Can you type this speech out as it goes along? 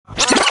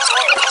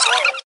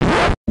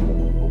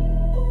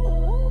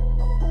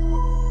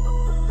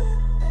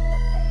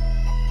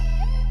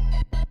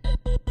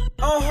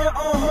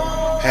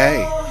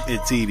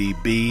it's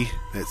EDB.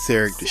 That's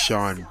Eric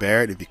Deshawn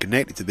Barrett. If you're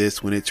connected to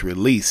this when it's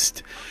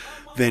released,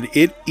 then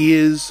it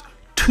is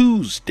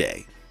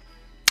Tuesday.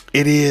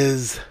 It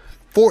is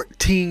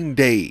 14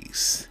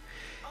 days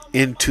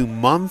into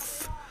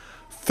month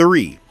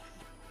 3,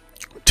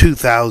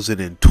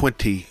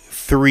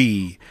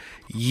 2023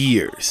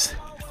 years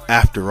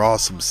after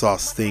awesome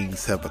sauce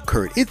things have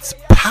occurred. It's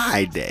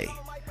Pi Day.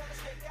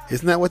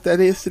 Isn't that what that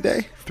is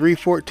today?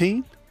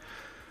 3/14?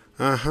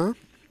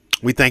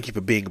 We thank you for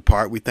being a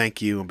part. We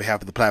thank you on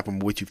behalf of the platform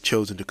on which you've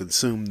chosen to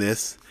consume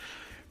this,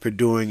 for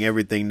doing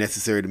everything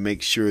necessary to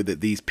make sure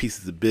that these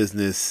pieces of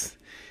business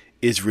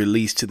is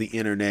released to the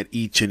internet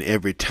each and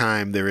every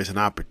time there is an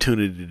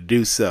opportunity to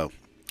do so.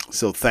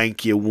 So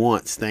thank you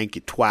once, thank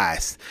you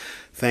twice,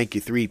 thank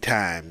you 3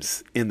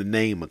 times in the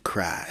name of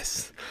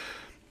Christ.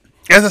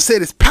 As I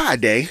said, it's Pi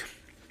Day,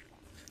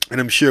 and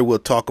I'm sure we'll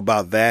talk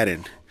about that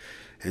in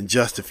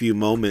just a few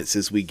moments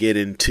as we get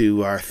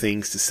into our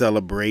things to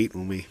celebrate,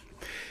 when we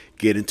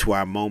get into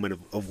our moment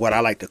of what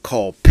I like to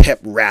call pep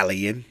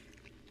rallying.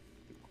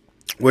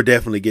 We'll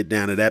definitely get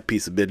down to that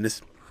piece of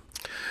business.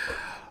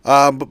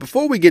 But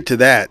before we get to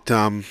that,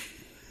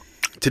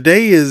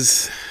 today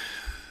is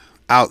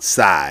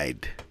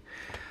outside,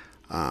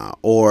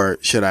 or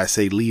should I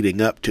say leading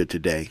up to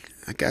today.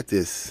 I got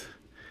this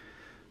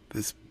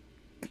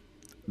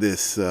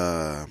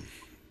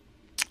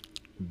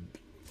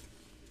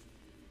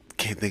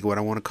can't think of what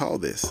I want to call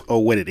this,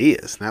 or what it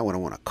is, not what I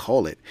want to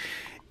call it.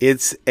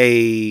 It's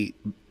a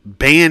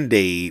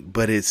Band-Aid,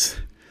 but it's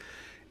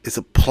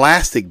a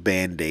plastic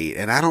Band-Aid,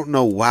 and I don't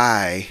know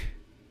why.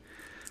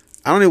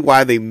 I don't know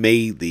why they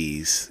made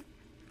these,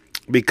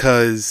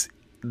 because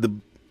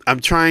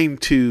I'm trying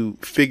to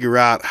figure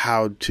out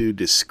how to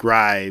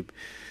describe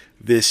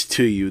this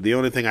to you. The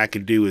only thing I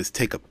can do is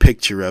take a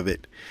picture of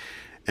it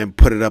and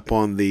put it up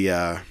on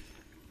the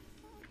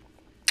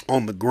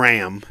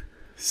gram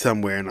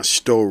somewhere in a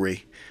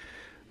story.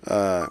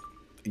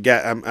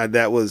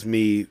 That was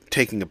me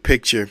taking a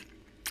picture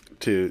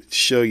to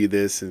show you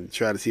this and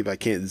try to see if I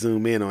can't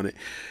zoom in on it.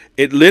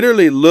 It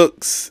literally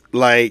looks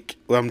like,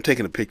 well, I'm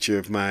taking a picture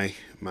of my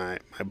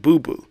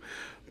boo-boo,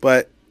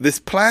 but this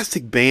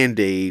plastic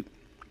Band-Aid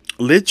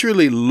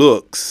literally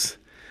looks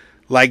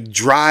like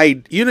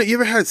dried, you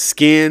ever had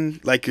skin,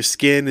 like your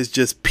skin is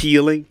just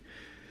peeling?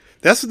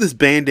 That's what this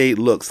Band-Aid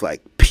looks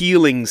like,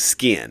 peeling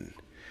skin.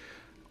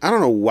 I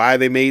don't know why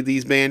they made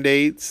these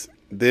Band-Aids.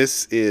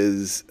 This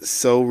is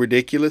so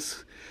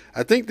ridiculous.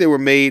 I think they were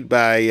made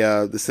by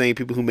the same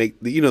people who make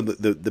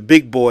the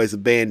big boys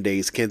of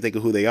Band-Aids. Can't think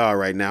of who they are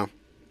right now.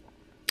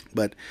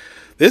 But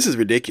this is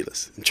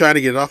ridiculous. I'm trying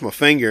to get it off my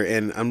finger,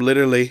 and I'm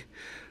literally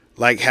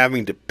like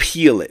having to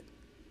peel it,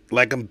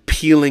 like I'm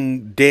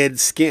peeling dead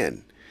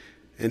skin.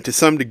 And to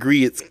some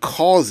degree, it's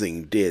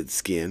causing dead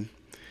skin.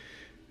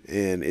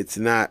 And it's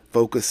not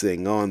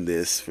focusing on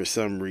this for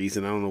some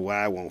reason. I don't know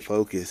why it won't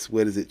focus.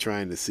 What is it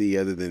trying to see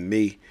other than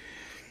me?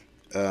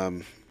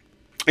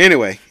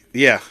 Anyway,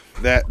 yeah,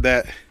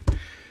 that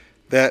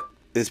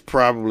is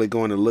probably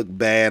going to look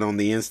bad on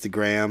the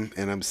Instagram,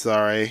 and I'm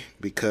sorry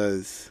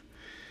because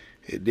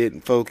it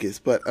didn't focus.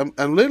 But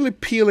I'm literally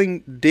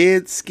peeling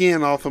dead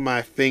skin off of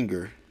my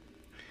finger,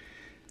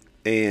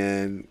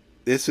 and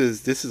this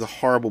is a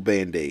horrible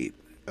Band-Aid.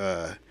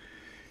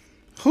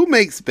 Who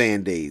makes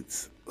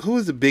Band-Aids? Who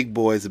is the big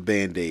boys of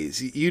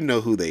Band-Aids? You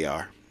know who they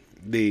are.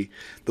 The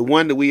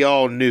one that we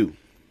all knew.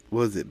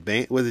 Was it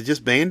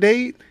just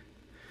Band-Aid?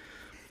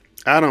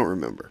 I don't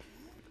remember.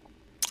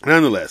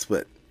 Nonetheless,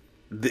 but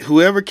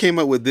whoever came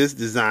up with this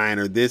design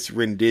or this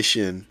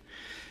rendition,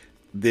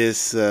 of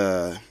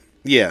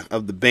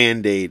the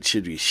Band-Aid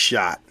should be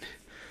shot.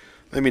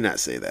 Let me not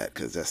say that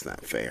because that's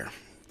not fair.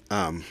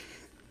 God,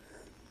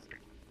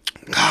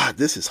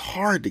 this is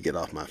hard to get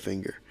off my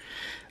finger.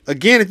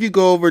 Again, if you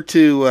go over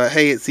to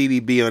Hey It's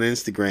EDB on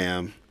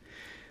Instagram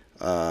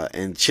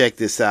and check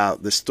this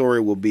out, the story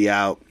will be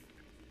out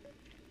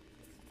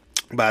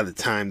by the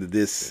time that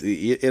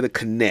it'll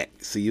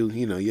connect. So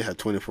you have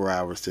 24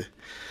 hours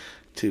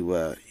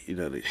to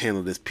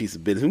handle this piece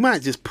of business. We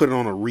might just put it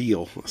on a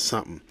reel or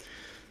something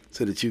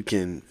so that you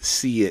can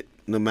see it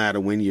no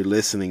matter when you're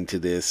listening to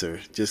this,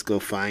 or just go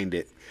find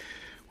it.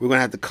 We're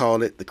gonna have to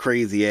call it the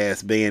crazy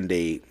ass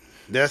Band-Aid.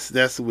 That's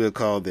what we'll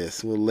call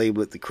this. We'll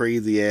label it the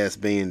crazy ass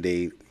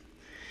Band-Aid.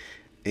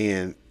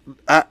 And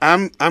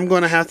I'm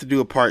going to have to do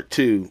a part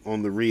 2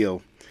 on the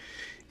reel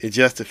in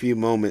just a few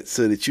moments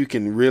so that you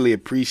can really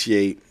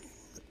appreciate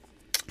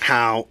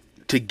how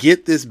to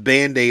get this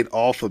Band-Aid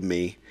off of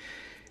me.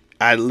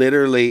 I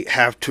literally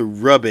have to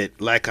rub it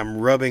like I'm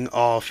rubbing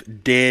off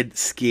dead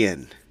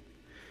skin.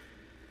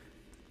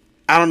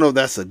 I don't know if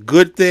that's a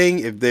good thing,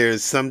 if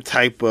there's some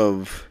type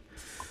of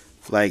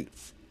like,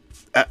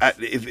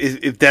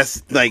 if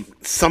that's like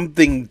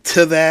something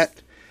to that.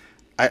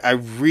 I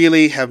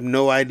really have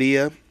no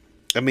idea.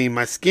 I mean,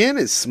 my skin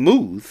is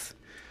smooth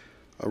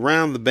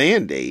around the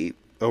Band-Aid,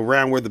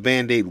 around where the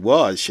Band-Aid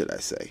was, should I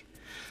say.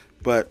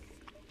 But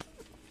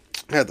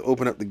I have to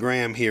open up the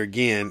gram here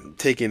again,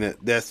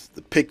 that's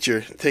the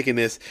picture, taking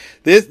this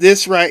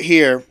right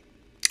here,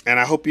 and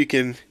I hope you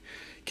can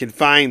can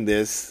find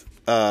this,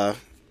 talking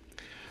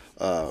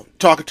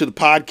to the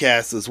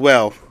podcast as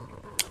well.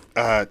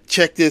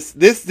 Check this.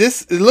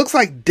 This it looks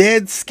like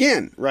dead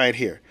skin right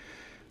here.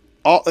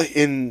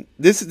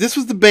 This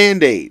was the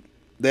Band-Aid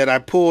that I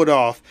pulled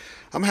off.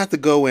 I'm gonna have to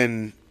go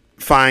and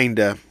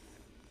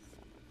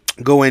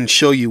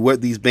show you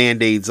what these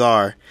Band-Aids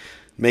are.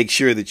 Make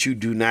sure that you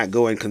do not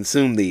go and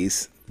consume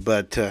these.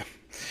 But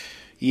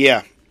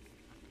yeah,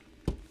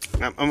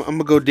 I'm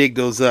gonna go dig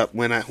those up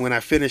when I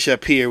finish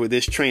up here with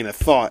this train of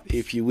thought,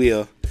 if you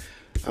will.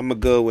 I'm gonna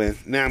go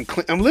and now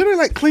I'm literally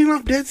like cleaning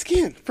off dead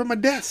skin from my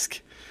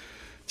desk.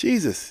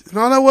 Jesus, and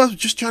all that was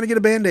just trying to get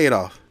a Band-Aid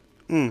off.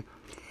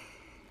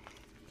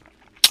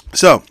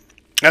 So,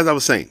 as I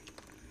was saying,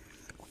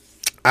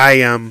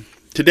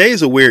 today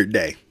is a weird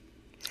day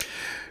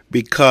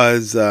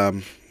because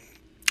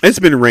it's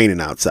been raining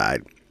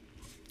outside.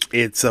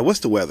 It's what's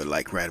the weather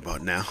like right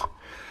about now?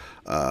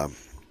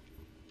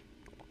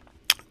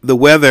 The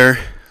weather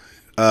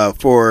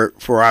for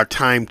our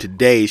time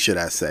today, should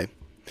I say?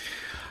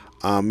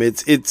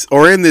 It's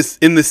or in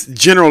this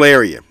general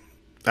area.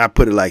 I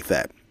put it like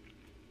that.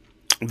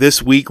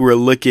 This week we're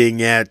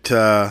looking at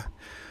 40s,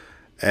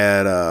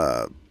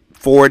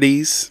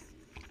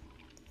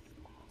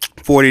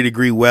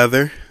 40-degree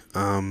weather.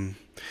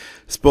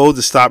 Supposed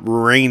to stop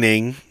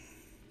raining,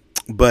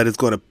 but it's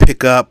going to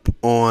pick up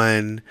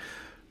on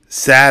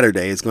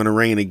Saturday. It's going to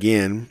rain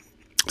again.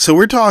 So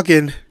we're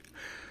talking,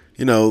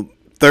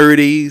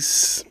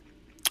 30s,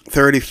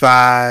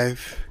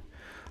 35.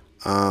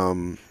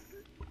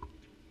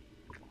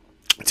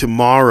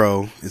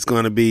 Tomorrow is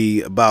going to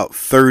be about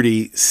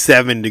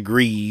 37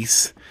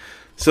 degrees.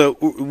 So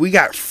we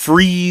got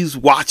freeze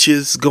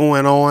watches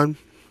going on.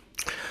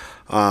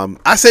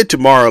 I said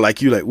tomorrow,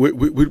 like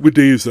what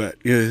day is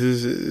that?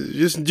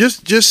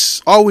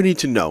 Just all we need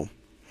to know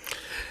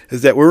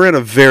is that we're in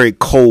a very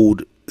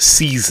cold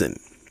season,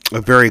 a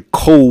very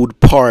cold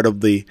part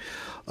of the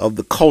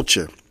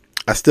culture.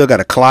 I still got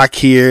a clock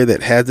here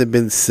that hasn't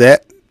been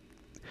set.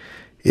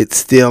 It's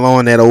still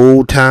on that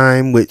old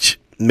time, which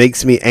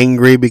makes me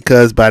angry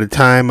because by the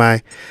time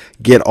I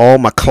get all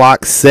my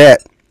clocks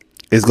set,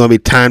 it's going to be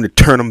time to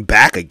turn them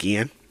back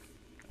again.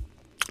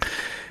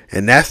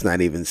 And that's not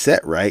even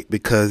set right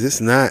because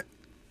it's not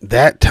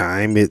that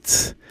time.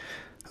 It's,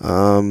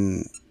 how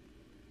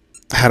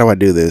do I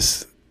do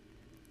this?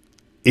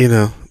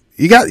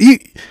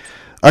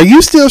 Are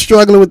you still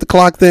struggling with the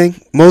clock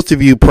thing? Most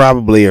of you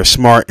probably are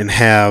smart and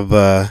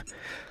have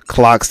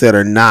clocks that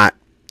are not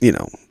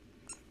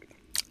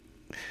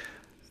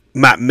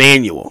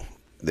manual.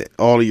 That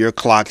all of your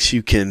clocks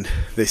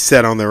they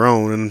set on their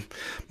own, and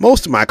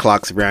most of my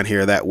clocks around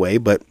here are that way.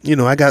 But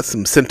I got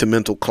some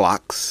sentimental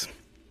clocks,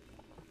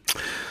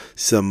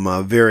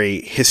 some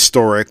very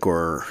historic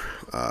or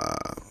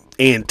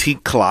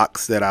antique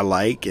clocks that I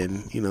like,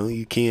 and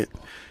you can't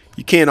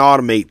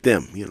automate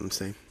them. You know what I'm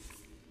saying?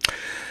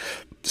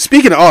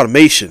 Speaking of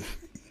automation,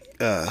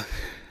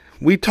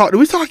 we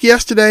talked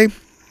yesterday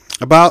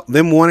about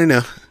them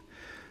wanting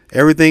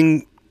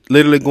everything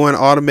literally going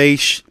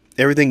automation.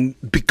 Everything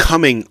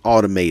becoming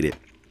automated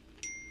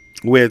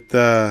with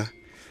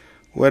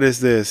what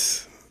is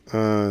this?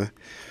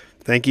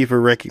 Thank you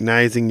for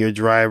recognizing your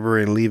driver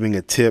and leaving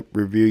a tip.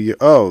 Review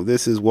your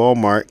this is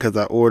Walmart because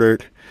I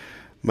ordered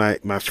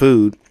my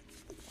food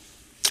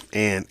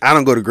and I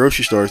don't go to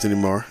grocery stores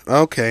anymore.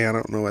 Okay, I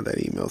don't know why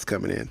that email's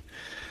coming in.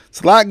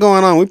 It's a lot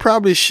going on. We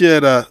probably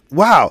should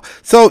wow.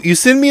 So you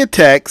send me a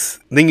text,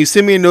 then you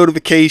send me a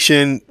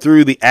notification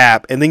through the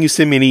app, and then you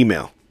send me an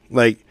email.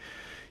 Like,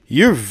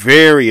 you're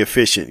very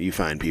efficient, you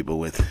find people,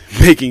 with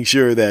making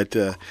sure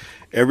that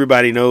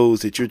everybody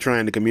knows that you're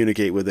trying to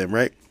communicate with them,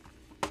 right?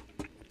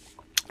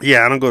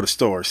 Yeah, I don't go to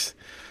stores.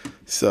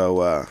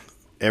 So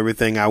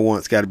everything I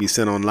want's got to be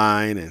sent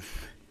online, and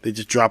they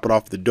just drop it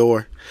off the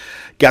door.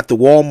 Got the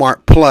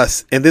Walmart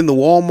Plus, and then the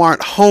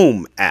Walmart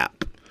Home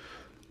app,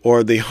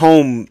 or the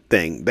home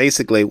thing.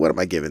 Basically, what am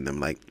I giving them?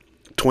 Like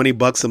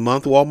 $20 a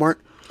month, Walmart?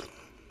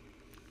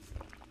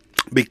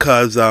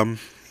 Because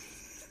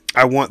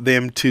I want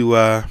them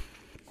to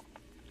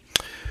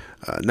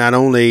not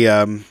only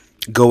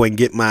go and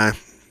get my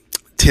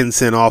 10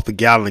 cent off a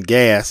gallon of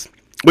gas,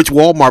 which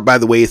Walmart, by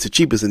the way, is the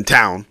cheapest in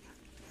town.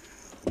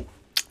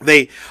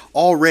 They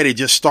already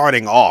just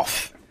starting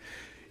off.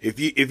 If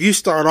you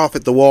start off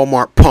at the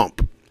Walmart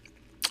pump,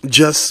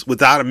 just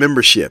without a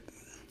membership,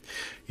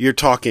 you're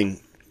talking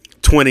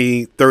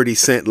 20, 30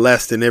 cents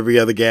less than every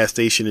other gas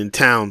station in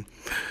town.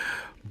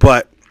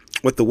 But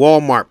with the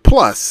Walmart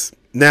Plus,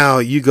 now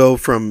you go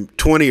from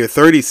 20 or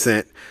 30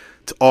 cents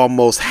to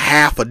almost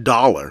half a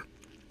dollar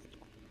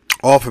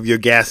off of your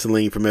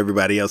gasoline from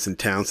everybody else in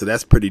town. So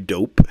that's pretty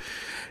dope.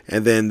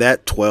 And then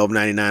that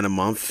 $12.99 a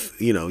month,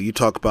 you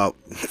talk about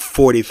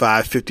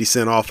 45, 50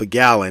 cents off a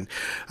gallon.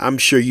 I'm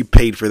sure you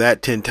paid for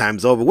that 10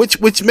 times over,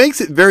 which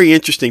makes it very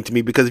interesting to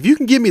me, because if you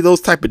can give me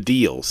those type of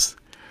deals,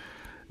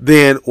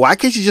 then why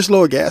can't you just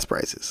lower gas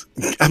prices?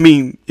 I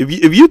mean,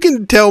 if you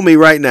can tell me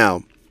right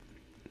now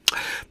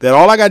that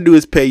all I got to do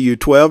is pay you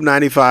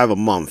 $12.95 a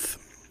month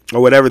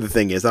or whatever the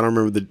thing is. I don't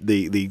remember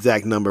the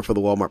exact number for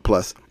the Walmart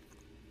Plus.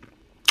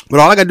 But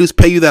all I got to do is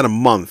pay you that a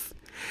month.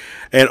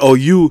 And,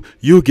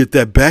 you'll get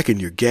that back in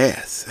your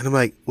gas. And I'm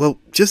like, well,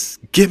 just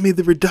give me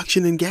the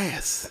reduction in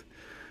gas.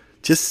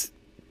 Just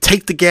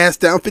take the gas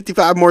down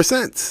 55 more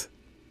cents.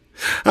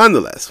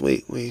 Nonetheless,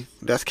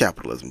 that's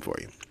capitalism for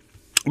you.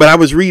 But I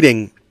was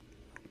reading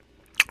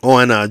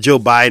on Joe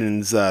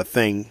Biden's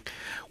thing.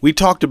 We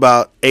talked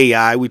about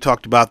AI. We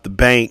talked about the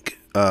bank,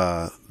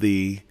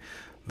 the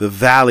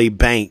Valley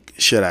Bank,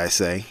 should I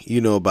say.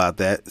 You know about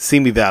that.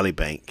 Simi Valley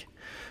Bank.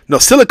 No,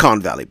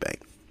 Silicon Valley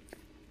Bank.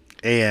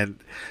 And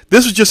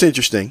this was just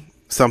interesting.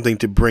 Something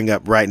to bring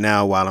up right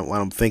now while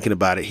I'm thinking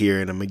about it here.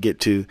 And I'm going to get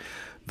to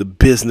the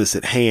business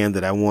at hand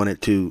that I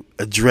wanted to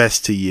address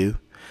to you.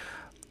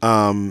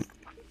 Would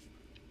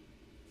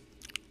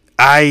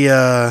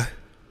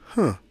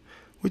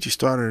you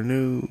start a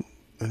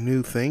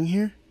new thing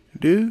here,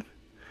 dude?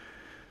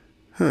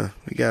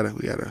 We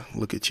gotta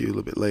look at you a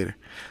little bit later.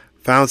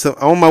 Found some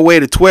on my way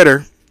to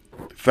Twitter.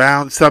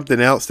 Found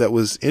something else that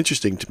was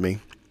interesting to me.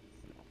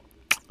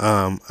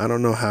 I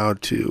don't know how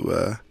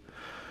to.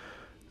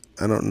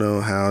 I don't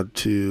know how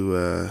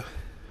to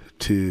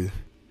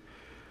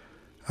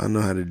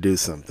do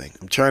something.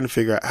 I'm trying to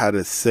figure out how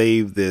to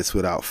save this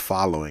without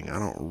following. I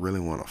don't really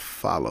want to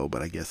follow,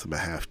 but I guess I'm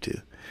gonna have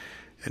to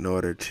in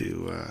order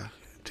to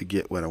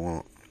get what I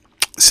want.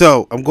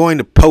 So I'm going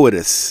to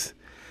Poetus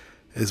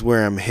is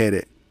where I'm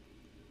headed.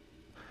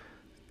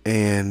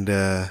 And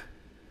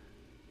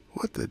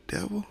what the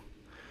devil?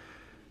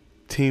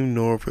 Team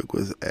Norfolk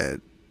was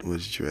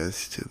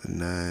dressed to the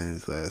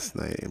nines last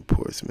night in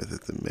Portsmouth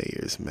at the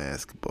mayor's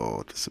masked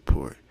ball to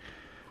support.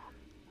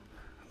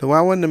 Then why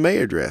wasn't the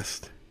mayor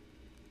dressed?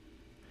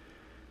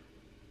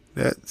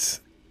 That's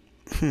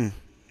I'm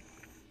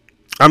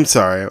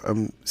sorry.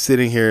 I'm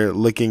sitting here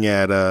looking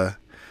at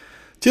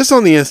just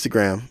on the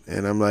Instagram,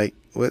 and I'm like,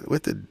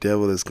 what the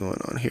devil is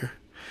going on here?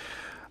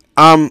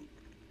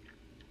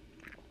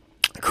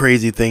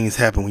 Crazy things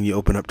happen when you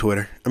open up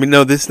Twitter. I mean,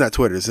 no, this is not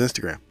Twitter, it's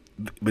Instagram.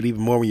 But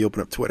even more when you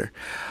open up Twitter.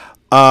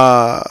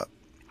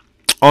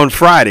 On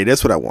Friday,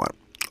 that's what I want.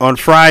 On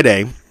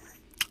Friday,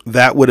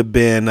 that would have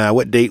been,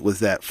 what date was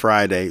that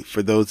Friday?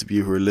 For those of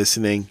you who are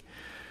listening,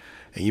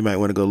 and you might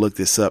want to go look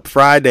this up.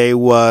 Friday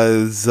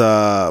was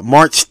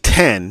March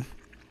 10.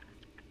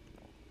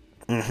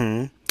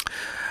 The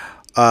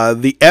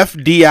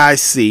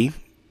FDIC,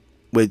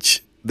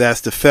 which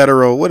that's the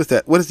federal, what is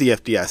that? What does the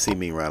FDIC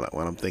mean, right?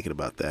 When I'm thinking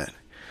about that,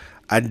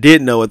 I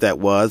did know what that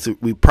was.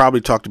 We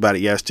probably talked about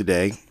it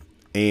yesterday,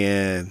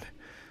 and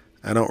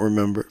I don't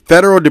remember.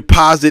 Federal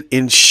Deposit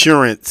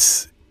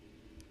Insurance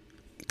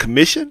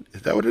Commission,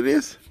 is that what it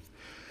is?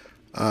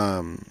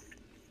 Let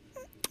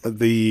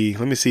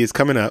me see, it's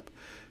coming up.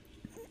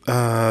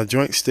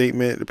 Joint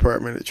statement,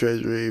 Department of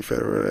Treasury,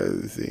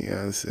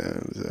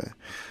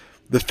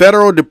 the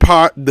Federal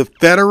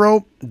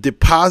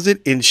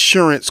Deposit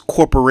Insurance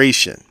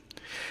Corporation.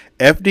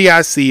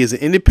 FDIC is an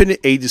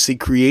independent agency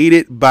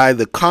created by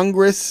the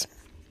Congress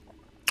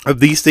of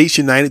these states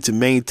united to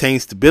maintain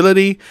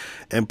stability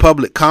and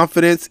public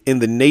confidence in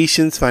the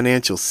nation's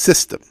financial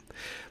system.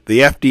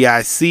 The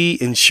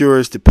FDIC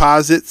insures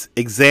deposits,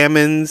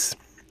 examines,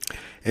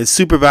 and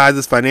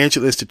supervises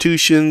financial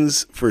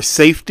institutions for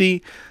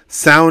safety,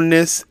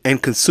 soundness,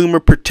 and consumer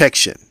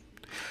protection.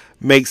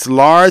 Makes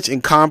large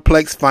and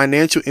complex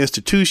financial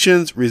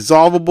institutions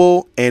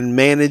resolvable and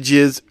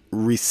manages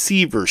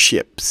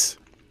receiverships.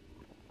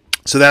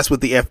 So that's what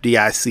the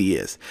FDIC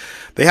is.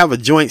 They have a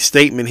joint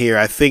statement here.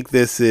 I think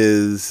this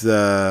is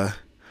this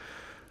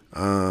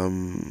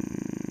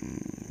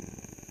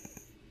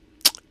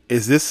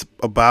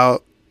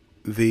about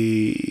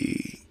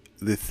the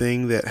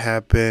thing that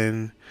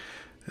happened?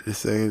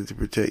 Decided to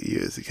protect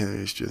U.S.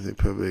 economy, strengthen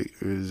public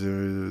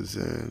reserves.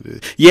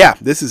 Yeah,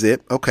 this is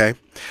it. Okay.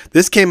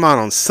 This came out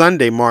on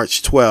Sunday,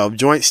 March 12.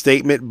 Joint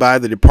statement by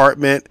the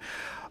Department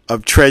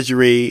of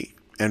Treasury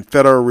and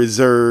Federal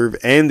Reserve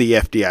and the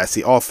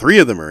FDIC. All three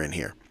of them are in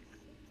here.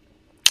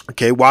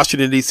 Okay,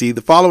 Washington, D.C.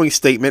 The following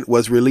statement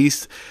was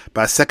released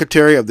by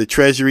Secretary of the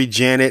Treasury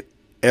Janet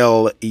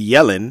L.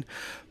 Yellen,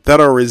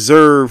 Federal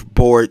Reserve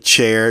Board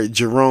Chair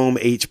Jerome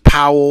H.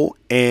 Powell,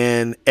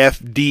 and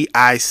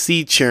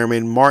FDIC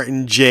Chairman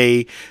Martin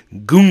J.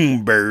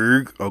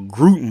 Grutenberg.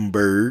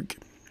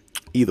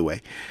 Either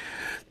way.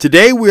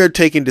 Today we are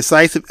taking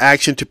decisive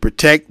action to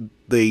protect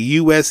the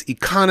U.S.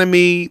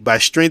 economy by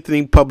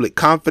strengthening public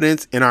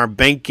confidence in our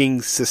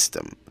banking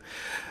system.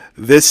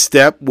 This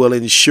step will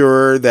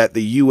ensure that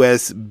the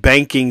U.S.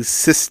 banking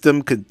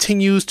system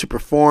continues to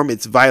perform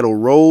its vital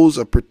roles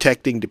of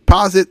protecting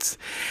deposits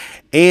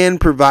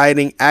and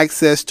providing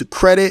access to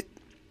credit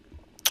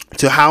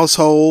to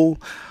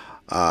household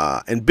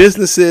and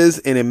businesses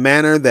in a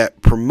manner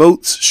that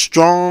promotes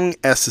strong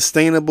and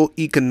sustainable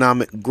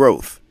economic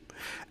growth.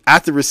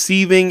 After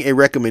receiving a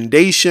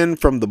recommendation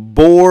from the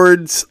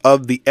boards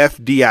of the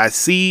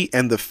FDIC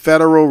and the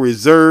Federal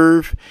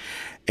Reserve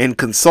and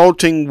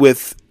consulting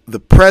with the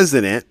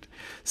President,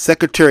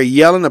 Secretary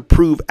Yellen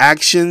approved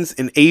actions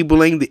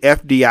enabling the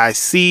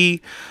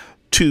FDIC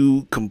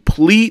to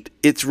complete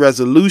its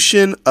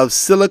resolution of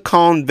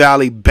Silicon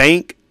Valley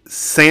Bank,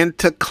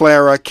 Santa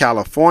Clara,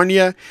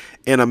 California,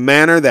 in a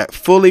manner that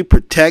fully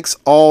protects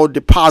all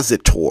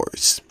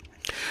depositors.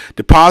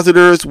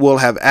 Depositors will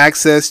have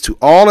access to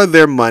all of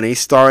their money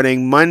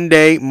starting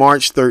Monday,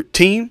 March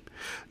 13.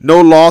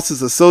 No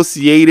losses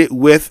associated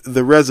with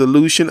the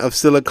resolution of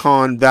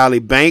Silicon Valley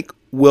Bank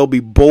will be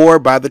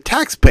borne by the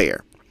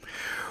taxpayer.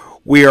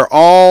 We are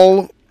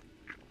all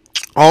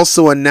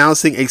also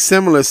announcing a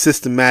similar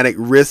systematic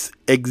risk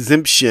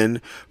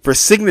exemption for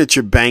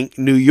Signature Bank,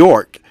 New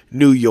York,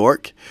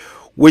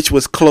 which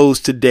was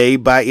closed today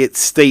by its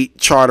state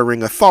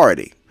chartering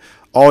authority.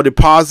 All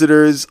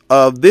depositors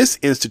of this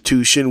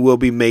institution will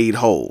be made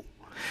whole.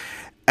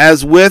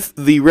 As with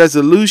the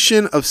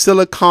resolution of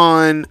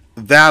Silicon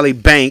Valley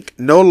Bank,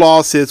 no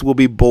losses will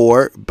be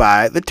borne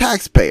by the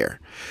taxpayer.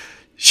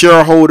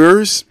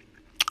 Shareholders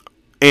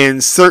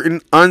and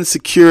certain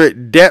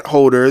unsecured debt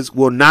holders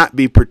will not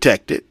be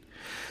protected.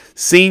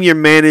 Senior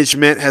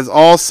management has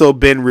also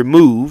been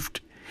removed.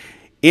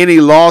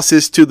 Any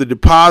losses to the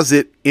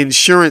deposit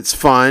insurance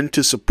fund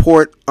to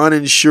support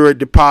uninsured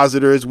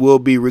depositors will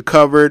be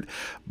recovered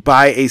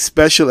by a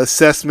special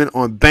assessment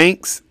on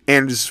banks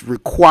and is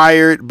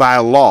required by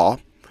law.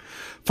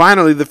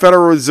 Finally, the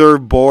Federal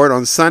Reserve Board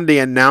on Sunday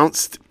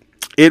announced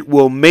it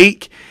will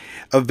make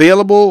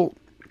available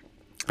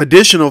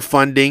additional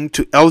funding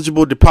to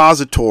eligible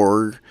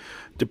depository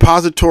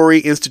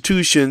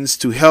institutions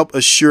to help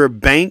assure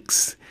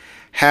banks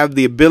have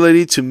the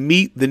ability to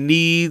meet the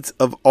needs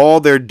of all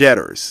their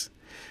debtors.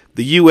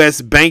 The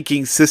U.S.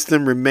 banking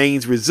system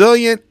remains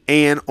resilient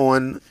and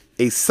on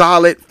a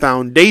solid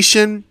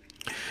foundation,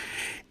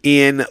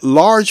 in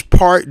large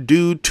part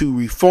due to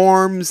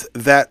reforms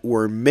that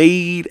were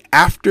made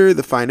after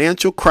the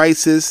financial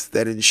crisis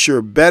that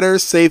ensure better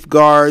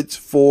safeguards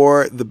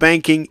for the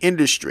banking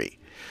industry.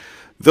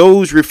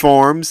 Those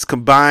reforms,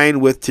 combined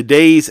with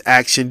today's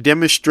action,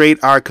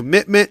 demonstrate our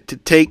commitment to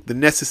take the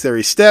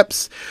necessary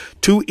steps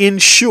to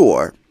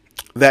ensure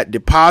that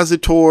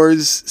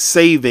depositors'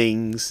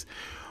 savings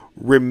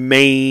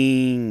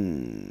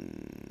remain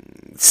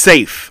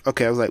safe.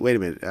 Okay, I was like, wait a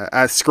minute.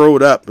 I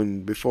scrolled up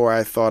and before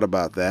I thought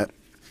about that.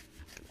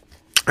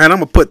 And I'm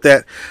going to put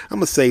that, I'm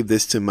going to save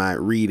this to my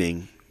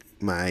reading.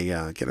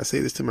 Can I say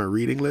this to my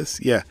reading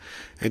list? Yeah,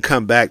 and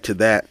come back to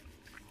that.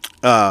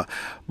 But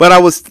I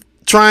was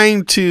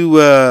trying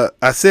to,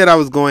 I said I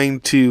was going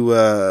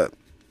to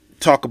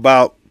talk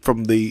about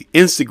from the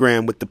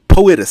Instagram what the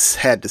poetess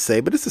had to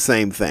say, but it's the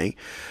same thing.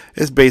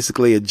 It's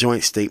basically a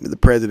joint statement. The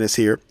president's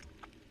here.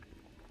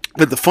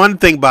 But the fun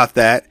thing about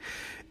that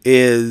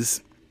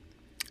is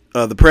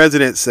the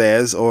president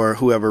says, or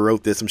whoever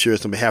wrote this, I'm sure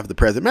it's on behalf of the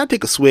president. May I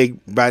take a swig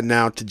right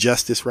now to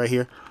justice right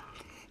here?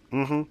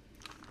 To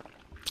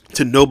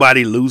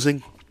nobody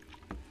losing.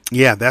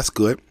 Yeah, that's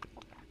good.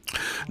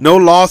 No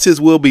losses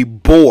will be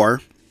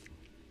borne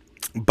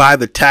by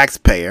the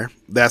taxpayer.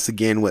 That's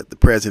again what the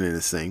president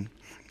is saying.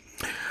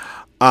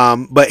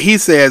 But he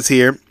says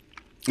here,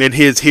 in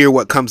his Here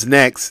What Comes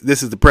Next,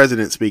 this is the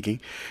president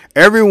speaking.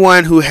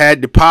 Everyone who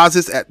had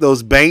deposits at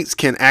those banks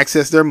can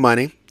access their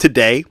money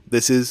today.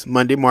 This is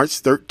Monday, March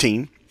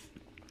 13,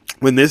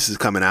 when this is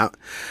coming out.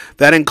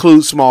 That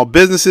includes small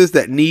businesses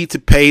that need to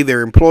pay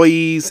their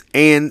employees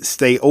and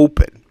stay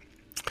open.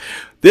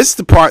 This is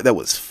the part that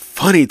was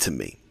funny to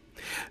me.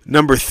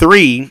 Number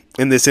 3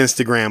 in this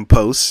Instagram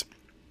post,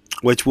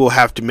 which we'll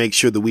have to make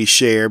sure that we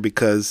share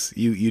because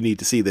you need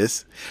to see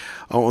this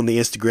on the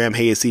Instagram,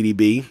 Hey It's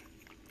CDB.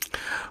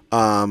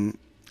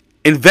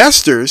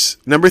 Investors,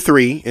 number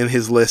 3 in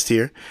his list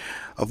here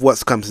of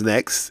what comes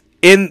next.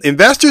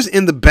 Investors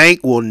in the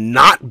bank will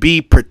not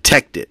be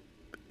protected.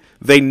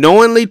 They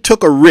knowingly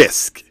took a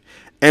risk,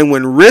 and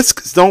when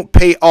risks don't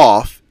pay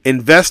off,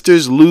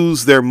 investors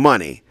lose their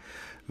money.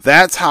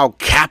 That's how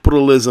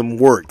capitalism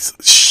works.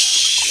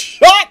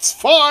 Shots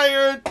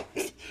fired!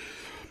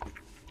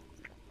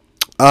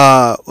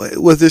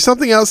 Was there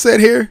something else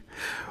said here?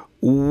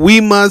 We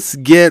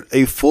must get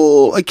a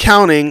full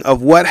accounting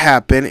of what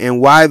happened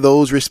and why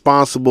those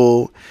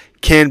responsible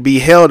can be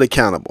held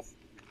accountable.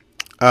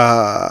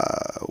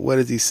 What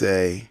does he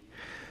say?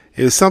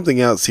 It was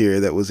something else here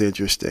that was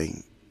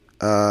interesting.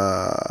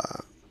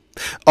 Number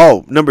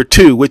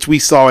 2, which we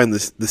saw in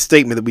the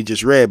statement that we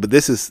just read, but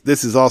this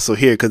is also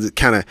here because it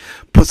kind of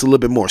puts a little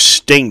bit more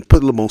stank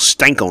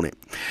on it.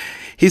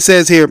 He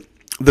says here,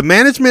 the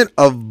management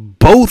of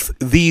both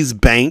these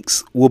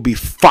banks will be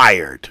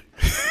fired.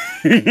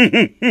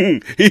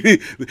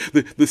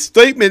 The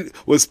statement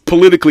was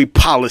politically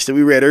polished that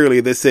we read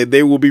earlier that said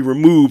they will be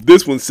removed.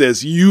 This one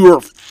says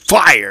you're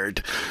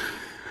fired.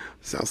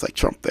 Sounds like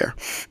Trump there.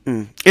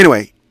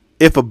 Anyway,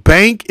 if a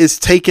bank is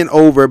taken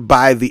over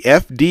by the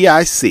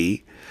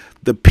FDIC,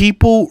 the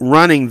people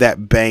running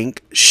that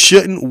bank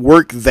shouldn't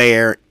work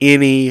there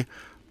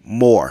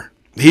anymore.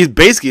 He's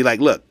basically like,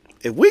 look,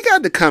 if we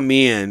got to come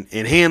in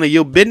and handle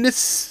your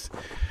business,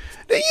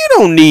 then you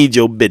don't need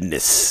your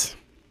business.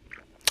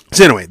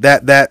 So anyway,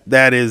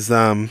 that is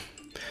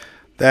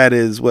that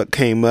is what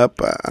came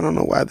up. I don't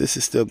know why this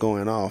is still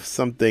going off.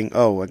 Something.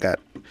 Oh, I got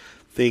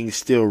things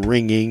still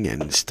ringing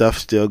and stuff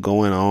still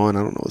going on. I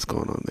don't know what's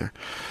going on there.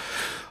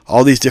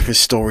 All these different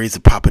stories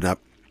are popping up.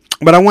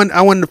 But I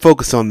wanted to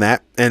focus on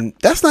that. And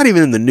that's not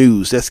even in the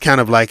news. That's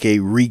kind of like a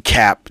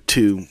recap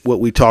to what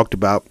we talked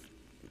about.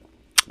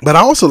 But I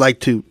also like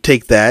to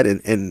take that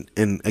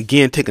and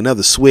again take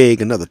another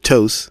swig, another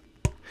toast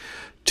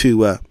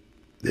to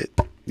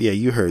yeah,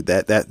 you heard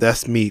that.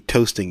 That's me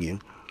toasting you.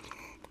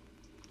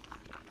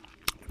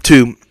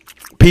 To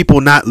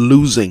people not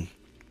losing.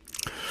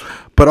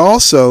 But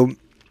also,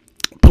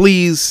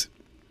 please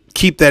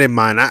keep that in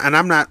mind. And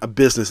I'm not a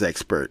business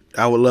expert.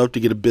 I would love to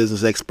get a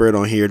business expert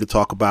on here to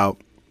talk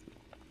about,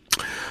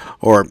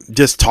 or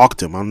just talk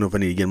to them. I don't know if I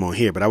need to get them on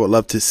here, but I would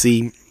love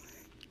to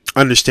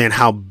understand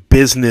how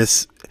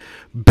business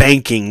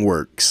banking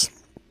works.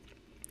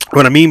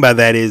 What I mean by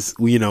that is,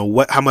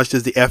 how much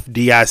does the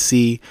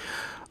FDIC,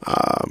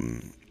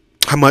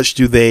 how much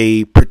do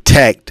they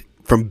protect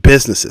from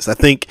businesses? I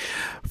think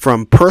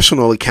from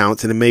personal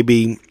accounts, and it may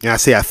be, I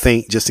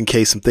think just in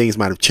case some things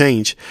might have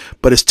changed,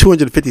 but it's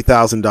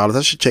 $250,000.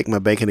 I should check my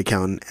banking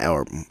account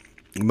or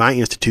my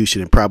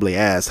institution and probably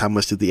ask how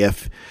much does the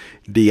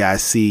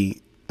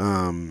FDIC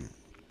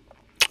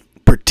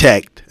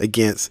protect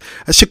against.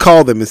 I should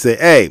call them and say,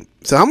 hey,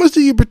 so how much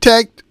do you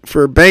protect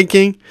for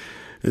banking?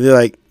 And they're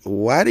like,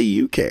 why do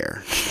you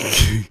care?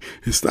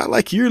 It's not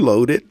like you're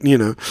loaded,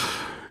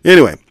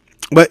 Anyway,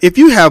 but if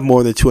you have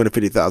more than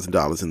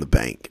 $250,000 in the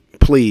bank,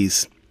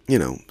 please,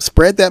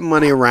 spread that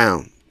money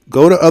around.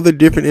 Go to other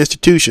different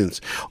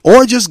institutions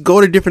or just go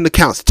to different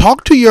accounts.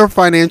 Talk to your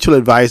financial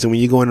advisor when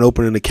you go and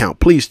open an account.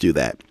 Please do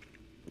that.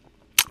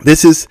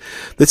 This is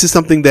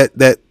something that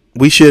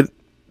this should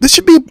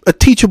be a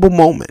teachable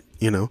moment.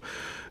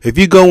 If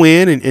you go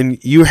in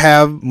and you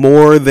have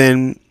more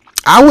than,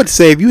 I would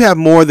say if you have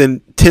more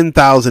than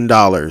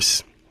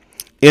 $10,000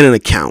 in an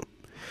account,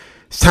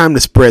 it's time to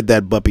spread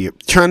that puppy.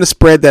 Trying to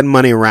spread that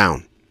money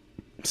around.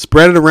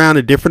 Spread it around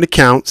to different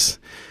accounts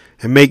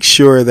and make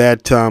sure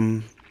that,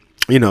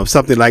 if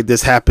something like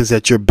this happens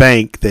at your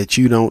bank, that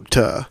you don't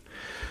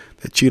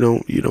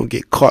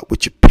get caught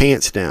with your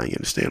pants down. You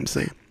understand what I'm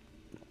saying?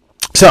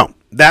 So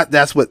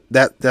that's what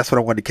I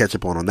wanted to catch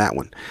up on that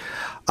one.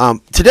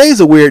 Today is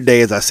a weird day.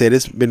 As I said,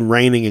 it's been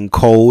raining and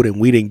cold and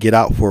we didn't get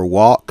out for a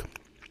walk.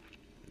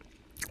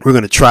 We're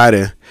going to try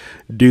to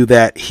do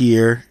that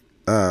here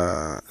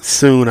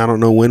soon. I don't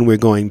know when we're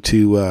going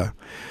to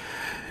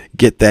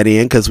get that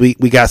in, because we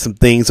got some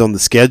things on the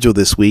schedule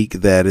this week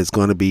that is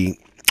going to be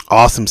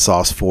awesome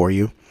sauce for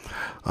you.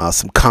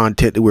 Some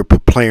content that we're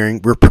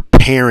planning, we're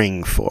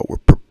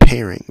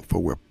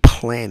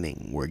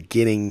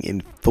getting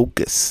in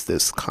focus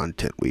this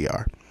content we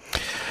are.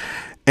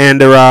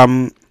 And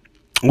that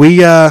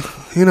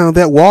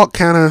walk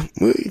we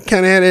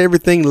had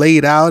everything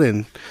laid out,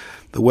 and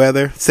the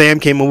weather. Sam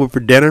came over for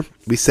dinner.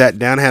 We sat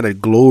down, had a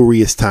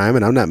glorious time,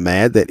 and I'm not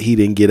mad that he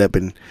didn't get up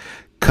and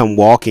come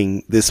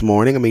walking this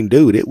morning. I mean,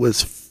 dude, it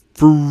was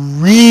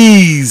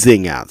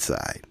freezing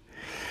outside.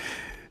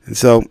 And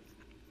so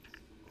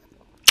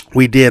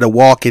we did a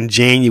walk in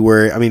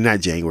February.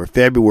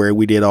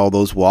 We did all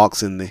those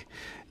walks in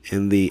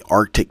the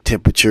Arctic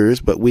temperatures,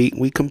 but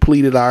we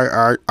completed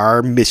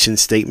our mission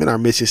statement. Our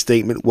mission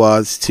statement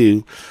was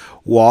to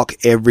walk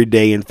every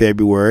day in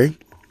February,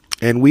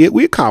 and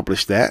we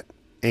accomplished that.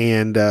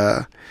 And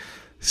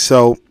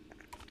so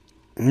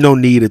no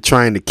need of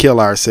trying to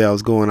kill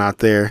ourselves going out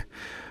there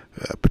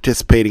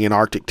participating in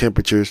Arctic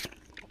temperatures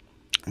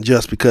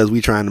just because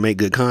we're trying to make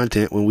good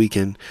content when we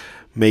can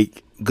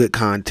make good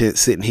content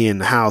sitting here in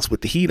the house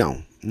with the heat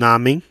on. Know what I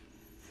mean?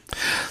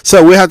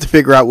 So we'll have to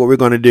figure out what we're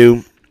going to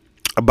do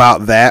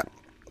about that,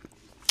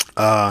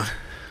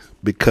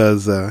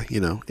 because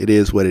it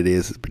is what it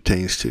is as it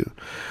pertains to,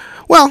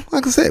 well,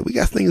 like I said, we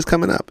got things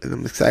coming up and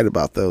I'm excited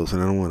about those,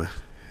 and we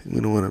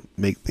don't want to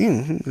make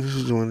things, we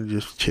just want to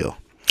just chill.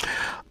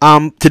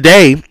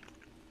 Today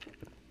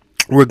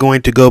we're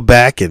going to go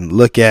back and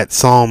look at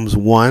Psalms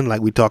 1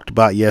 like we talked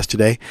about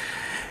yesterday,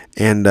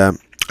 and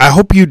I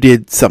hope you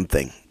did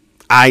something.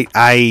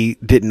 I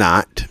did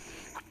not,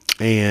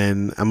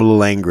 and I'm a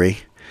little angry.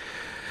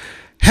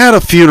 Had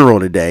a funeral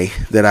today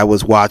that I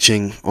was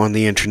watching on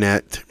the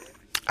internet.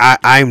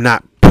 I'm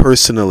not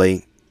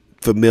personally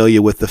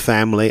familiar with the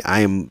family.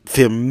 I am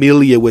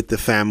familiar with the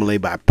family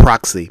by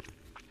proxy,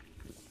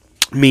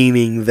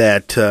 meaning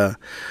that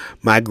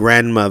my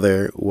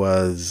grandmother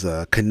was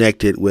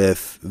connected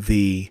with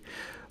the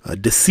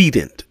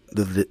decedent,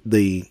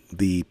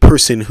 the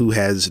person who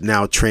has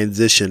now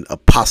transitioned,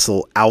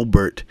 Apostle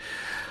Albert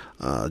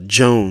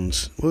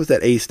Jones. What was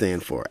that A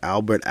stand for?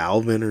 Albert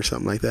Alvin or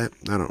something like that?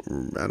 I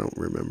don't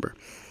remember.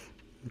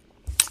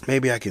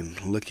 Maybe I can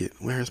look at,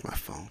 where's my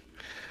phone?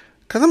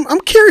 Cause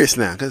I'm curious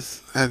now,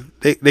 cause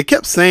they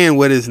kept saying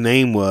what his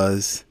name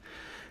was,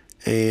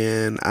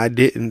 and I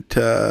didn't.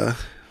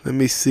 Let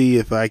me see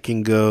if I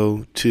can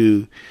go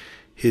to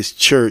his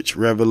church,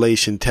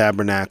 Revelation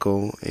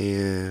Tabernacle,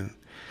 and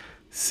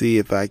see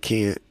if I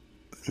can't.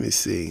 Let me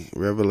see,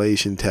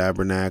 Revelation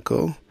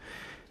Tabernacle.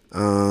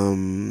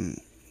 That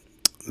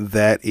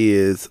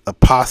is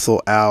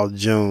Apostle Al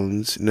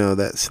Jones. No,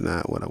 that's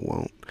not what I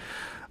want.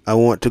 I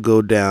want to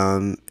go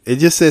down. It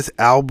just says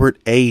Albert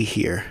A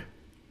here.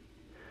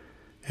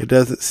 It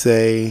doesn't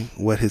say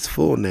what his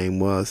full name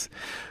was.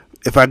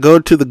 If I go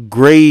to the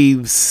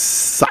Graves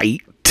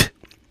site,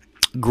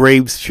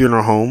 Graves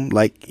Funeral Home,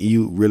 like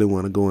you really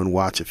want to go and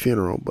watch a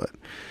funeral, but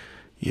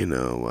you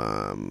know,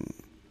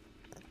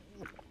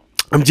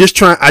 I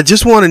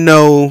just want to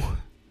know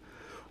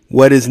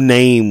what his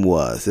name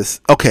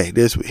was. Okay.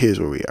 Here's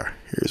where we are.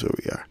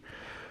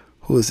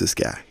 Who is this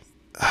guy?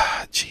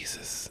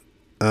 Jesus.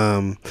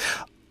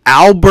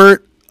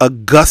 Albert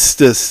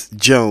Augustus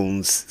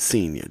Jones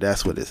Sr.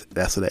 That's what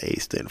the A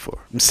stands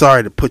for. I'm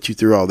sorry to put you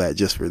through all that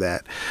just for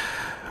that.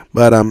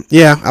 But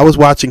yeah, I was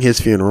watching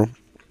his funeral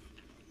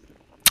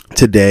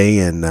today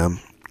and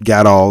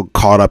got all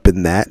caught up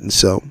in that, and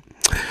so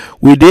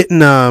we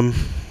didn't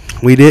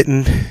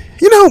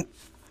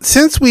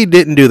since we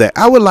didn't do that,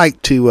 I would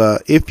like to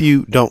if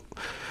you don't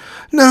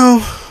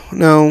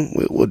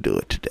we'll do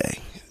it today.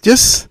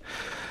 Just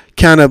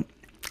kind of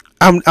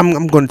I'm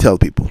going to tell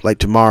people, like,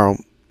 tomorrow,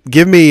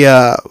 give me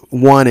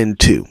 1 and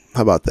 2.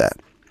 How about that?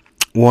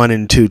 1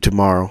 and 2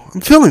 tomorrow.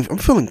 I'm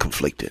feeling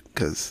conflicted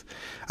because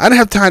I didn't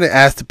have time to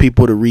ask the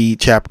people to read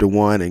chapter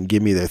 1 and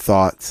give me their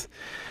thoughts.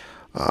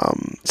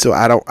 So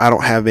I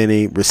don't have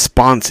any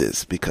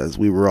responses because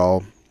we were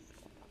all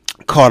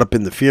caught up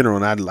in the funeral,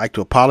 and I'd like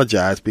to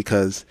apologize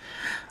because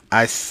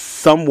I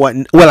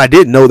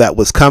didn't know that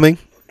was coming.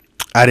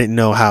 I didn't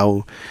know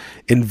how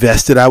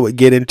invested I would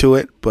get into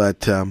it,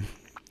 but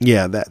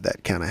yeah,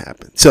 that kind of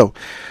happened. So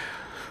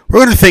we're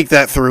going to think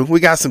that through. We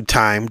got some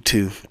time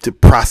to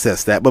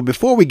process that. But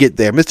before we get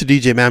there, Mr.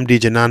 DJ, Ma'am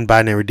DJ,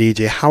 non-binary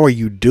DJ, how are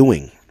you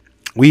doing?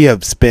 We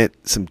have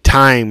spent some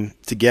time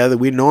together.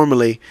 We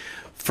normally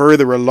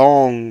further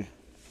along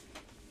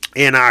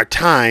in our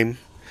time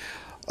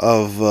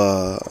of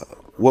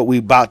what we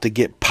about to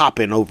get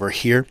popping over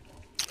here.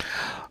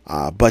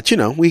 But, you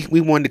know, we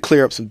wanted to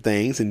clear up some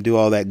things and do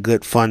all that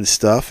good fun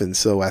stuff. And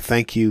so I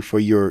thank you for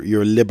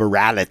your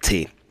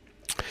liberality,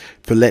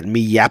 for letting me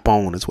yap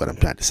on, is what I'm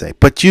trying to say.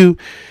 But you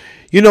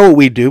know what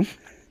we do.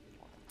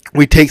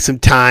 We take some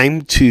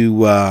time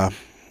to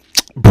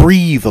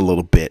breathe a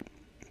little bit.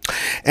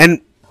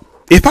 And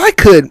if I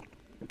could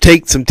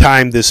take some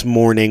time this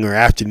morning or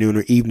afternoon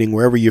or evening,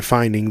 wherever you're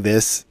finding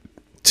this,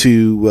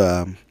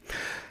 to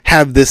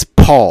have this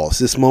pause,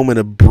 this moment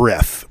of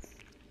breath.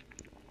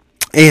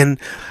 And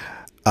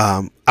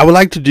I would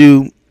like to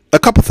do a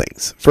couple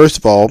things. First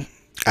of all,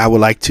 I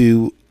would like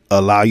to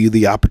allow you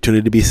the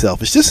opportunity to be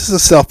selfish. This is a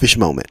selfish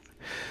moment.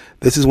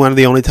 This is one of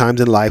the only times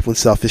in life when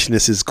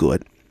selfishness is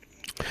good.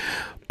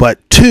 But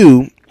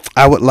 2,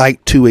 I would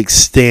like to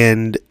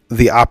extend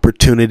the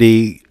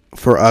opportunity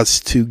for us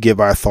to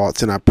give our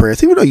thoughts and our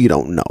prayers, even though you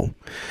don't know.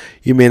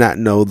 You may not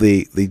know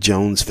the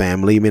Jones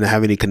family. You may not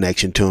have any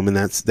connection to them, and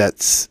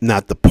that's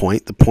not the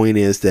point. The point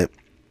is that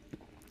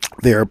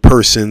there are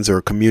persons or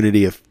a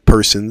community of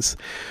persons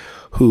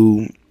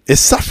who is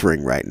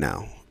suffering right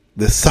now.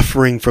 They're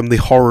suffering from the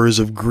horrors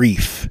of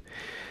grief.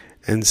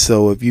 And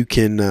so if you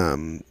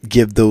can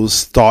give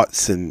those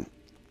thoughts and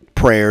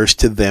prayers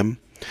to them,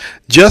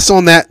 just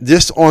on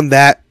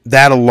that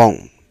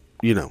alone,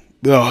 you know,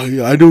 oh,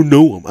 yeah, I don't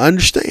know them. I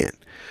understand.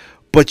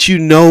 But you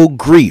know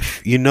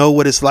grief. You know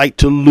what it's like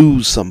to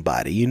lose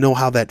somebody. You know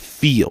how that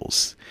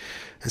feels.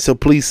 And so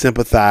please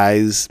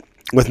sympathize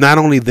with not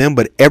only them,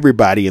 but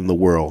everybody in the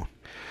world.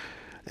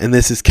 And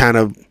this is kind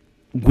of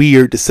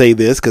weird to say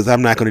this because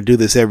I'm not going to do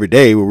this every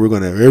day where we're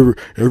going to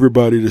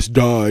everybody that's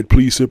died,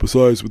 please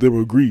sympathize with them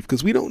with grief,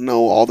 because we don't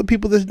know all the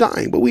people that's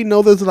dying, but we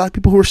know there's a lot of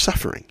people who are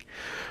suffering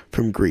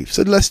from grief.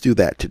 So let's do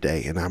that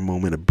today in our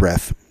moment of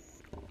breath.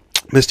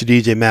 Mr.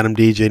 DJ, Madam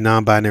DJ,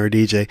 non-binary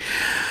DJ.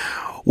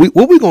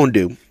 What we're going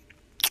to do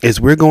is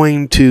we're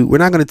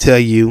not going to tell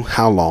you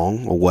how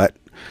long or what.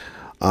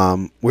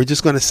 We're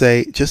just going to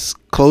say,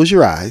 just close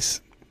your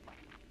eyes.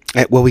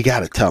 Well, we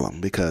got to tell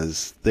them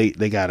because they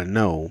got to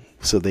know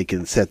so they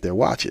can set their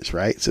watches,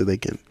 right? So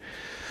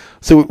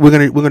we're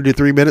going to do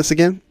 3 minutes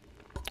again.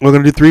 We're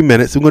going to do 3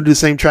 minutes. We're going to do the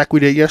same track we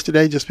did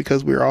yesterday just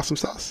because we were awesome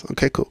sauce.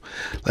 Okay, cool.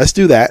 Let's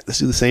do that. Let's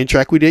do the same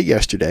track we did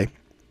yesterday.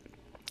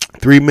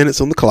 3 minutes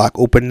on the clock.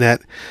 Open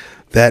that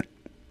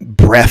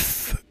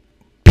breath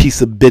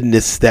piece of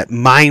business, that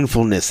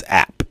mindfulness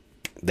app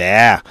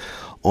there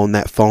on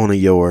that phone of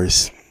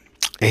yours.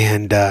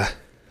 And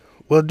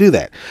we'll do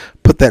that.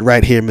 Put that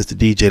right here, Mr.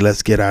 DJ.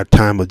 Let's get our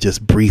time of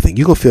just breathing.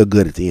 You're going to feel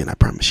good at the end, I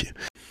promise you.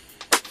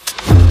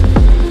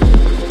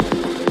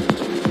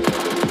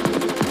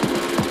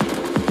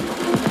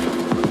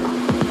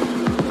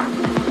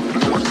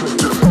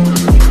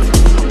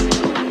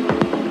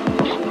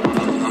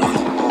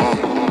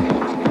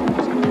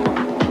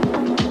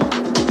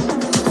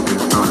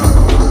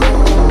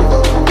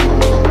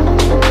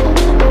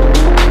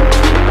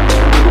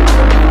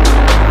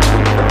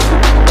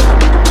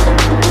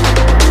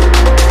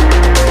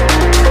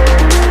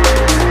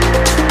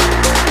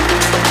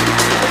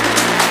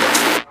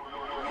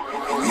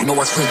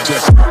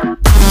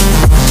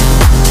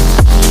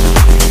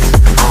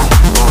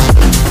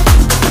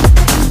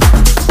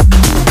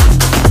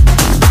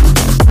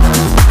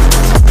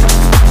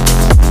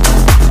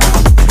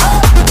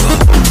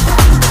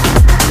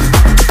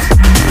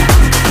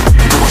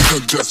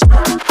 suggest.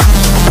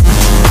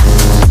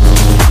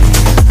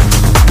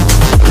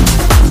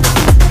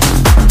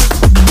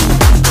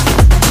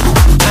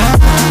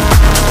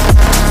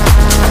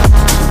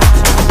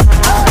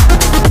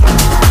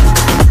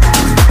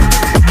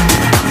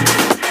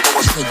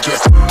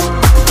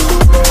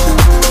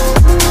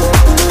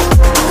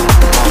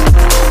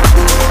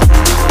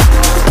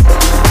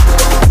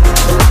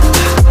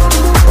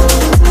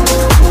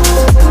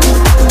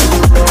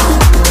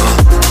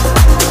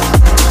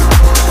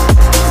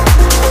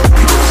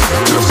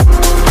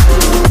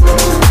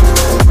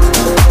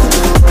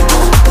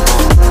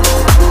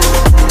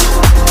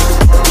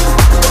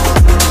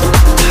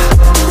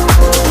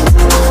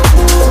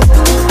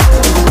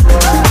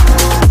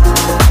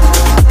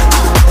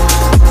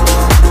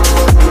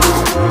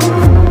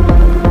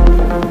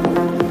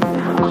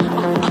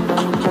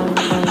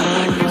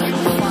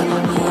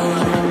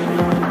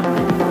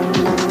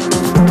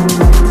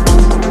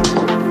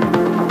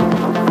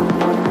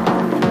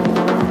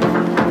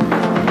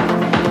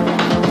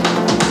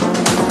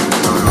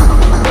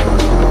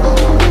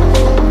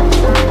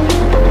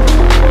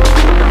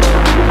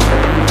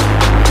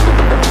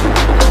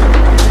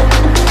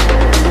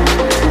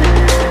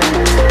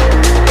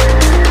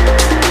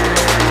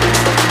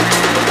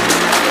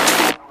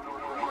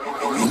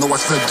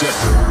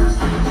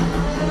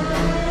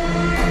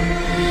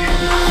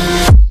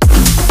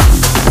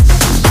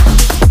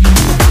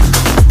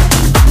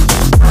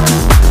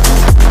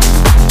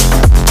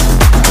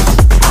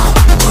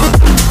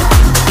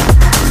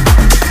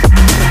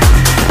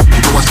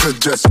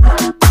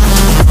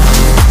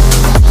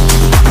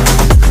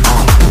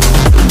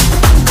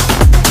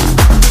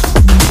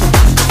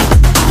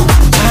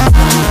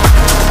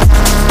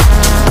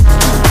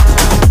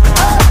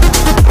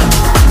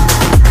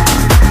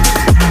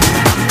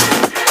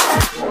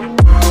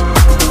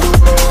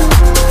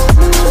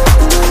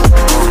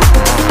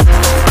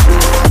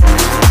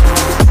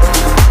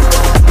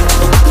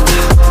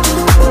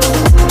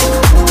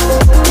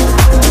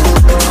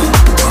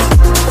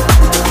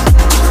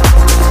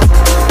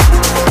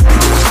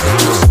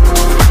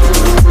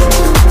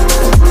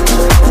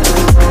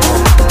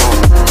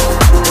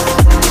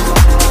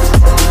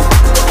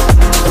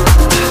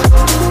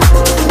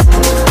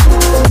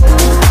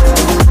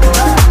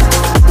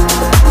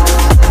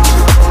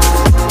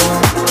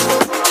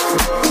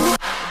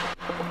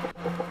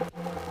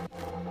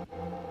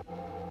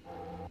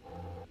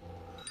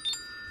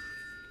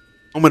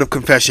 Moment of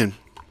confession,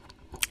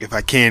 if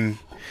I can.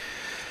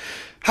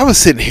 I was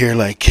sitting here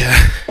like,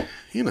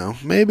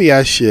 maybe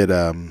I should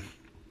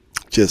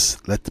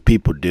just let the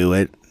people do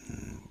it.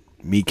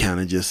 Me kind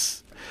of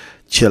just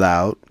chill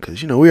out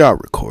because, we are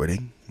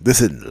recording.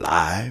 This isn't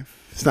live.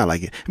 It's not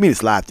like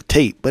it's live to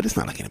tape, but it's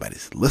not like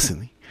anybody's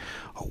listening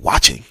or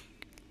watching,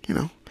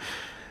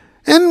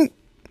 And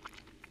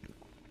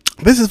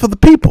this is for the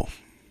people.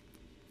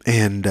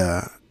 And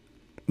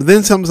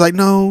then someone's like,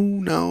 no,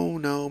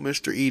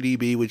 Mr.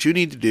 EDB, what you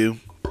need to do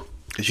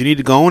is you need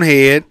to go on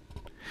ahead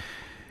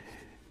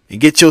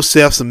and get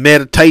yourself some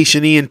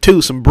meditation in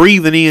too, some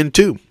breathing in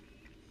too.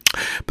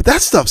 But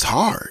that stuff's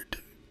hard.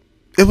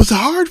 It was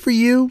hard for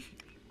you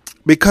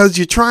because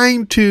you're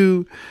trying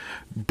to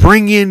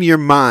bring in your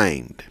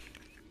mind.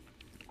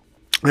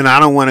 And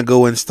I don't want to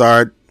go and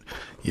start,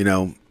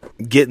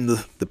 getting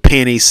the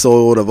panties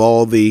soiled of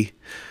all the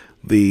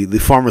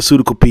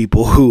pharmaceutical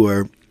people who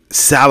are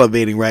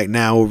salivating right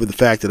now over the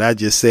fact that I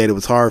just said it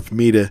was hard for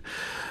me to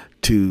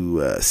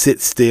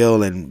sit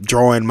still and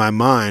draw in my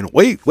mind.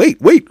 Wait,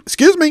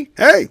 excuse me.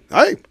 Hey,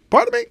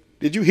 pardon me.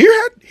 Did you hear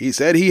that? He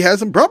said he has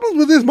some problems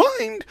with his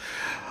mind.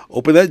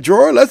 Open that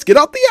drawer. Let's get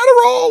out the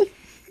Adderall.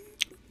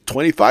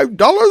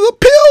 $25 a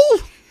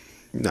pill.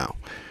 No,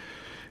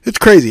 it's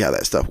crazy how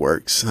that stuff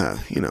works.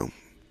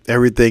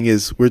 Everything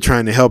is, we're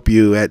trying to help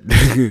you at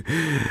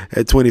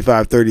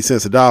 25, 30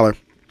 cents a dollar.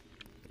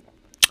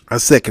 A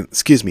second,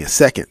 30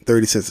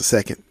 cents a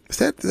second. Is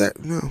that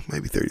no,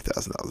 maybe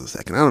 $30,000 a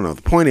second. I don't know.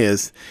 The point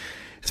is,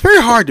 it's very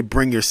hard to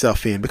bring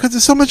yourself in because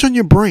there's so much on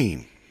your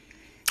brain.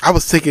 I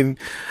was thinking,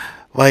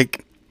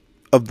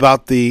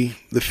 about the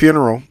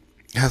funeral.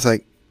 I was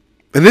like,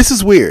 and this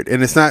is weird,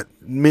 and it's not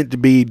meant to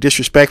be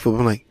disrespectful. But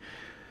I'm like,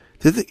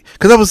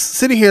 because I was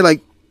sitting here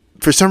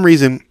for some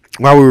reason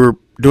while we were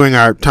doing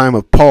our time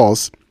of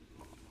pause,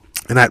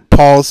 and I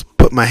paused,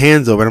 put my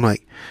hands over it. I'm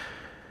like,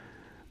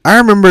 I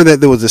remember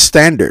that there was a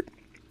standard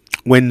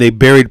when they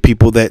buried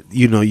people that,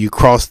 you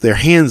cross their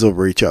hands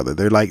over each other.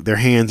 They're like, their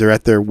hands are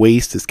at their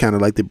waist. It's kind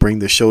of like they bring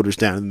their shoulders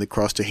down and they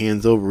cross their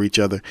hands over each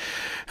other.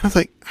 And I was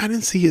like, I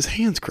didn't see his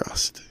hands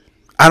crossed.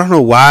 I don't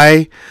know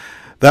why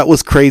that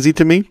was crazy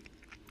to me,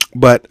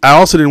 but I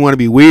also didn't want to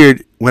be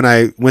weird when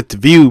I went to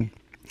view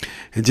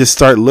and just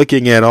start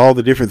looking at all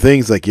the different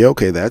things like, yeah,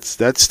 okay, that's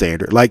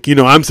standard.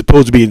 I'm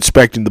supposed to be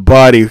inspecting the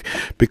body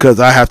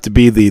because I have to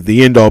be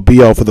the end all be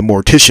all for the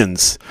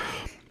morticians,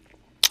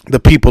 the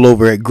people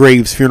over at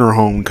Graves Funeral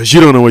Home, because you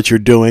don't know what you're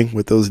doing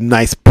with those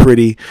nice,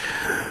 pretty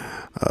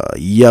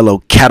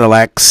yellow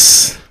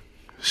Cadillacs,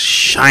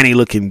 shiny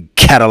looking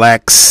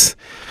Cadillacs.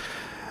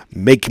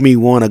 make me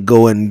want to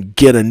go and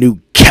get a new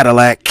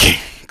Cadillac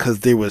because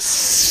there was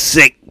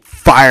sick,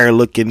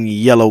 fire-looking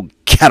yellow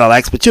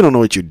Cadillacs, but you don't know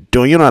what you're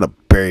doing. You don't know how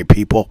to bury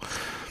people.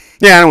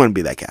 Yeah, I don't want to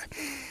be that guy.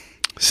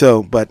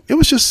 So, but it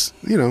was just,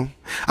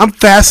 I'm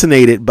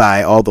fascinated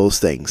by all those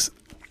things.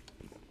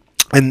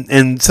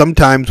 And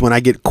sometimes when I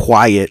get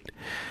quiet,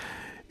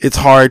 it's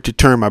hard to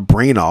turn my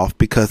brain off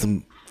because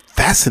I'm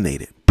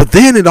fascinated. But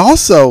then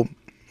it's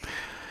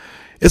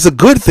a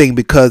good thing,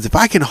 because if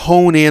I can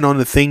hone in on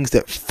the things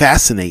that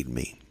fascinate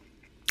me,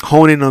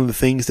 hone in on the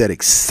things that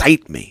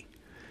excite me,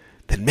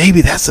 then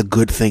maybe that's a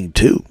good thing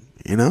too,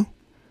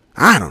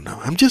 I don't know.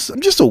 I'm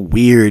just a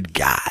weird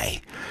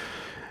guy.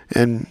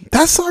 And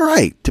that's all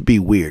right to be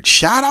weird.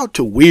 Shout out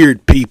to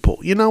weird people.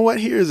 You know what?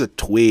 Here's a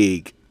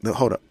twig. No,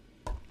 hold up.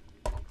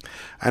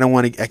 I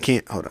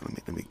can't. Hold on.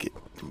 Let me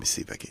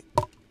see if I can.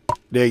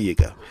 There you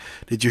go.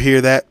 Did you hear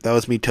that? That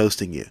was me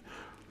toasting you.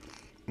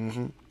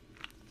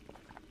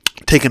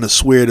 Taking a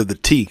swig of the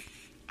tea.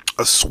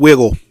 A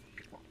swiggle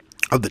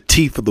of the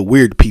tea for the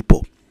weird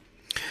people.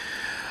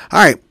 All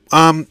right.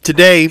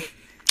 Today,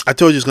 I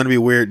told you it's going to be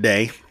a weird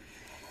day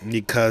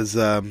because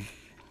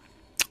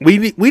we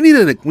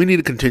need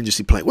a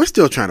contingency plan. We're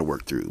still trying to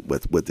work through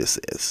what this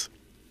is,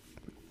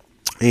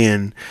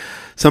 and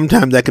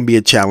sometimes that can be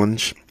a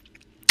challenge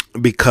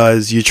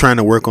because you're trying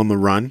to work on the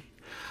run.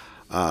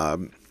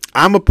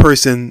 I'm a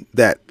person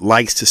that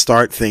likes to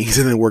start things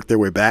and then work their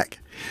way back,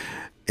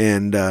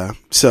 and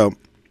so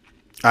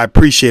I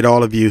appreciate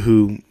all of you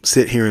who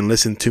sit here and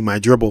listen to my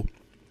dribble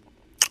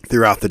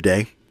throughout the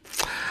day.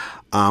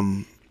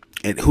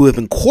 And who have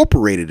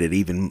incorporated it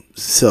even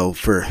so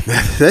for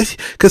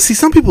because see,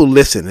 some people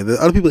listen and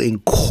other people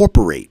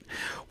incorporate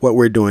what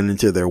we're doing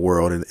into their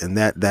world, and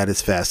that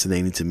is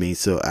fascinating to me.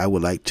 So I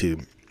would like to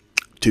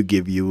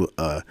give you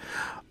an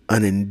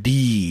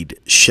Indeed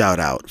shout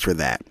out for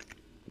that.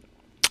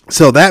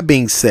 So that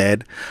being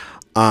said,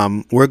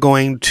 we're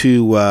going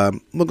to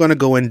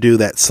go and do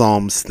that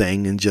Psalms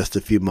thing in just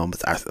a few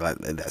moments.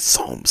 That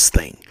Psalms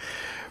thing.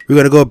 We're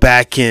going to go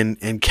back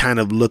and kind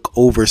of look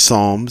over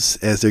Psalms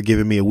as they're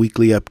giving me a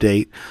weekly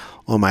update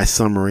on my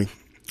summary.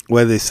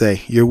 What do they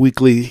say? Your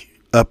weekly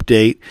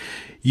update.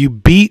 You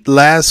beat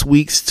last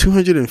week's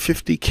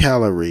 250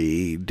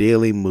 calorie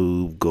daily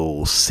move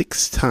goal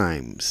 6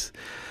 times.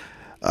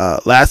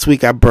 Last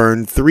week I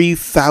burned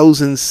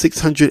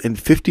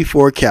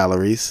 3,654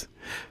 calories,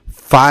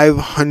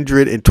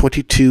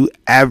 522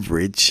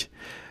 average,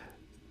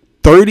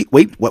 30.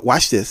 Wait,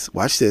 watch this.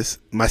 My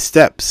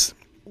steps.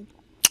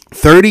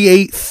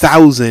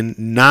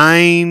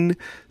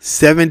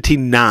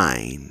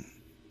 38,979.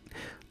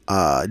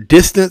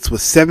 Distance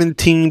was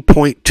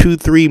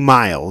 17.23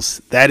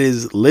 miles. That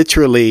is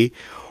literally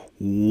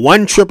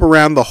one trip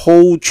around the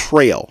whole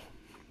trail.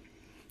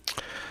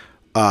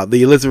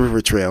 The Elizabeth River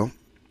Trail.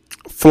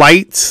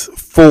 Flights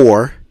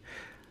 4.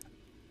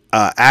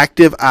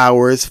 Active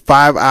hours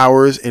 5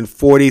 hours and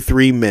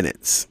 43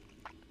 minutes.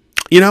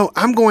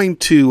 I'm going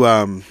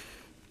to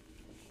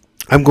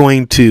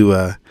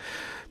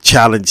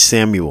challenge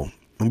Samuel,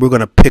 and we're going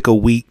to pick a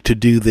week to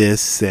do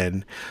this,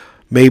 and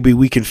maybe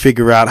we can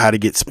figure out how to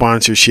get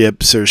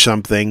sponsorships or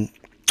something,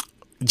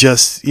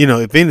 just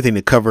if anything,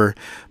 to cover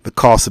the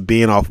cost of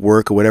being off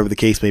work or whatever the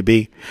case may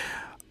be.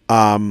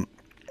 We're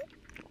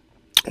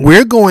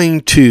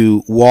going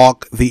to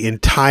walk the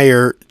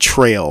entire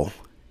trail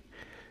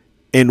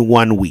in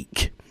 1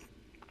 week.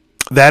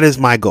 That is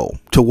my goal,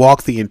 to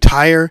walk the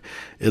entire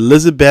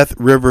Elizabeth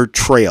River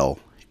Trail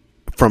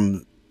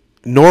from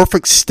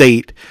Norfolk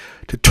State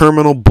to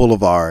Terminal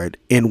Boulevard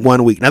in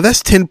 1 week. Now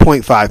that's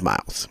 10.5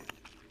 miles.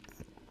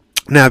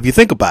 Now, if you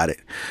think about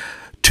it,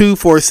 2,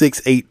 4,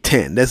 6, 8,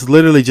 10, that's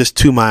literally just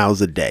 2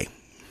 miles a day.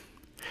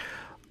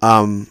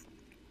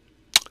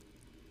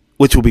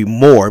 Which will be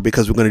more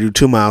because we're going to do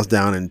 2 miles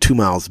down and 2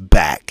 miles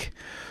back.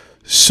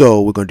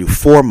 So we're going to do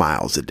 4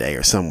 miles a day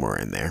or somewhere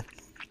in there.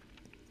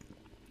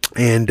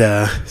 And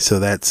so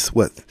that's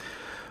what,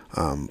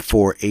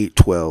 4, 8,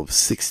 12,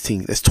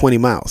 16, that's 20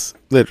 miles,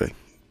 literally.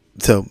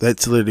 So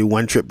that's literally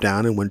one trip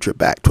down and one trip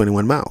back,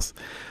 21 miles.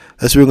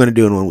 That's what we're going to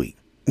do in 1 week.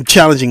 I'm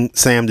challenging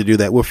Sam to do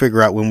that. We'll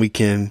figure out when we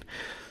can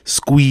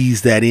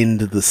squeeze that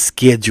into the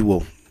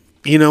schedule.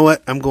 You know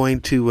what? I'm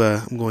going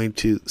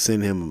to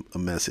send him a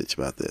message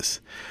about this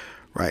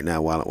right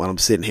now while I'm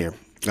sitting here.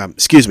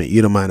 Excuse me.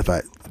 You don't mind if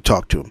I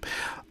talk to him?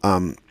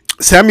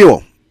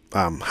 Samuel,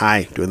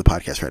 hi, doing the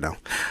podcast right now.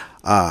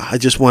 I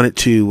just wanted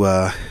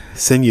to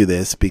send you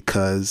this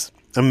because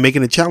I'm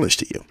making a challenge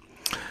to you.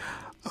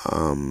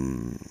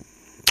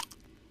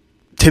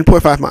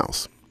 10.5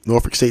 miles,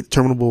 Norfolk State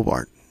Terminal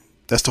Boulevard.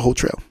 That's the whole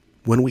trail.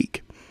 1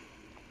 week.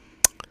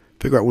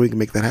 Figure out when we can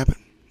make that happen.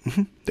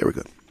 There we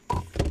go.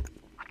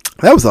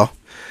 That was all.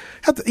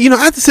 I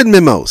have to send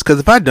memos because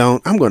if I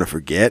don't, I'm going to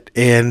forget.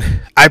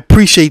 And I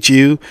appreciate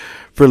you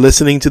for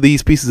listening to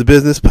these pieces of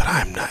business, but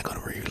I'm not going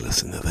to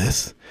re-listen to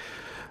this.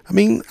 I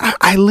mean,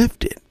 I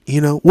lived it.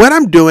 What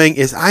I'm doing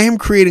is I am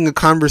creating a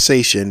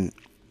conversation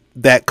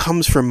that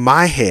comes from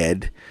my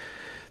head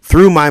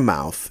through my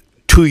mouth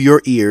to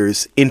your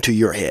ears into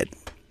your head,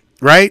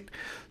 right?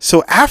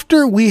 So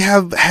after we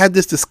have had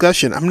this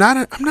discussion, I'm not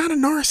a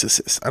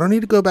narcissist. I don't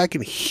need to go back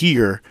and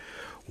hear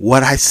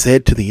what I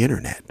said to the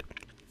internet.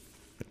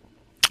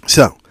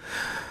 So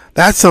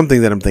that's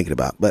something that I'm thinking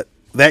about. But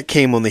that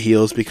came on the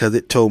heels because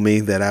it told me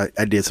that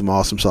I did some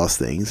awesome sauce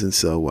things. And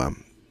so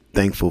I'm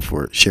thankful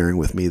for sharing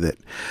with me that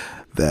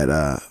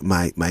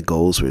my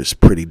goals were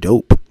pretty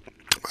dope.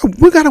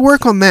 We got to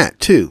work on that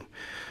too.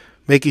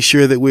 Making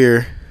sure that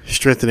we're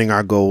strengthening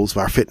our goals,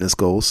 our fitness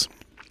goals.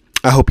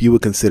 I hope you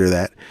would consider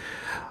that.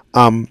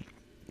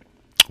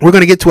 We're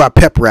going to get to our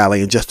pep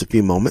rally in just a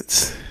few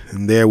moments.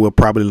 And there we'll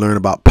probably learn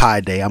about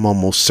Pi Day. I'm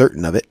almost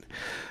certain of it,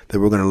 that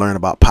we're going to learn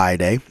about Pi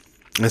Day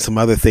and some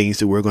other things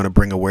that we're going to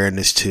bring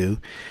awareness to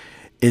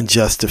in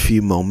just a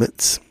few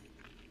moments.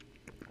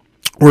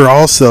 We're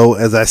also,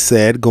 as I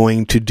said,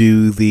 going to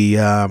do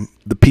the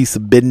piece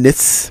of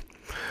business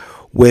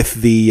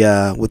with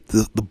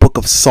the book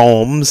of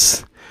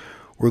Psalms.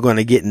 We're going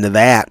to get into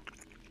that.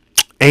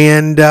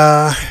 And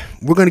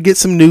we're going to get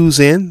some news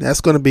in.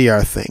 That's going to be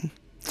our thing.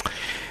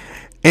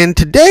 And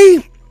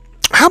today,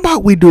 how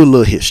about we do a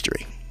little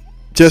history?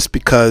 Just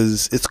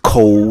because it's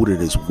cold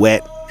and it's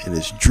wet and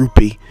it's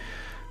droopy,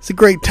 it's a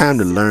great time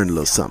to learn a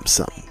little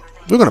something.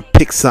 We're going to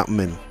pick something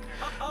and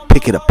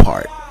pick it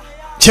apart.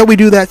 Shall we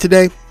do that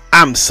today?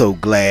 I'm so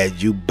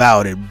glad you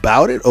bout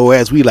it. Or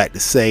as we like to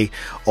say,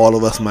 all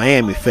of us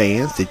Miami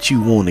fans, that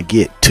you want to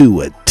get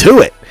to it.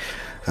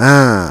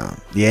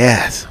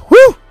 Yes.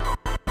 Woo!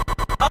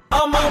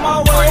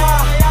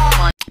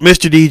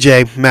 Mr.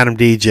 DJ, Madam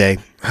DJ,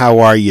 how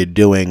are you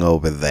doing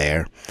over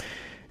there?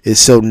 It's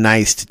so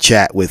nice to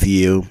chat with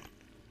you.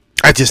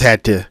 I just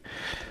had to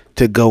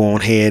go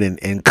on ahead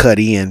and cut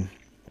in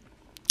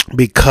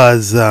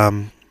because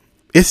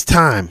it's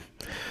time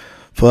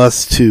for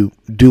us to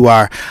do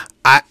our...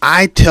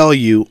 I tell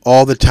you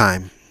all the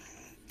time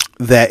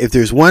that if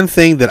there's one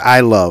thing that I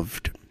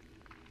loved,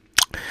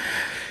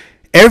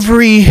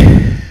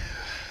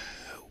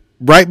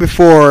 right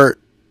before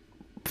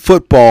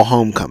football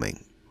homecoming,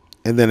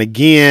 and then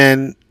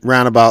again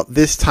round about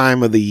this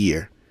time of the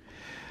year,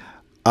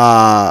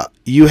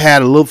 you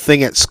had a little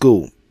thing at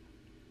school.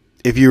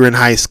 If you were in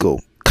high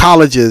school,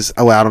 colleges,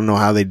 I don't know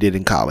how they did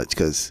in college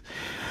because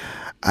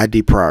I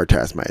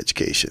deprioritized my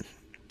education,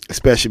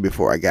 especially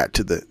before I got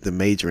to the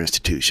major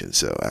institutions.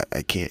 So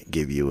I can't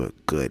give you a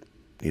good,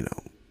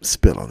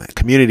 spill on that.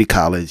 Community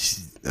college,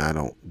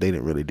 they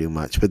didn't really do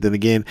much. But then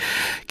again,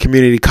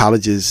 community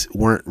colleges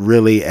weren't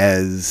really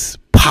as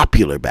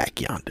popular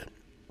back yonder.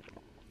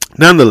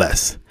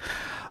 Nonetheless,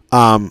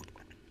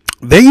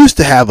 they used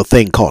to have a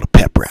thing called a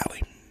pep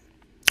rally.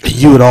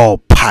 You would all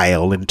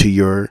pile into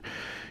your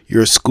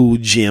school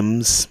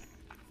gyms.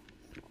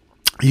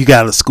 You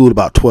got out of school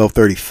about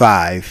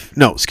 12:35.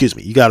 No, excuse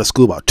me. You got out of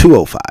school about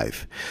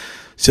 2:05.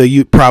 So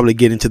you'd probably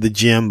get into the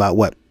gym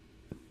about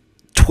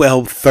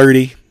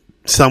 12:30,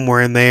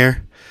 somewhere in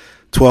there.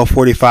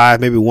 12:45,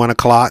 maybe 1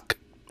 o'clock.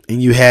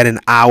 And you had an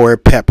hour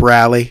pep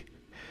rally.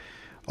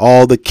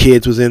 All the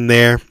kids was in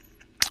there.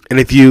 And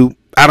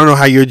I don't know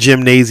how your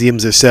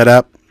gymnasiums are set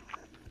up,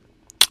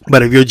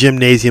 but if your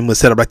gymnasium was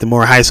set up like the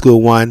more high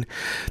school one,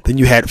 then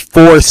you had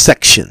 4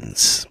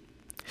 sections.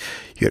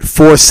 You had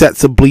 4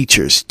 sets of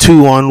bleachers,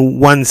 2 on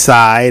one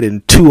side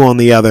and 2 on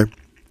the other,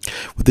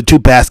 with the 2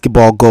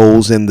 basketball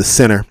goals in the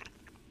center.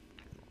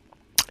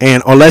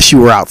 And unless you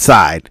were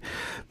outside,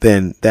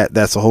 then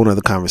that's a whole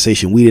nother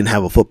conversation. We didn't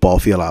have a football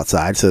field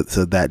outside, so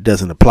that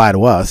doesn't apply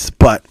to us.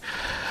 But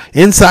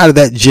inside of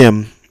that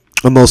gym,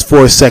 on those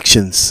 4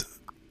 sections,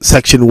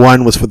 Section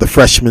 1 was for the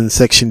freshmen,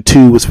 Section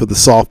 2 was for the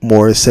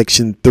sophomores,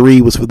 Section 3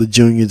 was for the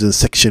juniors, and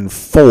Section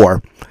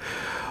 4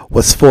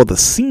 was for the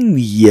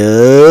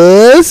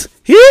seniors.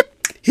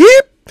 Hip,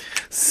 hip,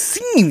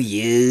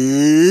 seniors.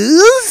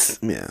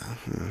 Yeah.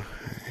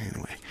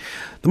 Anyway,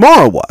 the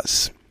moral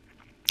was,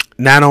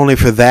 not only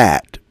for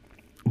that,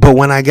 but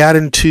when I got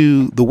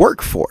into the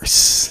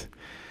workforce,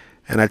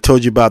 and I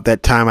told you about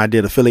that time I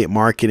did affiliate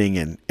marketing,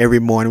 and every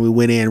morning we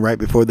went in right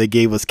before they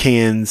gave us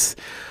cans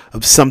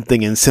of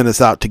something and sent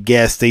us out to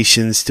gas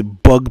stations to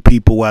bug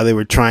people while they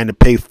were trying to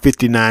pay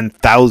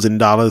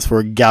 $59,000 for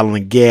a gallon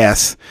of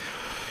gas.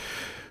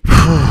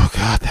 Oh,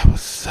 God, that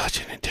was such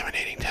an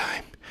intimidating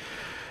time.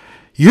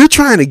 You're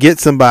trying to get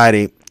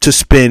somebody to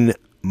spend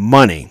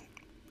money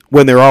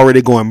when they're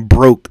already going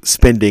broke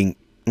spending.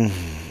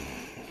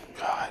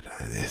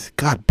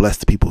 God bless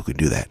the people who can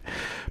do that.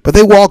 But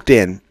they walked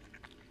in,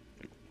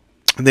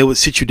 and they would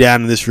sit you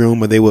down in this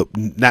room, or they would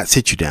not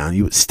sit you down.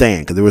 You would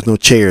stand because there was no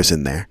chairs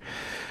in there.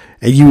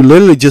 And you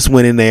literally just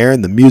went in there,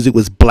 and the music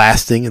was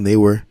blasting, and they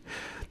were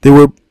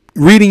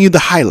reading you the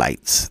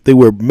highlights. They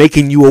were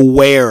making you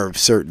aware of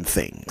certain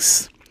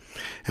things.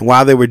 And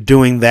while they were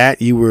doing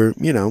that, you were,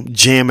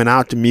 jamming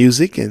out to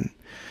music, and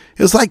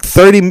it was like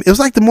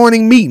the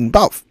morning meeting,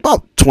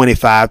 about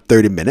 25,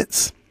 30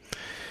 minutes.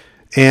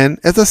 And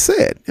as I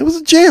said, it was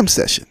a jam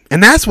session.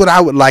 And that's what I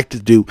would like to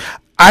do.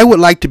 I would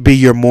like to be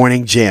your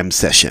morning jam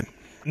session.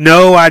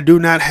 No, I do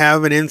not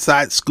have an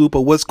inside scoop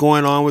of what's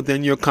going on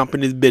within your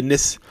company's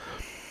business.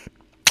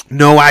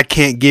 No, I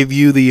can't give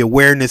you the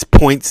awareness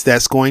points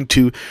that's going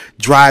to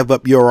drive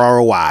up your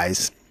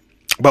ROIs.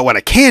 But what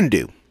I can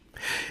do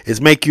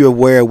is make you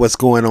aware of what's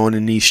going on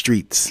in these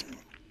streets,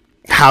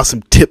 how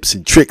some tips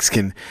and tricks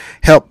can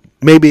help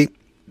maybe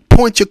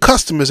point your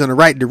customers in the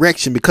right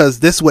direction, because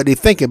this is what they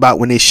think about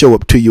when they show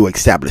up to your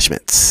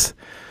establishments.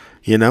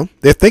 You know,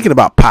 they're thinking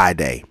about Pi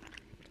Day,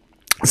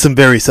 some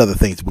various other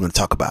things we're going to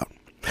talk about.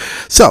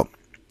 So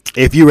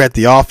if you're at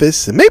the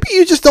office and maybe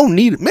you just don't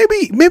need it,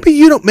 maybe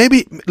you don't,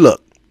 maybe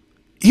look,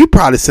 you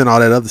probably sent all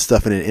that other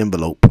stuff in an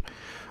envelope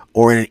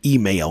or in an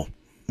email,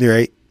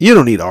 right? You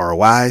don't need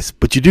ROIs,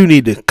 but you do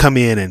need to come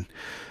in and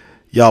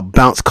y'all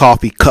bounce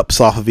coffee cups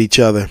off of each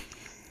other.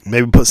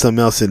 Maybe put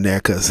something else in there,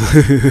 because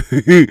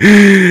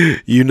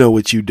you know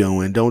what you're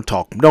doing. Don't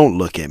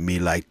look at me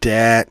like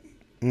that.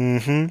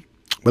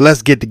 But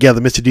let's get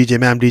together. Mr. DJ,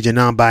 man, I'm DJ,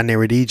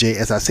 non-binary DJ.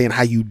 As I saying,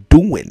 how you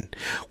doing?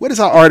 What is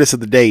our artist of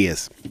the day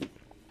is?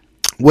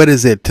 What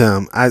is it?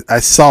 I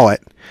saw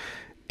it.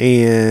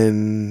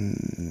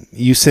 And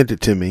you sent it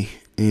to me,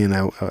 and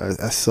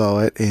I saw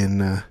it.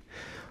 And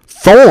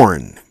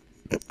Thorne,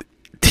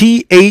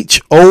 THORNE,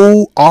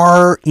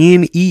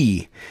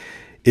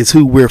 is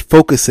who we're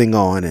focusing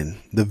on, and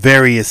the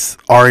various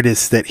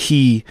artists that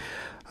he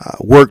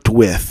worked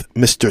with.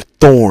 Mr.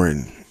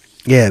 Thorne,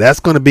 yeah, that's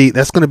gonna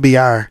be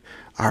our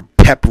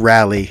pep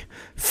rally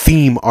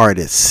theme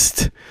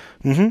artist.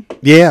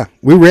 Yeah,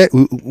 we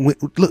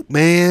look,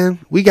 man,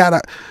 we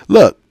gotta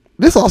look.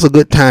 This is also a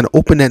good time to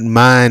open that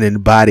mind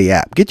and body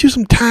app. Get you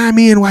some time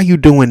in while you're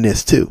doing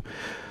this too.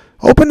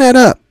 Open that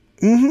up.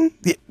 Yeah,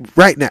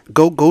 right now,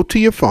 go to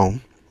your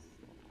phone.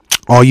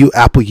 All you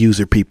Apple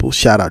user people,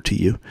 shout out to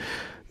you.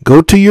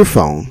 Go to your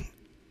phone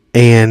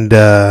and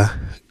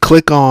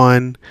click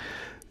on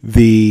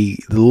the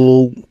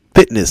little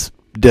fitness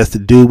that's to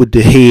do with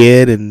the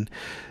head and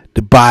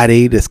the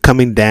body that's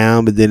coming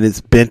down, but then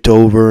it's bent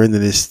over and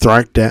then it's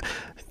struck down.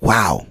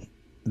 Wow,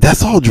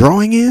 that's all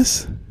drawing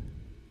is?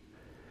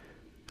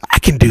 I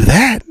can do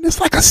that.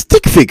 It's like a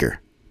stick figure.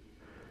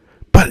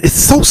 But it's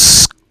so,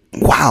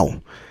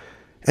 wow.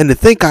 And to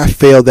think I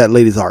failed that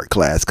lady's art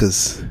class,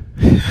 because,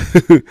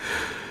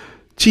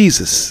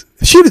 Jesus,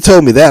 if she'd have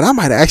told me that, I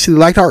might have actually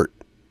liked art.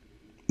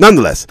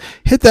 Nonetheless,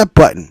 hit that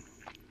button.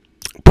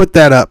 Put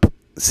that up.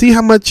 See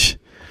how much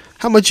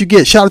you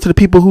get. Shout out to the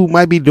people who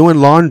might be doing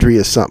laundry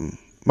or something.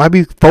 Might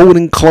be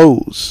folding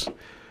clothes.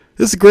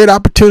 This is a great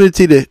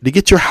opportunity to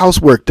get your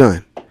housework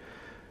done.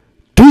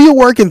 Do your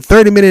work in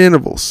 30-minute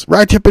intervals.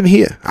 Right up in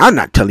here. I'm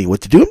not telling you what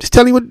to do. I'm just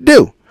telling you what to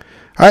do.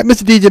 All right,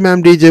 Mr. DJ,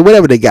 Ma'am DJ,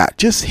 whatever they got.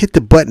 Just hit the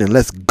button and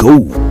let's go.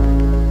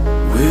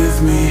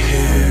 With me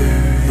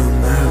here, you'll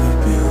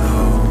never be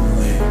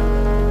lonely.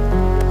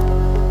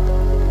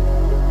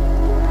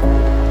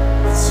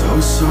 It's oh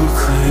so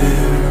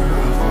clear,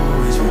 I've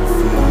always been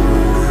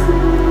falling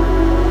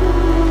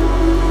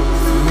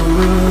through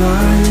a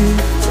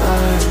life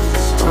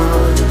that's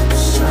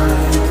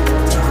upside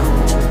down.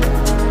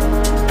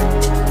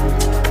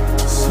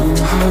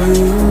 Somehow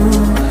you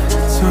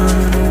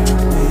turn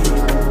me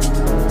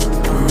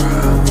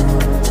around.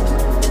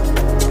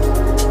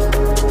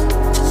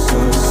 So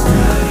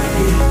stay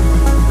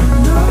another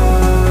night.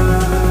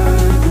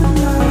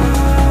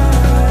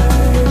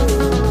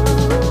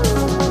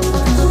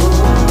 'Cause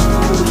all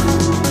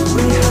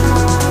we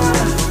have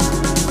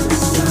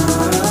is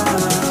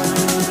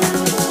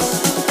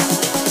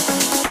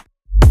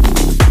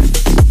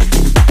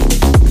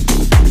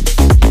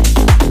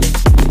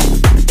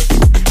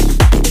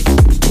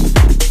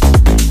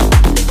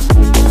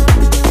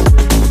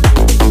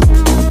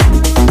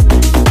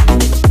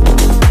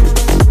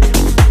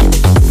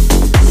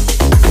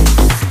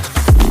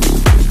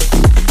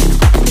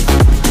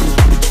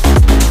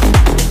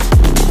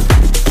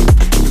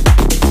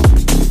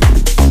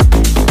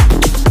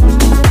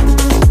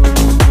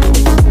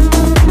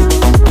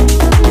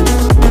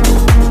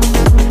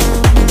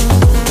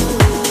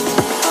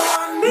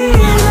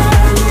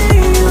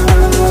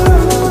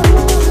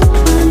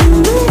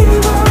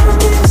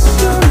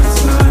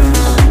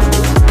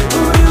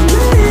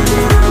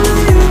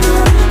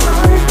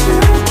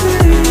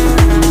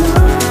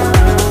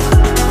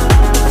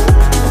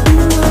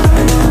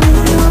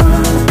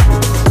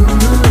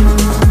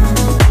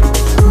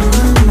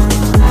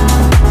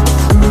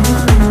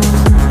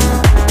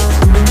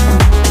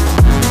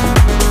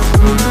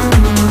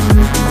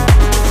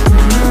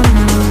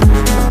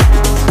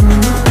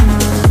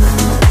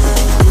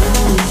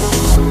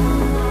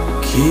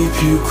keep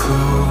you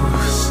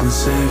close and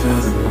savor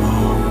the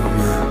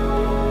moment.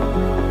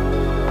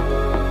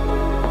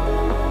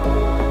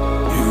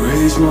 You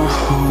raise my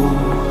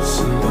hopes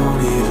and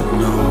don't even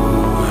know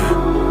it.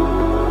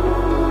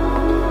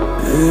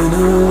 In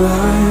a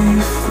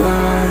life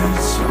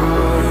that's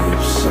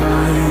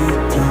upside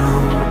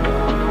down,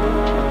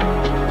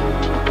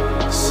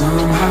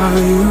 somehow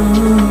you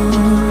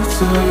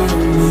turn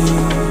me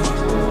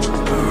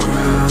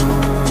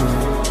around.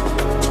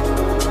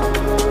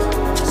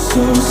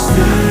 So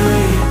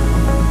stay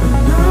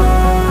another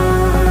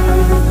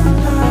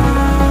night.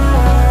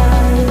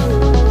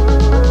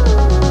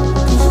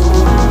 'Cause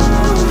all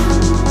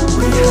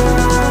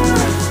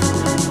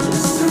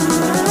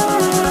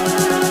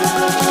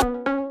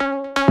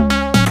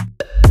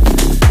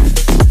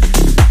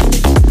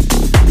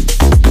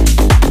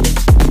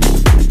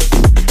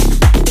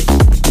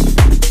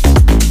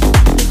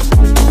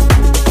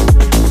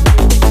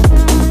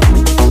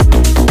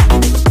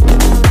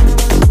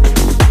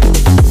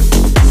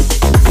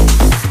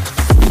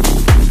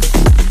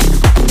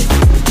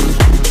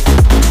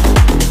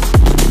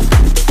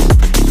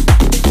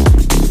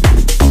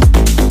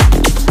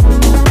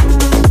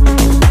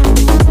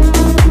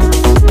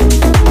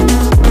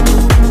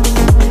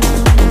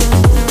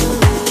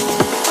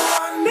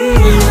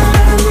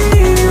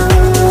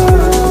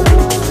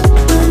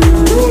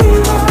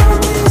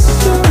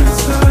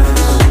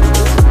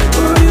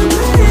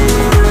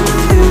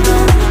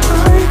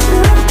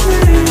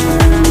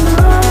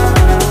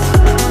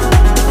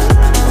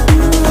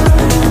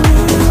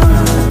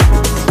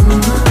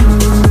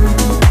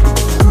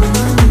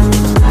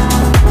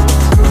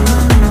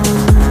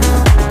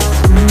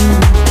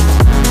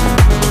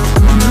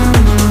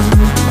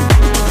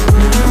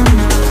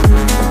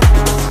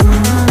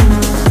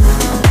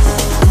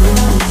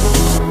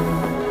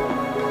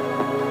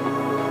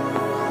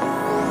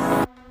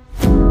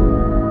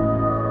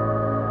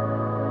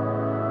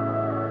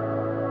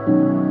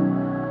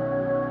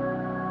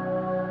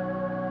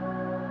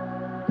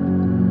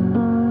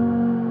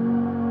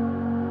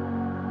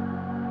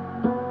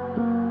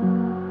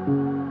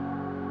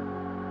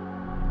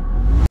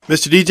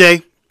Mr.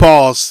 DJ,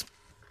 pause.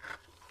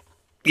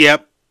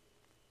 Yep.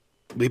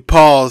 We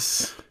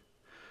pause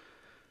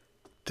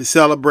to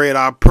celebrate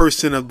our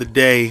person of the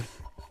day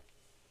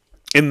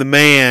and the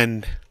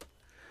man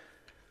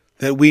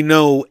that we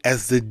know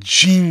as the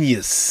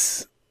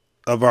genius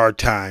of our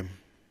time.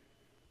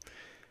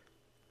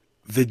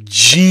 The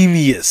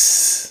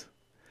genius.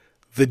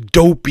 The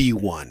dopey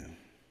one.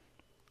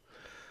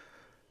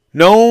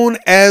 Known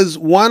as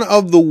one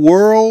of the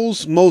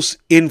world's most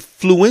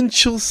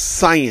influential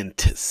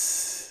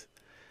scientists.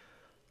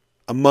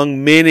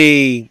 Among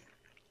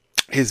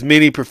his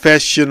many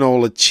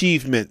professional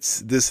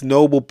achievements, this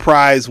Nobel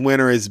Prize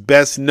winner is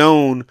best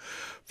known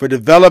for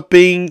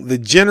developing the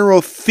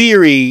general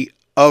theory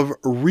of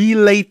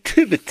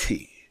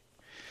relativity.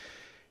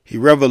 He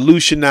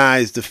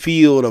revolutionized the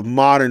field of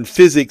modern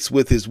physics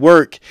with his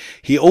work.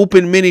 He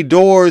opened many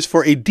doors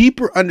for a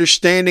deeper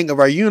understanding of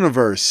our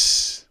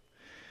universe.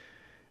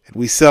 And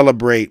we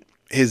celebrate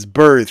his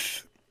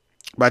birth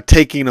by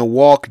taking a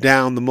walk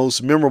down the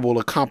most memorable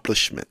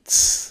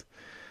accomplishments.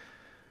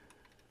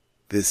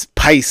 This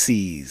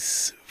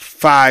Pisces,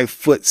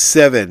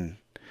 5'7",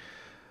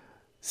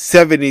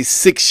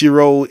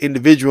 76-year-old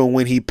individual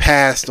when he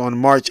passed on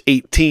March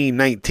 18,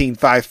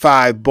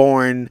 1955,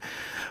 born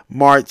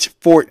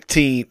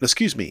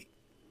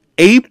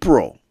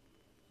April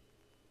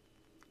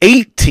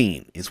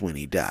 18 is when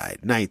he died,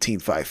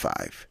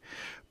 1955.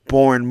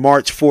 Born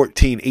March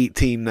 14,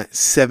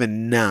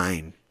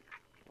 1879.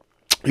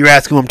 You're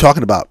asking who I'm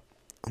talking about.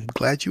 I'm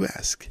glad you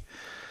asked.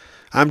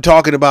 I'm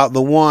talking about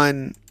the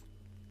one,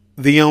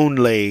 the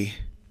only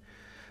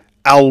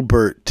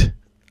Albert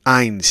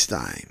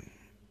Einstein.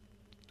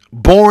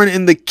 Born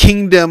in the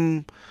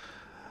kingdom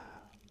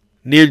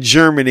near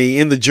Germany,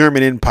 in the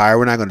German Empire.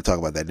 We're not going to talk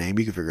about that name.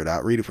 You can figure it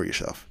out. Read it for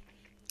yourself.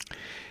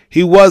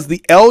 He was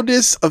the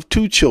eldest of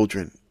two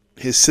children.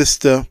 His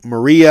sister,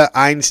 Maria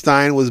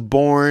Einstein, was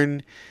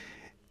born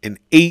in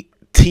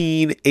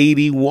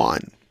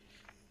 1881.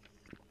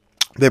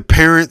 Their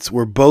parents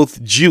were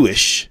both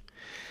Jewish.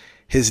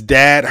 His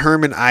dad,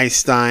 Hermann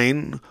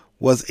Einstein,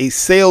 was a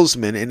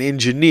salesman and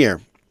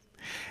engineer.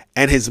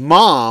 And his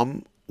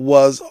mom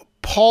was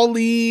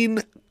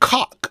Pauline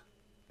Koch.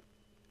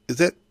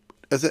 That's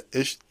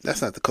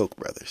not the Koch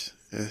brothers.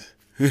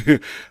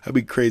 I'd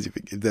be crazy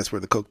if that's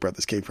where the Koch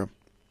brothers came from.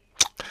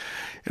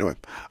 Anyway,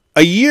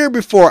 a year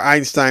before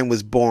Einstein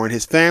was born,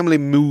 his family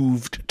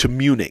moved to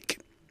Munich.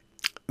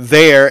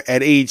 There,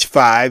 at age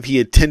 5, he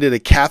attended a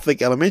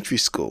Catholic elementary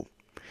school.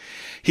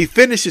 He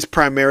finished his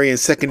primary and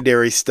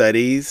secondary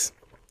studies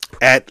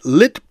at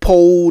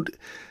Litpold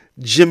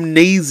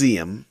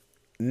Gymnasium,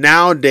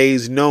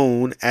 nowadays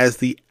known as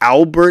the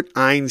Albert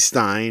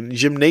Einstein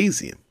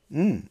Gymnasium.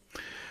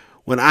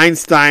 When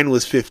Einstein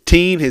was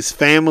 15, his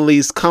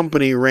family's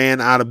company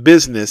ran out of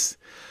business,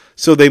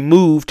 so they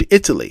moved to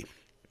Italy.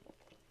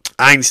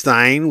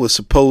 Einstein was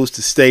supposed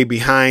to stay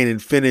behind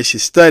and finish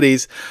his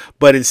studies,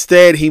 but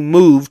instead he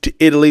moved to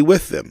Italy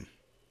with them.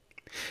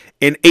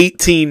 In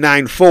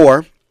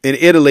 1894, in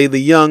Italy, the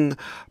young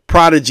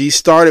prodigy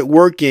started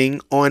working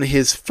on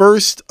his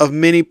first of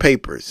many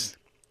papers.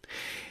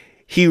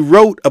 He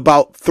wrote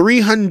about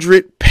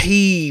 300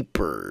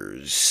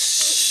 papers.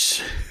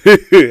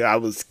 I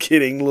was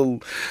kidding, a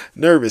little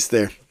nervous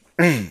there.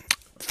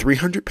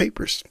 300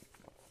 papers.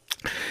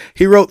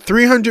 He wrote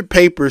 300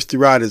 papers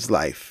throughout his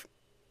life.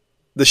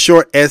 The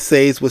short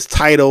essays was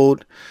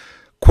titled,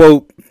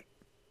 quote,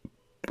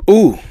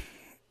 I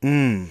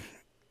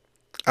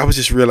was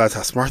just realized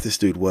how smart this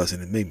dude was,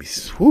 and it made me,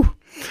 whew.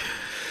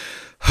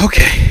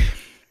 Okay.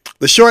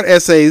 The short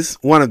essays,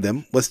 one of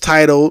them, was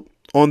titled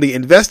On the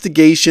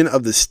Investigation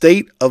of the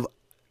State of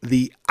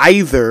the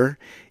Ether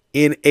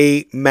in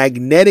a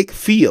Magnetic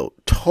Field.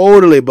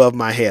 Totally above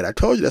my head. I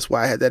told you that's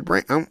why I had that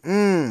brain.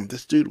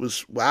 This dude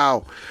was,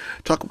 wow.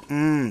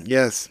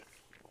 Yes.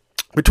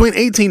 Between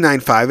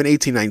 1895 and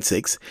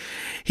 1896,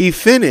 he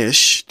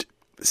finished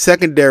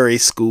secondary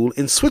school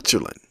in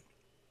Switzerland.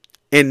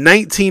 In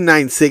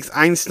 1996,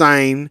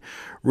 Einstein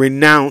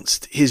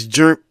renounced his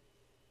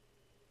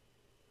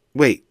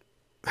Wait,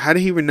 how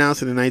did he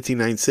renounce it in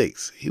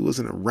 1996? He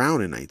wasn't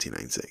around in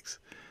 1996.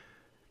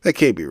 That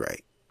can't be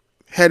right.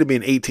 Had to be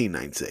in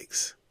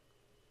 1896.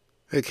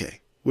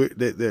 Okay,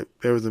 there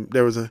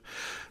was a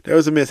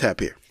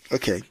mishap here.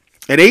 Okay,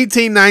 in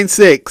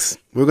 1896,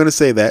 we're going to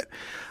say that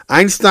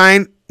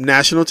Einstein,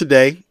 National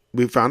Today,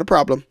 we found a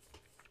problem.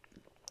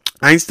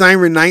 Einstein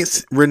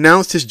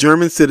renounced his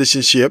German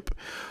citizenship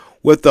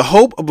with the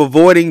hope of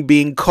avoiding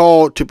being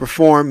called to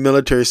perform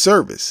military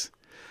service.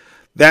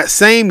 That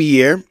same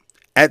year,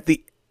 at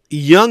the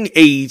young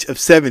age of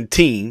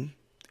 17,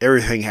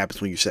 everything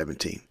happens when you're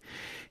 17,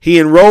 he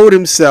enrolled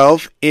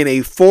himself in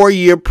a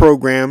 4-year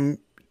program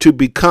to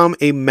become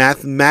a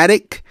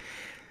mathematics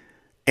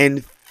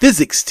and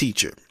physics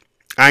teacher.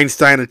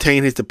 Einstein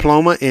attained his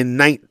diploma in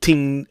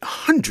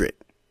 1900.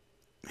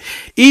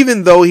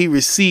 Even though he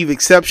received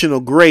exceptional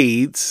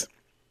grades,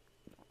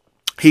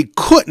 he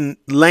couldn't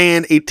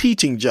land a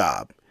teaching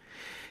job.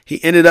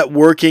 He ended up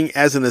working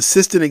as an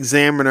assistant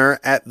examiner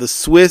at the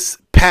Swiss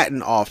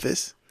Patent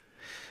Office.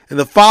 In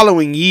the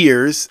following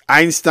years,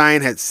 Einstein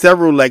had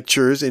several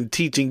lectures and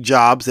teaching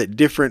jobs at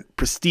different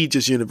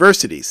prestigious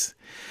universities.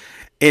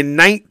 In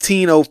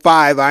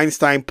 1905,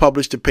 Einstein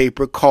published a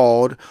paper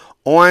called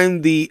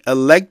On the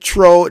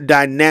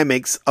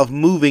Electrodynamics of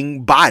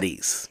Moving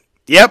Bodies.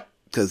 Yep,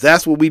 because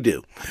that's what we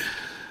do.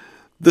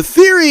 The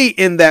theory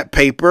in that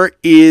paper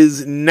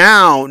is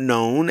now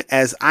known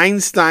as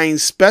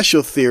Einstein's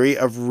special theory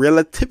of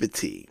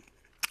relativity,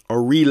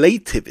 or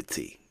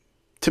relativity.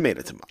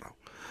 Tomato, tomato.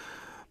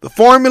 The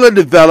formula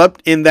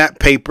developed in that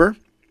paper,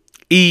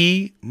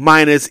 E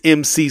minus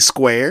mc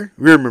squared,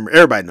 remember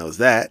everybody knows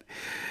that,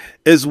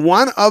 is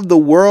one of the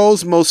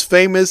world's most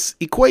famous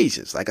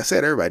equations. Like I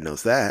said, everybody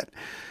knows that.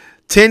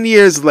 10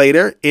 years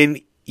later, in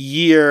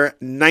year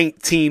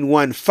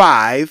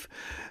 1915,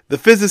 the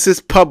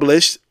physicists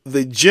published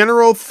the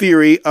general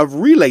theory of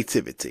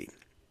relativity,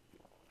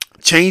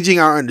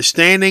 changing our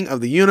understanding of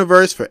the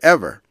universe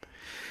forever.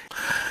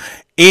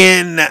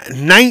 In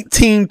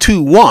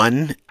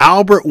 1921,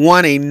 Albert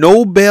won a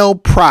Nobel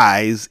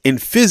Prize in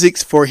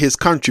physics for his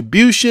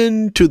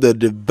contribution to the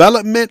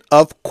development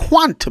of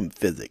quantum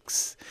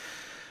physics.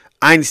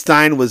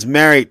 Einstein was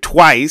married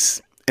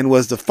twice and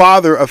was the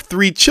father of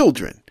 3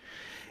 children.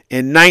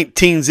 In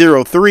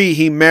 1903,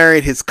 he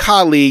married his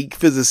colleague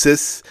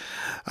physicist.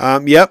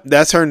 Yep,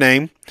 that's her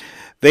name.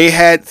 They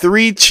had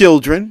 3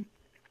 children.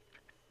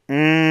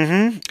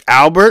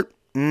 Albert.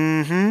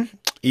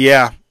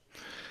 Yeah.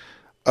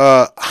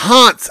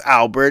 Hans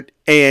Albert,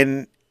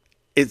 and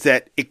it's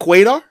at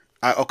Ecuador.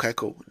 Okay,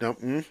 cool. No,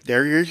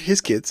 there are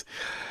his kids.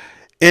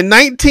 In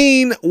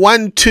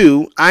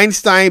 1912,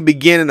 Einstein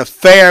began an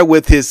affair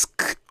with his.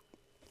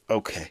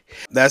 Okay,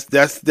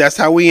 that's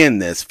how we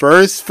end this.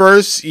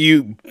 First,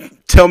 you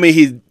tell me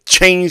he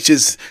changed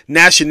his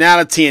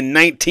nationality in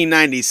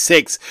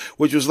 1996,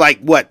 which was like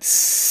what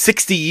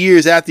 60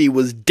 years after he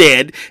was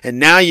dead, and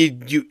now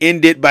you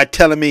end it by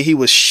telling me he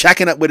was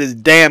shacking up with his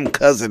damn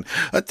cousin.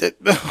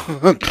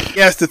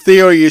 Yes, the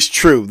theory is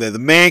true that the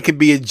man can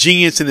be a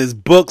genius in his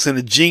books and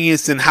a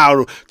genius in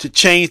how to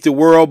change the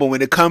world, but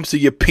when it comes to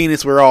your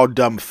penis, we're all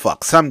dumb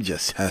fucks. I'm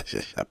just.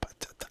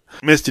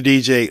 Mr.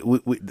 DJ,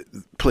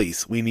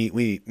 please, we need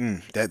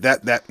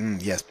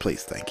yes,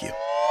 please, thank you.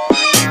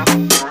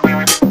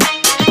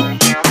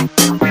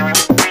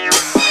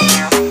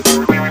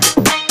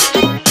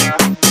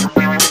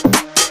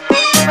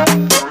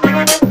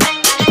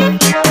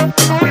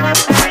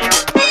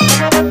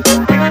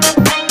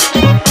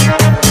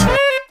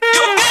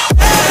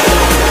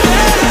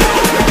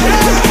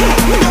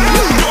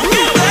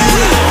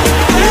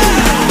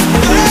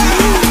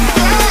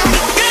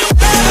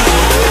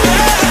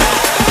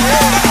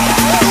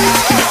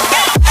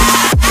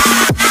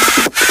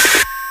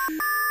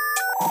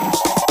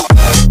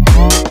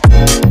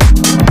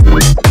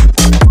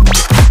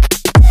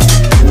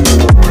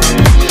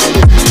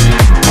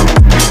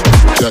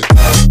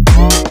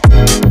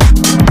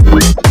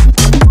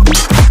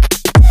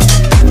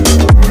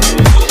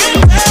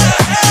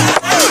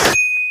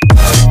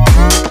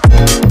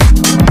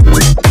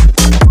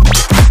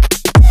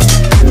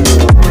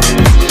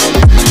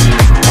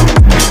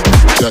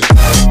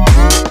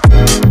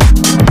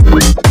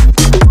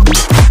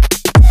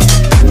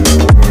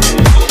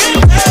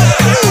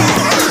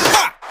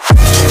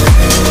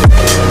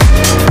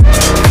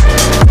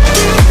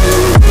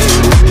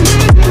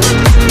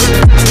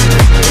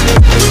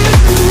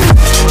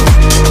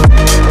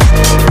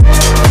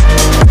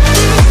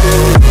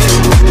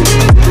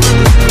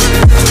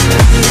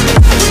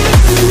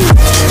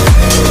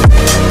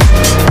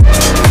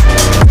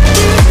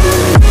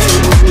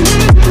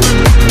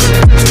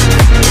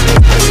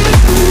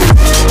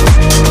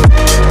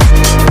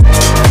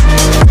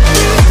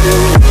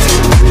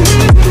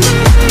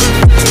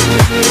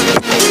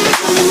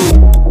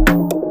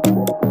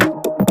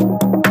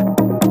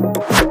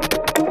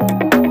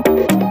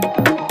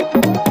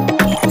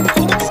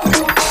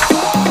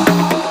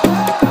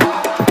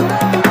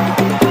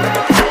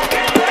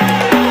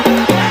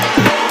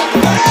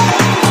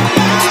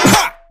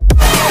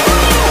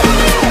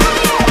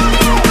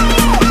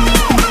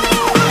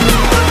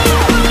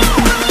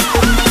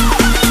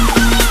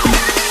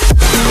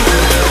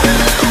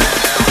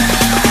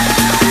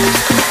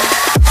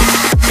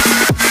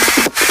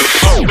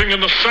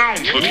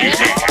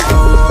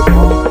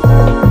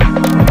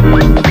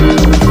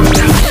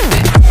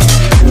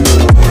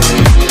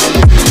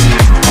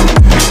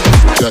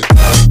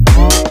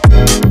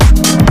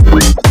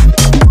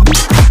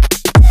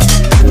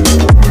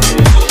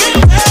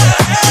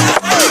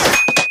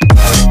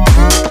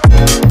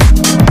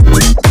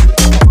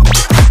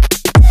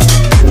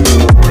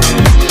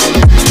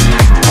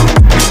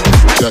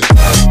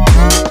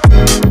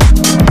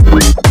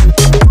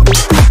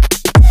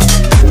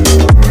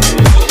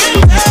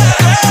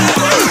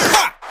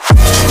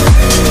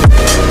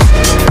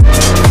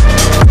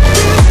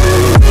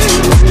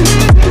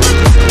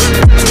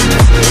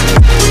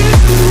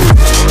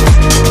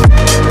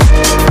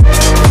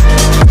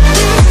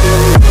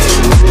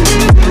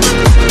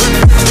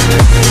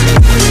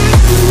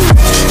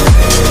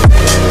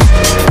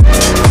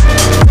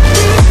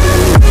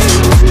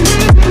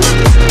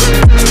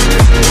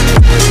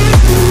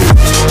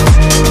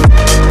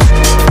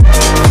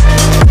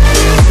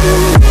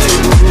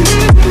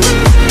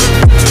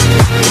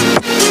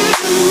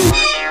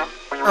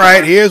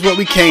 right, here's what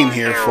we came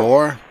here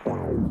for.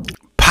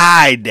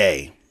 Pi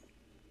Day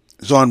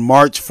is on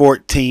March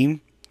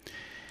 14.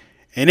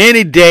 And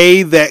any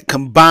day that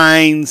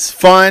combines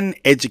fun,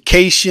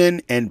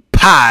 education, and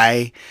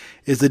pie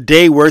is a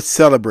day worth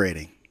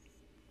celebrating.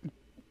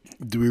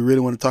 Do we really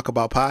want to talk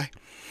about pie?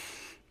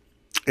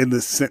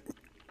 The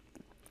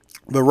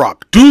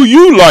Rock. Do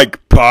you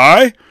like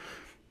pie?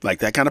 Like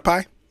that kind of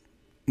pie?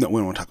 No, we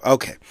don't want to talk.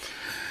 Okay.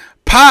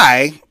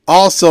 Pi,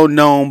 also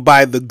known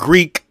by the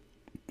Greek.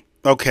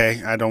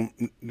 Okay,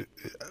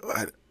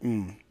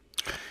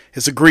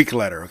 it's a Greek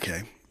letter,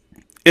 okay.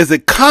 Is a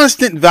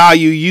constant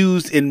value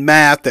used in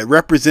math that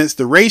represents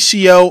the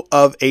ratio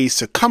of a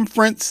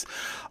circumference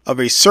of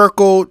a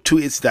circle to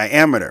its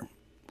diameter,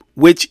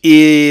 which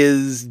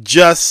is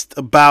just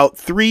about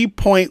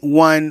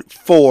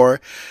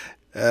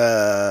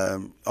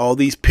 3.14, all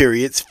these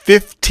periods,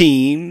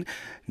 15,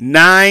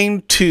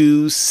 9,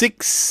 2,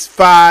 6,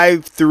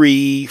 5,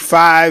 3,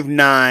 5,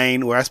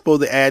 9, where I'm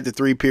supposed to add the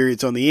 3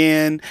 periods on the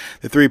end,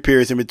 the 3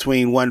 periods in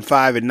between 1,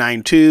 5 and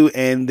 9, 2,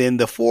 and then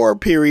the 4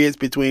 periods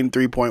between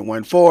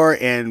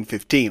 3.14 and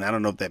 15. I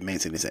don't know if that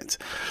makes any sense.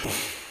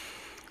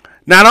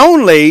 Not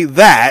only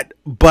that,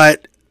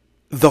 but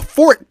the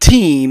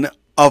 14th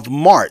of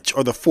March,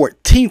 or the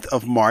 14th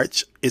of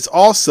March, is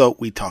also,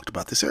 we talked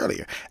about this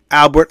earlier,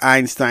 Albert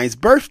Einstein's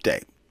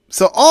birthday.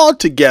 So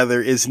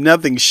altogether is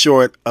nothing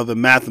short of a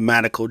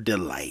mathematical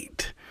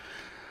delight.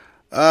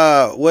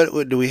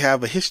 What do we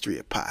have a history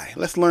of pi?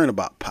 Let's learn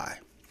about pi.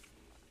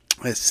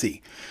 Let's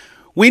see.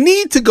 We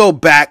need to go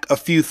back a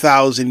few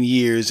thousand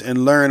years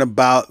and learn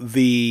about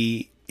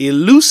the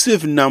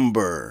elusive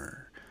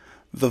number.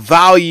 The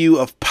value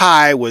of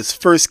pi was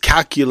first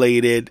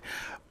calculated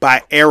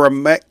by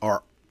the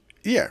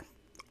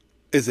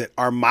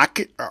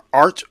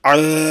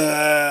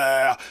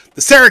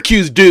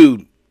Syracuse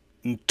dude.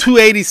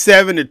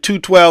 287 to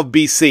 212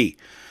 BC.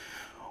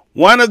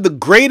 One of the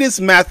greatest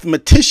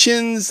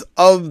mathematicians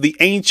of the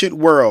ancient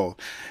world.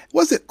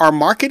 Was it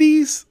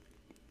Archimedes?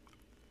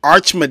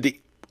 Archimedes.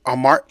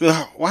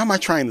 Why am I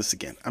trying this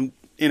again?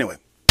 Anyway,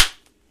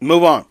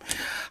 move on.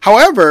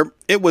 However,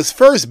 it was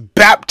first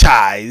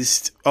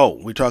baptized. Now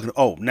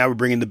we're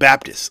bringing the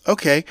Baptists.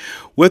 Okay.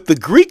 With the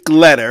Greek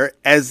letter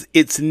as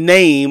its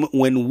name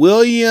when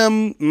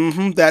William,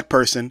 that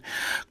person,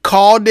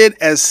 called it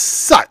as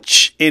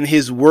such in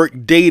his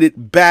work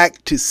dated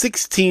back to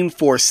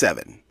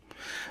 1647.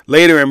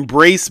 Later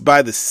embraced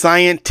by the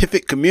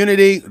scientific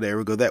community. There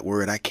we go. That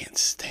word. I can't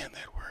stand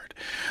that word.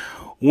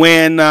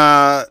 When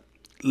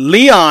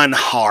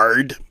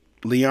Leonhard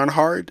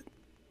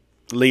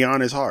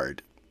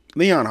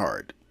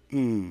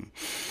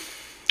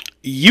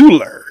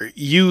Euler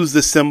used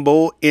the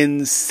symbol in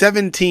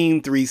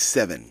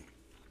 1737.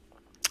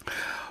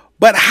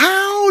 But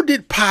how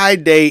did Pi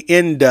Day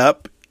end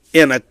up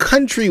in a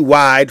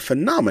countrywide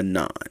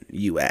phenomenon,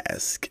 you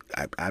ask?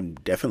 I'm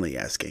definitely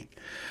asking.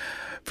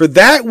 For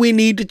that, we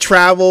need to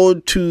travel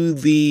to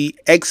the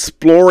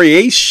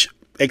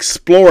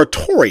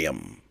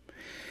Exploratorium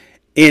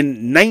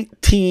in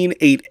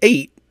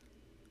 1988,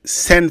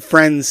 San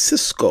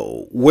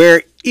Francisco,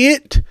 where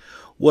it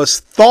was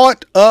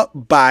thought up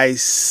by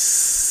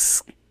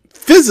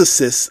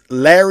physicist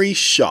Larry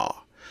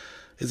Shaw.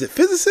 Is it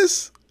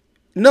physicist?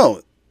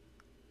 No.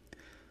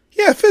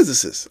 Yeah,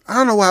 physicist. I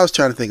don't know why I was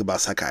trying to think about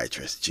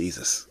psychiatrist.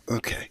 Jesus.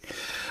 Okay.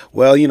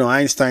 Well,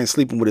 Einstein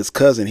sleeping with his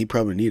cousin. He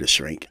probably need a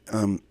shrink.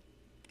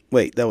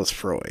 Wait, that was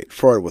Freud.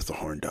 Freud was the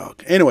horn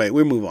dog. Anyway,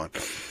 we move on.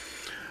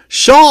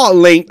 Shaw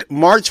linked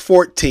March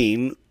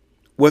 14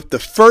 with the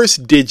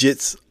first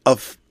digits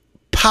of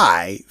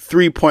pi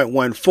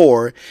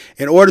 3.14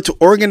 in order to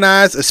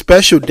organize a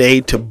special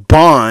day to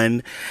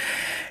bond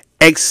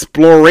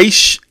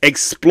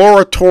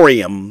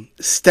Exploratorium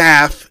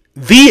staff,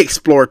 the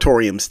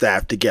Exploratorium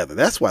staff together.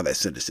 That's why that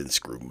sentence didn't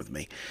screw with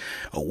me,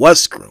 or was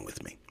screwing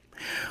with me.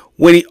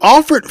 When he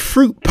offered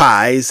fruit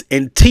pies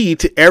and tea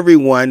to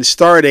everyone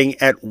starting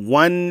at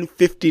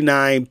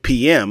 1:59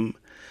 p.m.,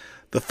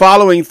 the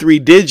following 3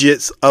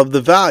 digits of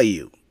the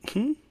value.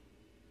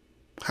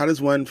 How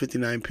does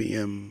 1:59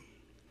 p.m.?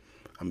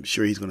 I'm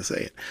sure he's going to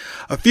say it.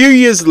 A few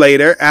years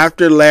later,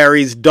 after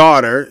Larry's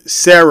daughter,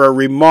 Sarah,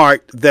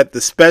 remarked that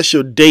the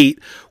special date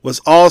was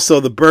also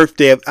the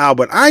birthday of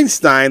Albert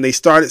Einstein, they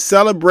started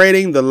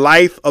celebrating the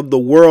life of the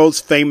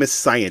world's famous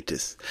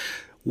scientist.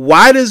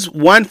 Why does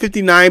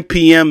 1:59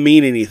 p.m.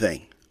 mean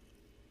anything?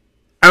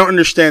 I don't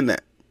understand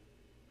that.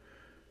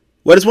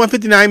 What does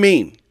 1:59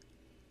 mean?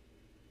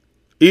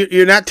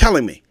 You're not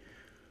telling me.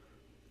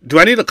 Do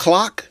I need a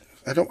clock?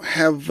 I don't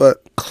have a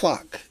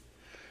clock.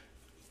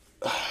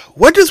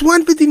 What does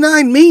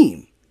 1:59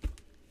 mean?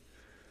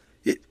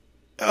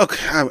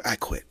 Okay, I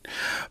quit.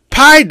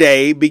 Pi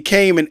Day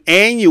became an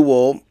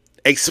annual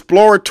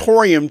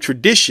Exploratorium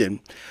tradition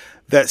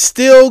that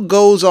still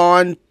goes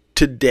on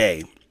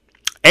today.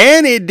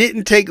 And it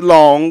didn't take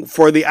long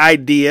for the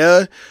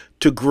idea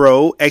to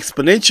grow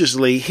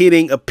exponentially,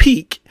 hitting a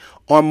peak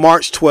on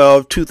March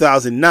 12,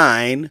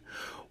 2009,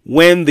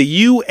 when the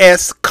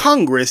U.S.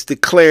 Congress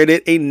declared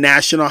it a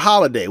national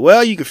holiday.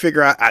 Well, you can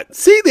figure out,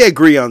 see, they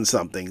agree on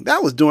something.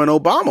 That was during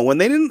Obama when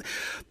they didn't,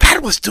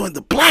 that was during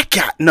the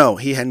blackout. No,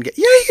 he hadn't,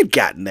 he had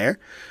gotten there.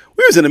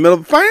 We was in the middle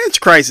of a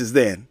financial crisis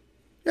then.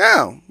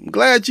 Yeah, I'm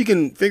glad you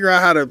can figure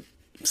out how to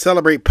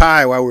celebrate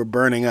pie while we're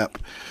burning up.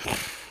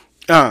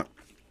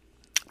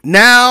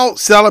 Now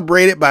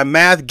celebrated by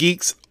math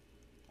geeks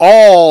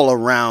all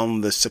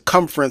around the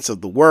circumference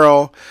of the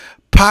world,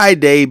 Pi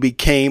Day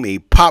became a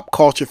pop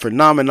culture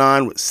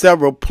phenomenon with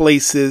several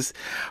places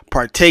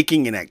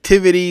partaking in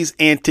activities,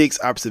 antics,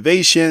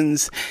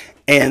 observations,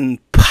 and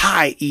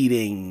pie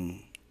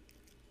eating.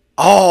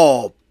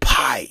 All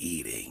pie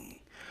eating.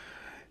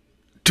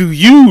 Do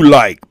you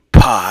like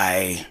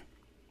pie?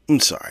 I'm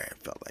sorry, I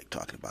felt like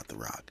talking about The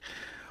Rock.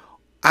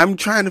 I'm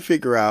trying to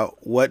figure out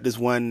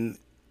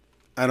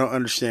I don't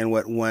understand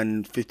what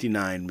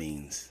 159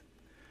 means.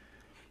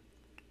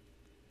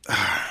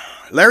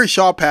 Larry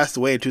Shaw passed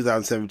away in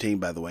 2017,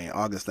 by the way, on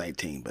August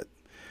 19, but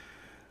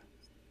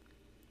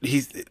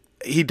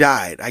he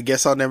died. I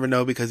guess I'll never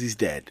know because he's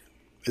dead.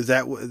 Is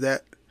that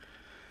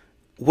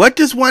what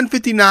does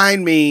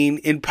 159 mean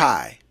in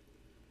pi?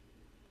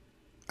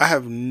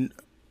 I'm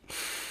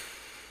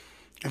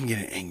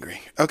getting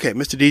angry. Okay,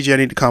 Mr. DJ, I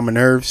need to calm my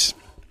nerves.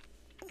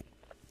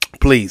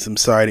 Please, I'm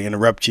sorry to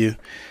interrupt you.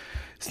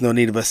 There's no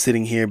need of us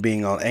sitting here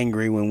being all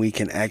angry when we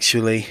can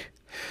actually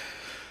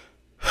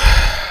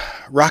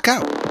rock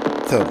out.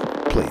 So,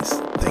 please,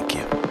 thank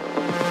you.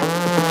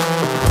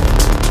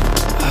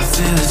 I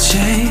feel a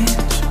change,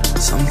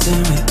 something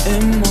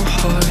within my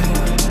heart.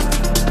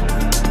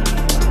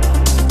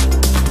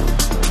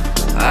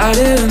 I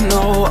didn't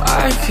know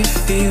I could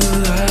feel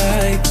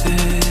like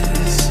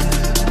this.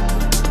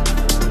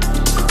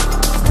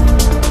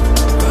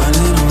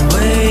 Running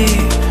away,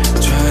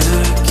 try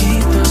to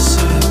keep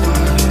myself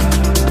out.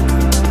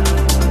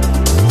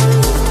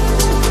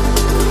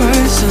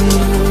 Twice I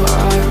knew I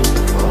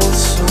fall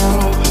so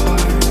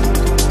hard.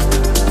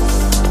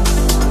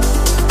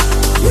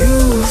 You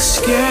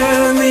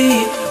scare me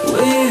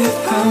with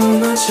how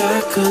much I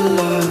could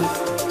love.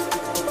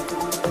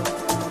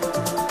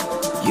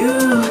 You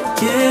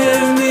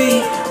give me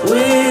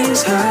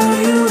wings, how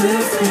you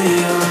lift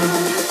me up.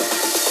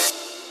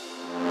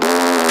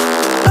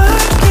 I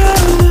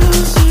can't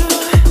lose you,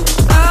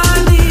 I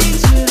need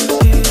you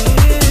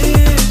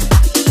here.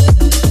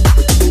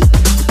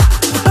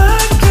 I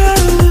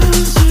can't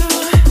lose you,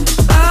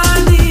 I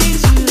need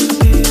you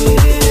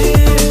here.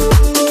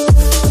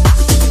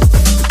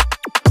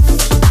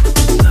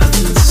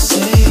 Nothing to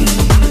say,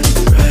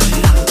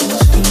 ready to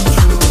lose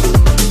control.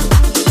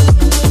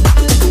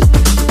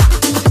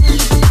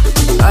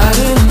 I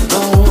didn't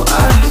know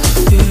I could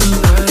feel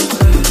like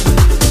this.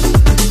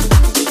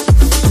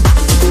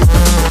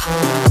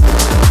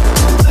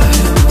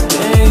 Playing the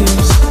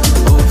games,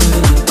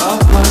 opening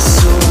up my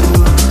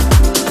soul.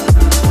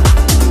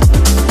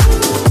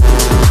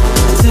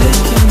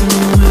 Taking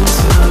moments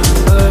to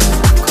let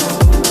go.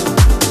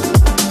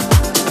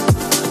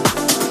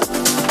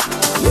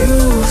 You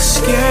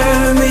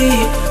scare me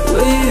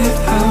with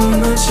how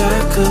much I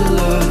could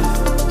love.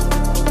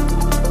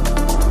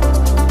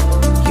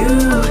 You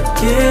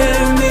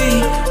give me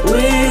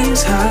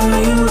wings, how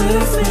you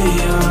lift me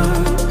up.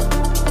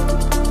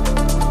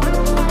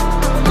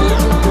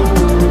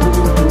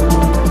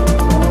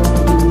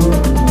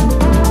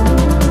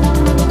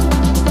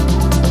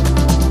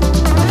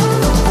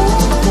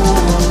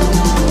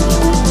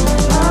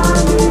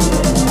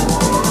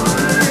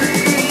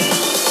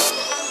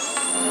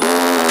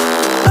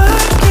 I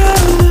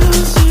can't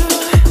lose you,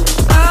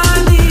 I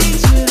need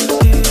you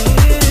here.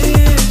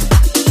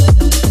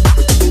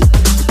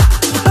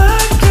 I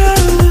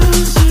can't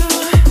lose you,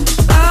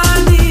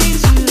 I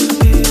need you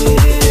here.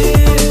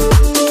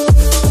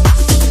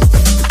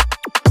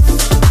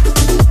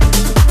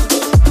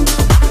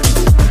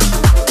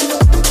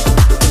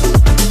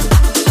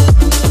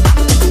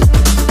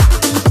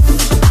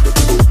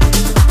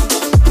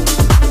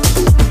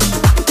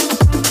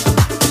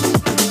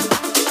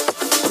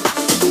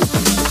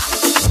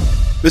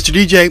 Mr.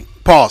 DJ,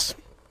 pause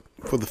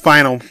for the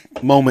final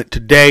moment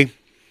today.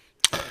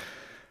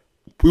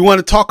 We want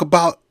to talk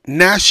about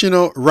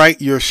National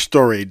Write Your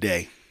Story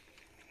Day.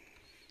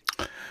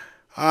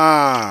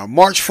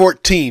 March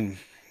 14,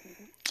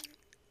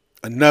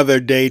 another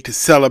day to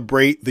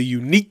celebrate the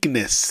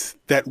uniqueness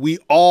that we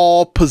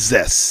all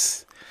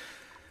possess,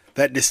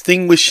 that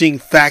distinguishing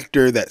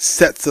factor that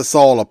sets us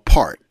all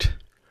apart,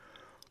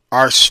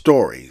 our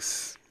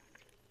stories,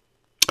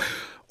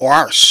 or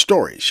our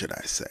stories, should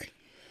I say.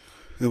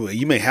 Well,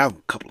 you may have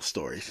a couple of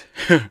stories.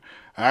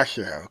 I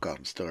sure have a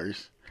couple of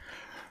stories.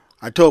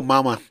 I told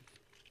Mama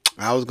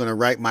I was going to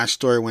write my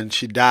story when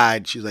she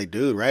died. She's like,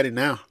 dude, write it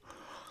now.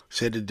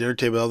 Said at the dinner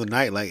table the other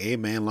night, like, hey,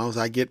 man, as long as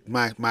I get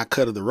my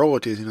cut of the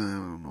royalties, I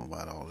don't know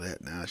about all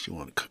that now. She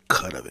wanted a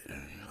cut of it.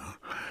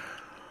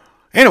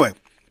 Anyway,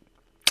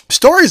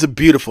 stories are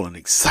beautiful and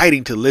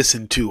exciting to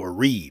listen to or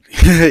read.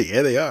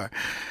 Yeah, they are.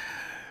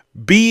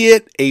 Be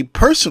it a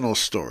personal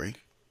story,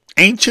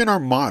 ancient or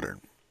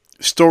modern,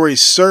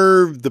 Stories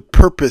serve the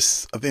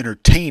purpose of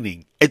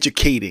entertaining,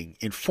 educating,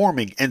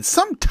 informing, and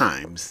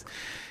sometimes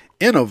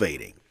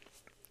innovating.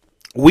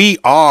 We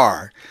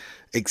are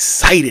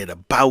excited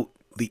about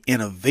the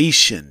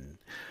innovation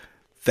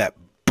that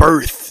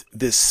birthed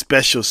this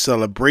special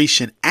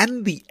celebration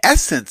and the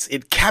essence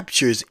it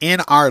captures in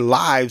our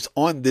lives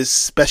on this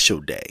special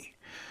day.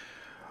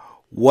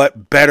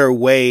 What better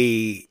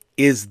way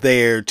is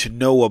there to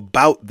know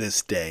about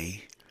this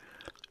day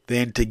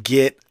than to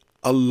get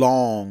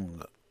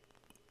along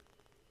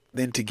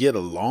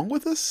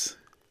with us?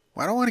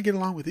 Well, I don't want to get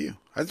along with you.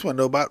 I just want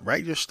to know about,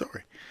 write your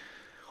story.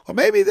 Or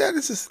maybe that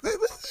is just, maybe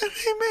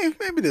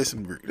there's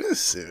some,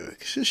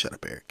 shut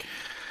up, Eric.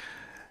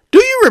 Do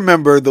you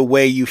remember the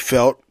way you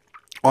felt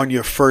on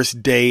your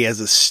first day as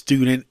a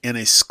student in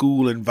a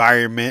school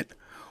environment,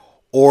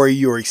 or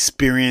your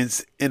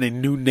experience in a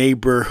new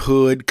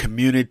neighborhood,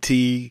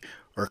 community,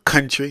 or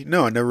country?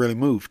 No, I never really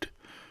moved.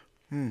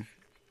 Then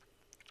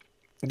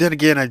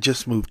again, I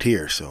just moved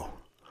here, so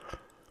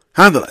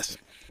nonetheless.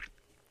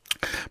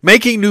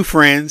 Making new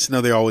friends.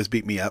 No, they always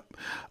beat me up.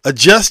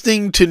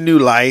 Adjusting to new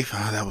life.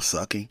 Oh, that was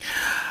sucking.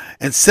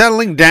 And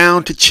settling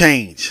down to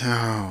change.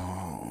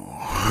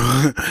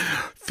 Oh.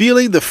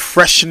 Feeling the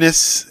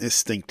freshness. It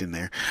stinked in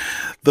there.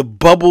 The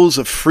bubbles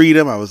of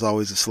freedom. I was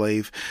always a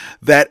slave.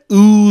 That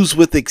ooze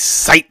with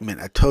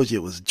excitement. I told you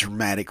it was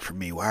dramatic for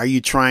me. Why are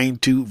you trying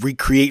to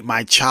recreate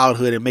my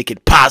childhood and make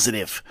it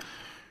positive?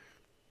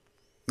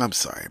 I'm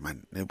sorry,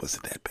 man. It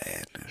wasn't that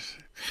bad.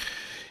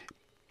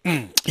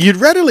 You'd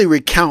readily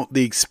recount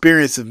the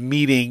experience of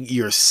meeting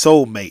your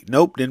soulmate.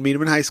 Nope, didn't meet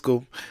him in high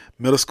school,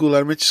 middle school,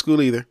 elementary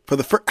school either. For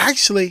the first,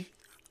 actually,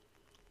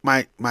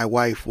 my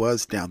wife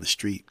was down the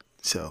street.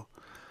 So,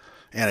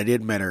 and I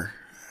did meet her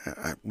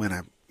when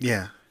I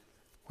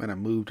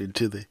moved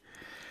into the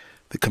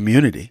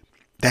community.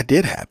 That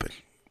did happen.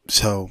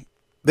 So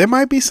there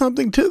might be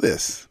something to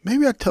this.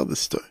 Maybe I'll tell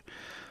this story.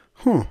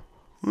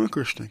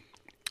 Interesting.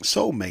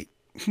 Soulmate.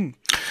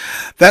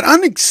 That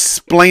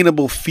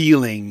unexplainable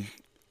feeling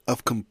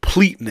of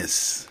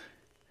completeness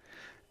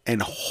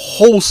and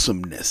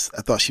wholesomeness.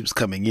 I thought she was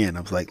coming in.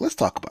 I was like, let's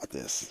talk about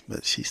this.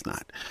 But she's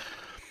not.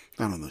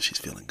 I don't know if she's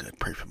feeling good.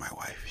 Pray for my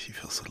wife. She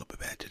feels a little bit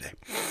bad today.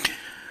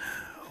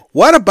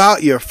 What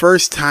about your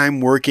first time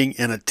working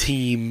in a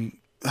team?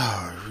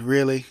 Oh,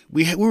 really?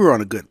 We were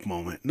on a good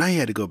moment. Now you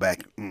had to go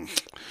back. And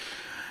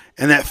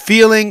that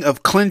feeling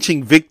of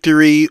clinching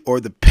victory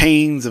or the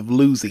pains of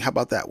losing. How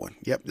about that one?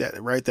 Yep,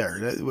 that right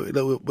there.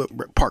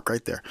 Park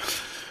right there.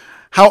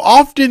 How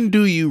often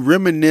do you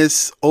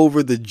reminisce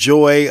over the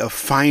joy of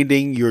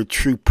finding your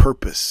true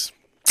purpose?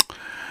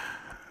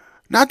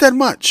 Not that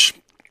much.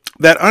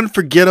 That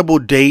unforgettable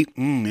date,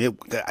 they're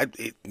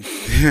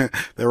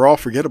all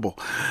forgettable.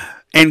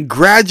 And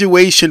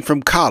graduation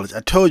from college.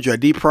 I told you I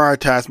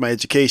deprioritized my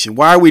education.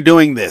 Why are we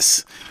doing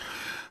this?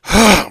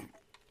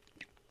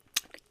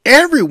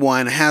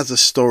 Everyone has a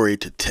story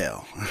to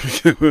tell.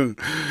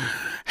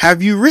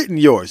 Have you written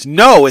yours?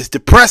 No, it's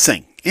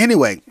depressing.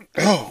 Anyway,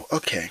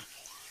 okay.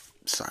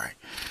 Sorry.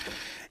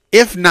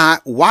 If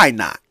not, why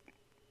not?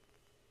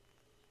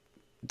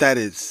 That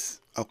is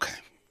okay.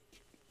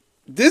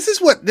 This is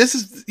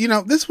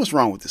what's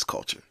wrong with this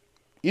culture.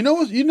 You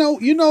know,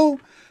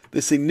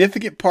 the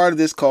significant part of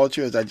this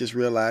culture is I just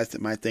realized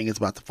that my thing is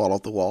about to fall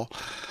off the wall.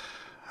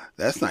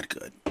 That's not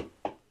good.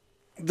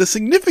 The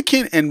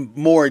significant and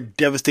more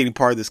devastating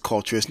part of this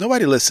culture is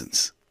nobody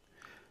listens.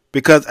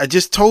 Because I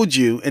just told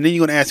you, and then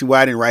you're going to ask me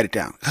why I didn't write it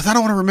down. Because I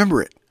don't want to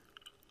remember it.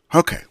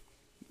 Okay.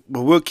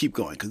 But we'll keep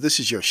going because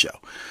this is your show.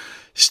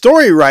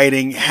 Story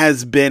writing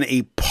has been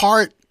a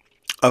part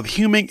of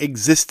human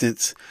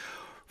existence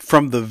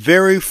from the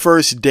very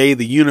first day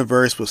the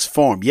universe was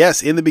formed.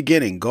 Yes, in the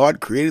beginning, God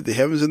created the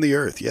heavens and the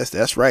earth. Yes,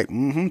 that's right.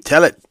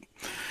 Tell it.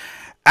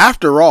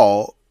 After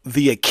all,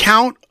 the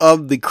account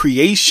of the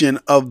creation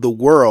of the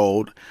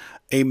world,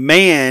 a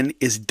man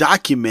is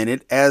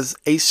documented as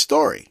a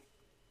story.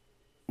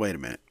 Wait a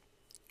minute.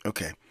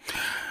 Okay.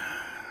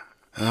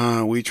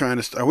 Are we trying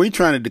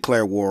to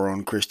declare war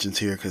on Christians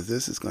here? Because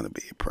this is going to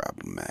be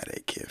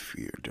problematic if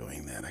you're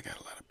doing that. I got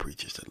a lot of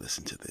preachers that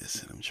listen to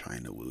this, and I'm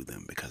trying to woo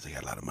them because they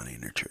got a lot of money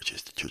in their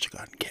churches. The Church of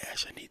God in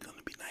Cash. I need them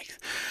to be nice.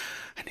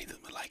 I need them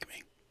to like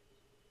me.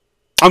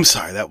 I'm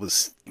sorry, that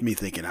was me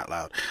thinking out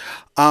loud.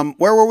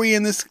 Where were we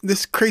in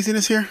this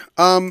craziness here?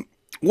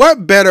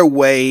 What better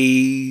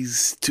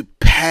ways to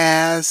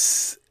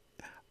pass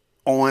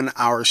on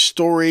our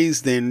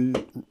stories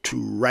than to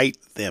write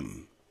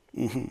them?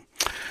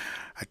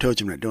 I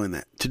told you I'm not doing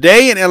that.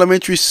 Today, an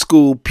elementary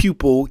school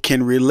pupil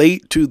can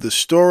relate to the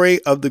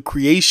story of the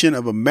creation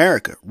of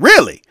America.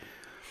 Really?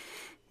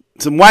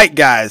 Some white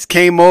guys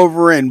came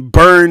over and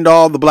burned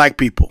all the black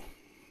people.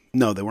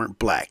 No, they weren't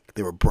black.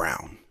 They were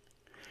brown.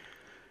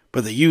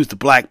 But they used the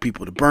black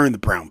people to burn the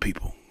brown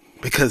people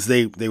because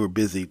they were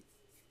busy,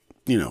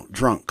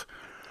 drunk.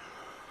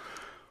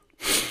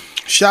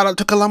 Shout out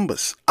to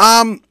Columbus.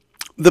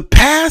 The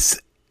past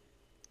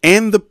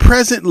and the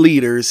present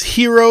leaders,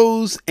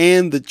 heroes,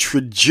 and the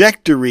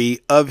trajectory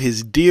of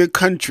his dear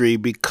country,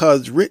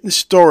 because written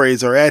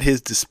stories are at his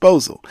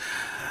disposal.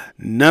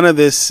 None of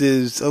this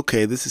is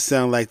okay. This is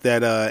sound like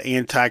that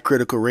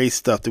anti-critical race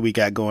stuff that we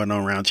got going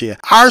on around here.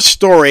 Our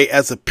story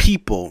as a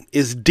people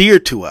is dear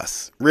to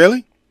us.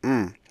 Really?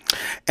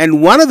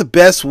 And one of the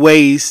best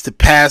ways to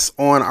pass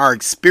on our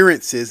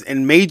experiences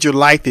and major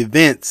life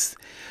events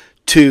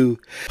to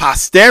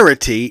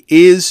posterity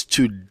is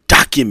to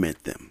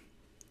document them.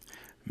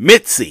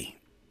 Mitzi,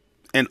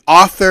 an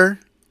author,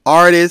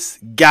 artist,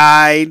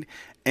 guide,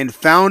 and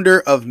founder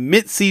of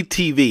Mitzi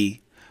TV,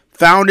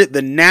 founded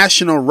the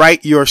National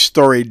Write Your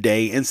Story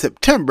Day in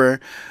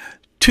September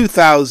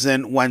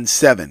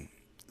 2017.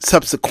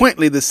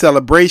 Subsequently, the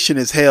celebration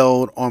is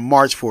held on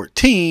March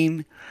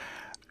 14,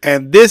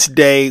 and this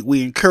day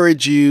we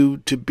encourage you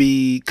to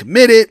be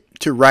committed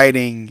to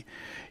writing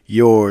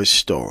your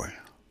story.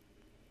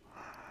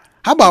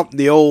 How about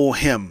the old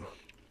hymn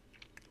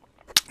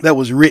that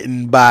was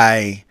written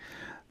by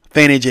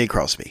Fannie J.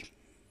 Crosby?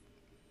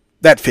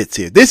 That fits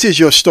here. This is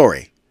your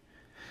story.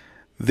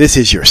 This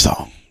is your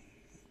song.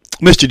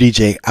 Mr.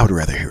 DJ, I would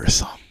rather hear a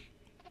song.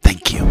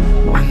 Thank you.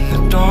 When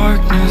the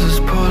darkness is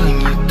pulling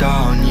you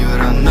down, you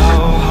don't know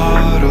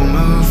how to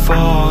move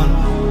on.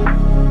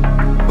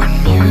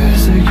 When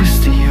music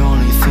is the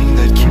only thing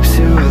that keeps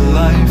you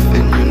alive,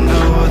 and you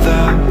know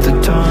that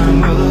the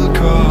time will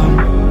come.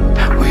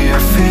 We are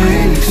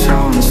feeling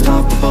so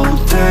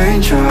unstoppable,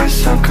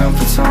 dangerous, our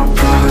comfort zone,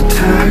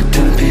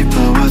 protecting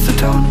people with a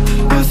tone,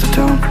 with a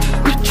tone.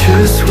 We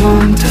just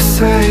want to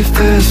save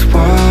this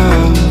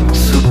world,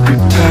 so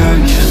prepare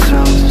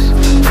yourselves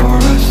for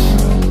us.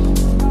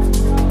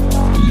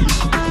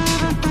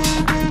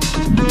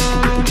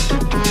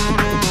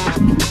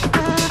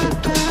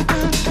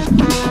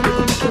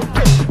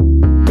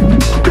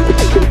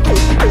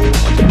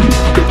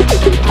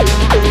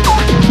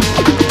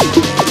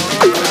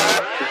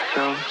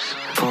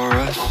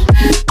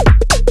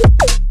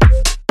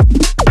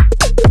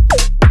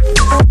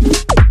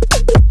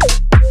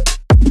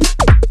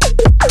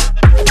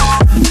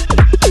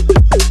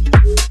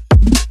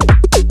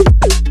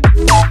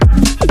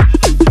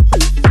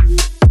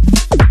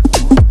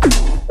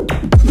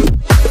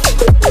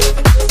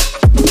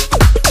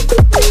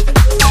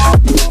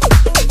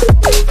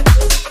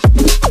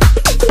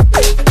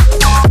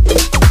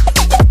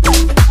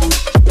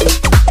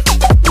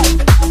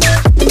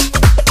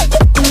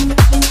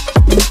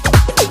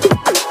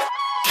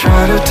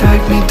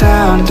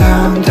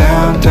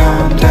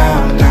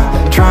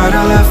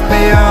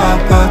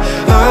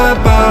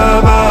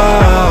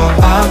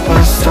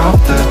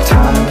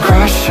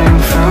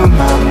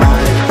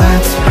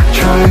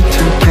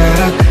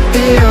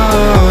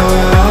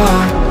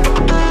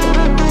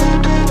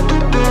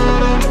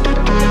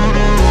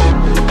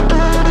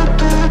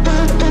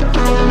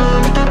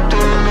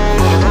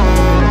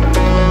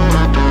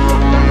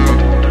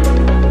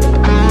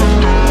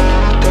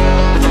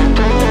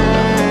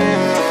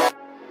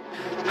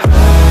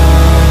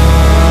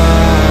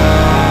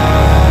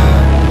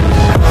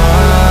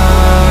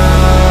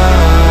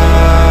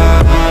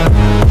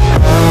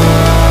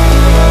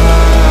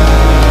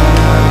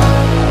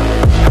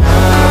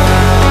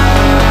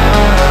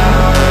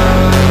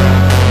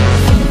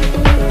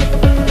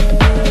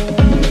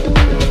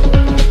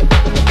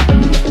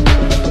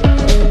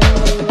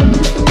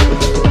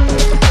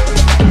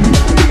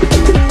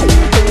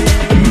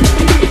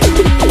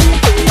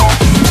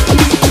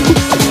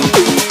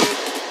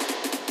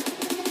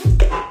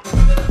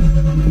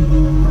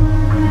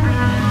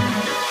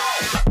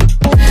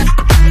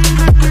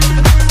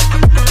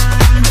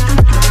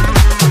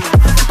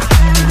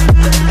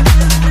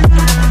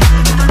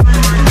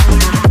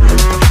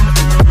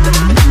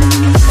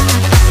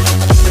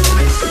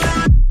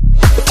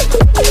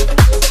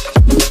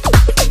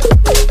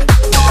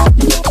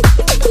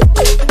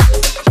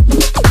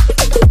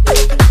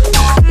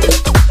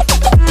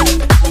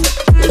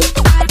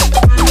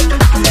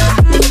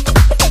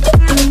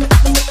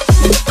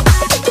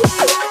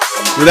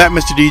 With that,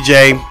 Mr.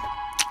 DJ,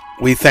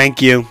 we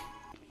thank you.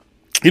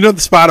 You know,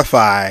 the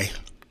Spotify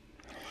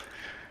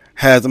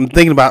has, I'm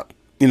thinking about,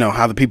 you know,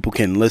 how the people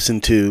can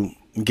listen to,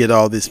 get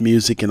all this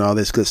music and all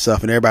this good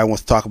stuff, and everybody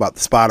wants to talk about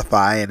the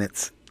Spotify, and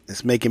it's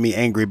making me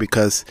angry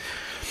because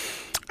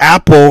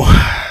Apple,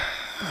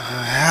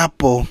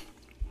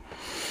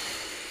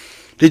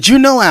 did you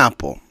know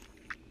Apple?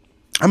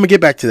 I'm going to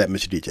get back to that,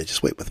 Mr. DJ.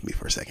 Just wait with me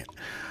for a second.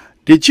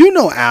 Did you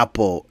know,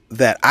 Apple,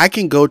 that I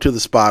can go to the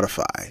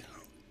Spotify,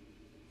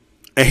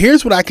 and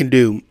here's what I can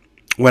do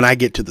when I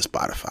get to the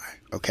Spotify,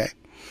 okay?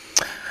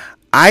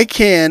 I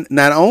can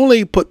not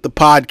only put the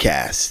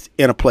podcast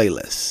in a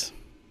playlist,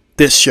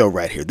 this show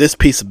right here, this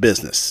piece of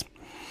business,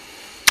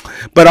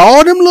 but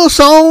all them little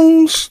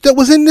songs that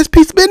was in this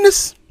piece of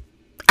business,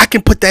 I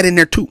can put that in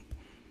there too.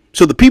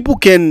 So the people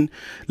can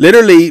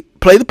literally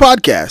play the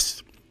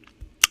podcast.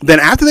 Then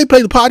after they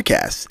play the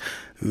podcast,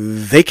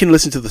 they can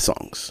listen to the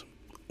songs.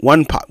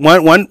 One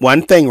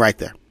thing right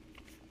there.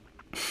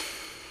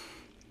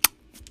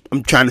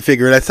 I'm trying to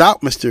figure this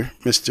out,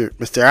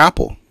 Mr.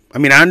 Apple. I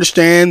mean, I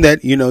understand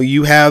that,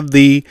 you have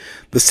the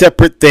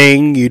separate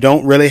thing. You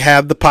don't really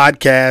have the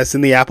podcast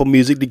and the Apple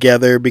Music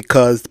together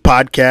because the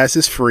podcast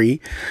is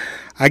free.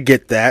 I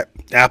get that.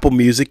 Apple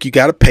Music, you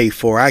got to pay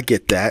for. I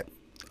get that.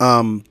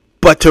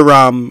 But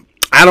to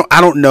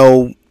I don't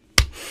know.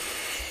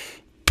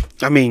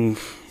 I mean,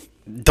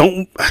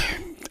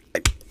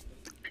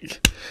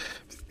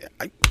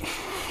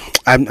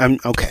 I'm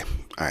okay.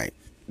 All right.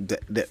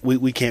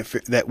 We can't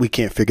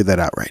figure that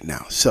out right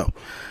now. So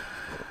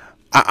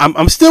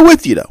I'm still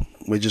with you though.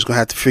 We're just gonna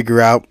have to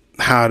figure out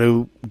how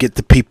to get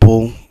the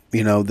people,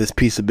 this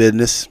piece of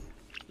business.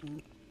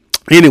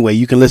 Anyway,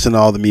 you can listen to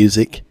all the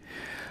music.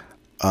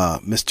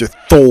 Mr.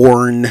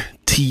 Thorne,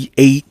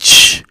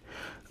 THORNE,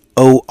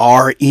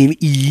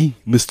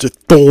 Mr.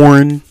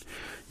 Thorne.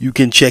 You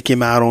can check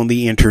him out on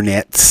the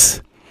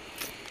internets.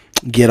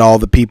 Get all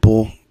the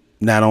people,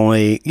 not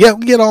only him,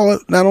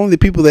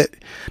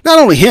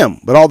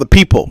 but all the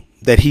people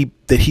that he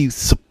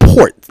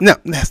supports. No,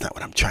 that's not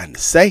what I'm trying to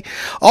say.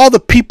 All the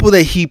people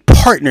that he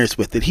partners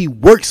with, that he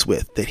works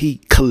with, that he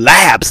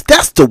collabs.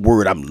 That's the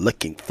word I'm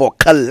looking for.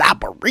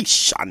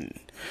 Collaboration.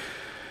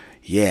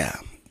 Yeah.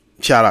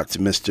 Shout out to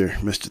Mr.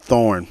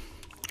 Thorne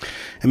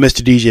and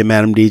Mr. DJ and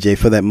Madam DJ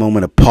for that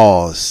moment of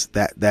pause.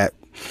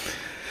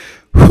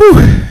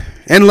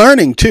 And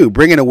learning too,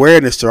 bringing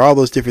awareness to all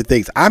those different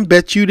things. I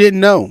bet you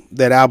didn't know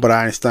that Albert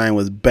Einstein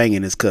was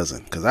banging his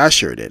cousin, because I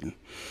sure didn't.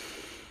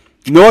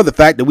 Nor the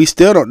fact that we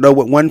still don't know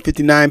what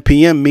 1:59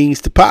 p.m.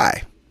 means to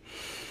pi.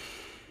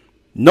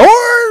 Nor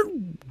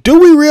do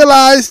we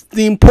realize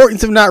the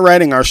importance of not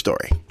writing our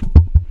story.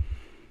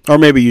 Or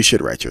maybe you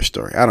should write your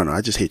story. I don't know.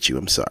 I just hit you.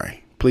 I'm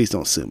sorry. Please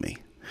don't sue me.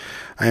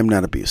 I am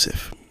not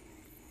abusive.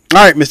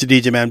 All right, Mr.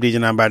 DJ, Madam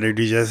DJ, non-binary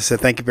DJ. As I said,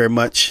 thank you very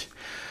much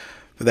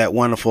for that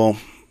wonderful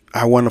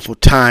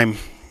time.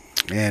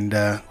 And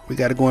we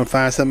got to go and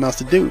find something else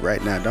to do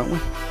right now, don't we?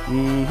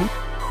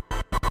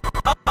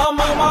 I'm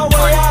on my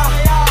way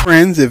out.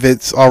 Friends, if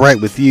it's all right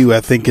with you,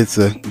 I think it's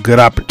a good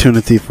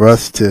opportunity for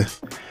us to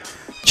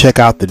check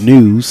out the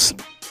news.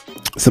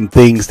 Some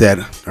things that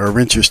are of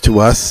interest to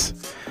us.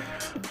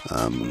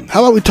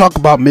 How about we talk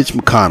about Mitch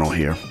McConnell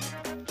here?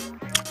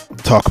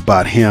 Talk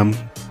about him.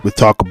 We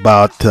talk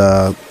about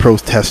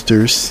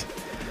protesters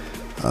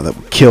that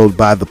were killed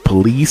by the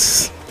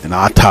police. An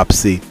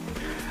autopsy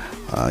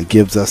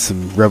gives us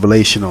some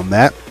revelation on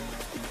that.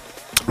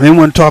 And then we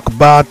want to talk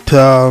about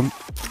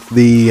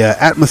the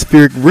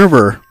atmospheric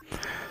river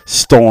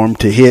storm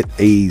to hit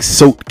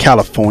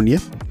California.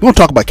 We want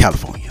to talk about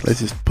California. Let's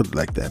just put it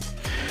like that.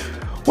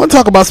 We want to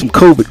talk about some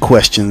COVID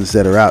questions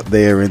that are out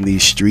there in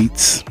these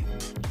streets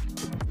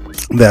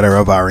that are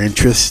of our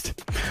interest.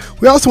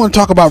 We also want to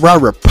talk about why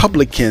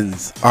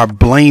Republicans are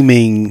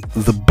blaming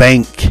the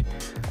bank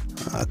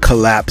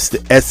collapse, the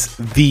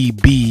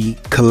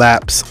SVB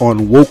collapse,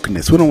 on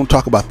wokeness. We don't want to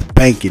talk about the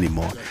bank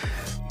anymore.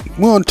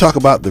 We want to talk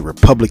about the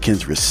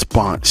Republicans'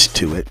 response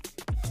to it.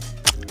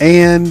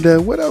 And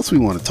what else we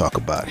want to talk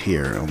about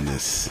here on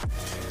this,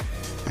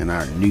 in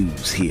our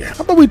news here?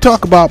 How about we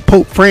talk about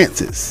Pope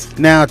Francis,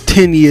 now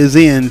 10 years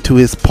into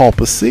his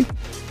papacy?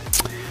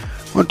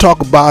 I want to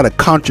talk about a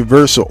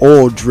controversial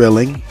oil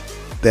drilling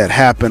that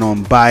happened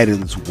on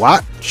Biden's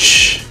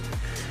watch,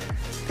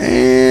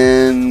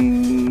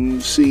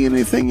 and see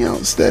anything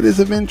else that is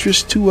of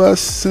interest to us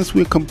since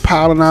we're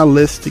compiling our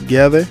list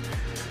together.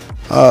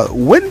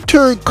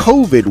 Winter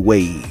COVID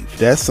wave,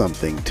 that's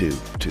something to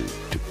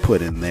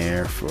put in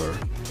there for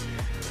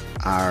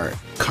our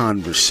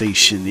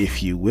conversation,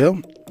 if you will.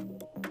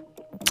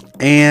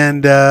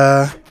 And we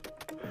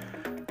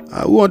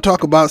want to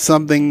talk about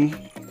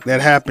something that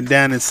happened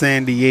down in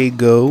San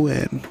Diego,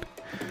 and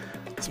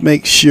let's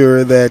make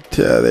sure that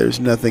there's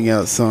nothing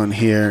else on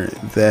here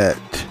that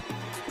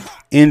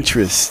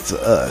interests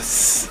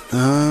us.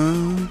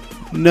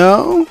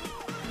 No?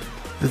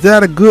 Is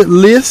that a good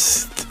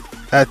list?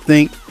 I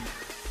think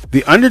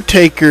The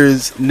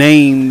Undertaker's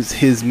names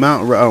his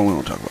Mount... Oh, we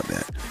won't talk about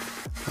that.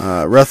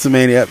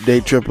 WrestleMania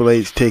update, Triple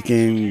H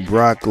taking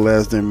Brock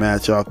Lesnar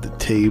match off the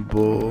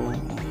table. We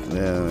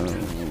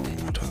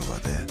won't talk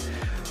about that.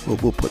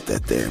 We'll put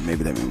that there.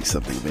 Maybe that may be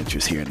something of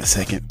interest here in a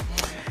second.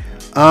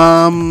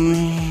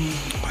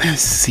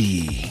 Let's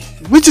see.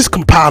 We're just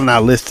compiling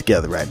our list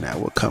together right now.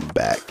 We'll come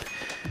back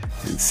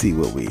and see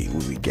what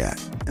we got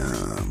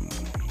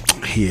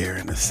here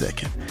in a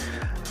second.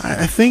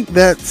 I think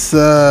that's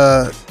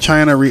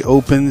China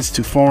reopens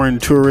to foreign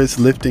tourists,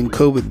 lifting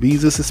COVID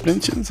visa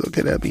suspensions.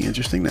 Okay, that'd be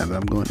interesting now that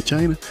I'm going to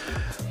China.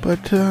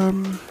 But I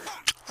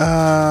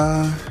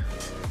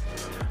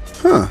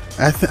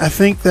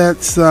think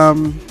that's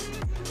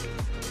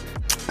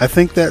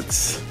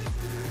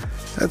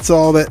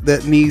all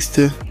that needs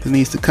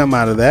to come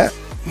out of that.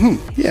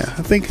 Yeah,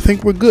 I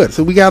think we're good.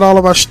 So we got all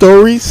of our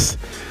stories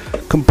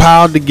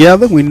compiled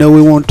together. We know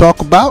we want to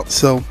talk about,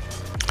 so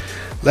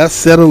let's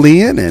settle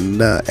in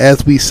and,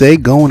 as we say,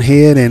 go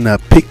ahead and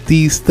pick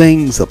these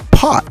things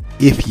apart,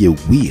 if you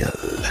will.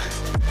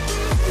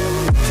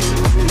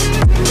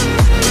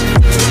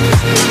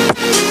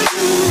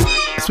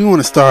 So we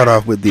want to start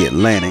off with the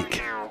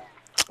Atlantic.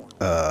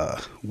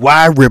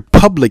 why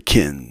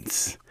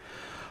Republicans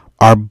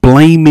are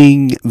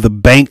blaming the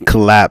bank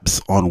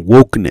collapse on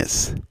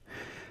wokeness.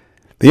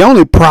 The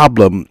only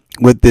problem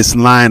with this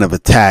line of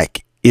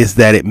attack is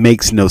that it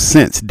makes no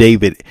sense,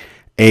 David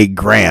A.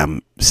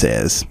 Graham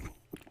says.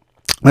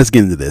 Let's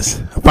get into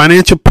this. A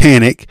financial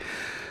panic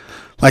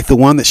like the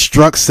one that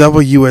struck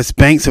several U.S.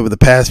 banks over the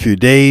past few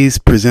days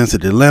presents a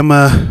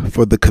dilemma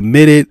for the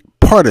committed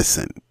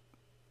partisan.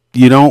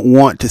 You don't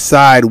want to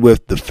side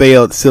with the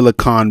failed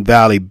Silicon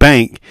Valley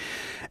Bank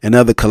and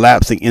other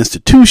collapsing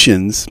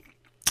institutions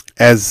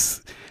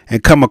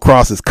and come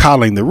across as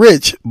coddling the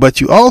rich, but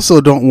you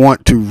also don't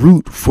want to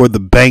root for the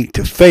bank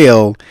to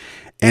fail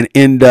and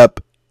end up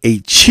a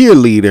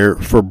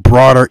cheerleader for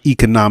broader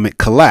economic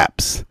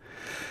collapse.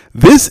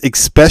 This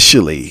is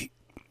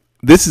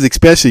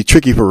especially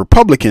tricky for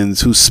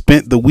Republicans who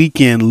spent the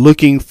weekend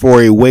looking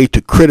for a way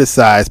to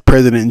criticize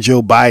President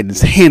Joe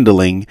Biden's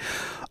handling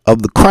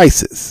of the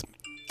crisis.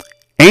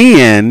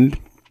 And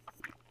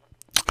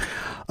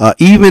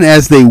even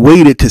as they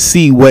waited to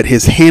see what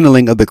his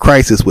handling of the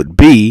crisis would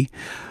be,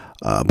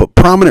 but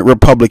prominent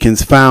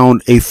Republicans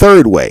found a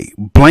third way,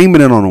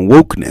 blaming it on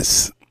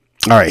wokeness.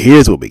 All right,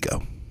 here's where we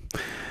go.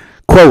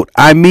 Quote,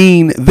 I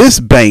mean, this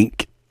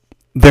bank,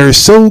 they're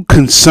so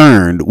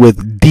concerned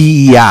with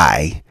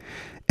DEI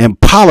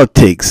and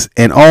politics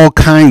and all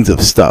kinds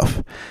of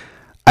stuff.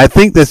 I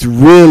think that's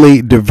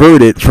really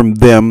diverted from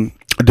them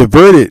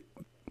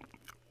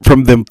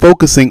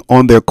focusing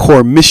on their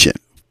core mission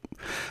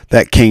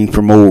that came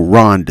from old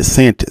Ron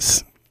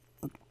DeSantis.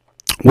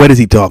 What is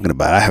he talking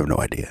about? I have no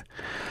idea.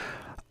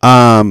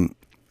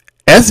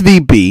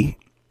 SVB,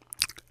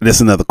 this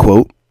is another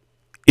quote,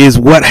 is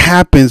what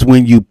happens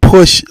when you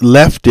push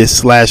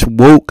leftist /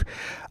 woke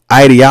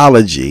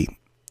ideology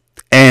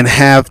and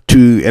have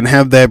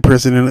that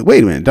person in it.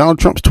 Wait a minute, Donald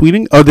Trump's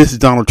tweeting? Oh, this is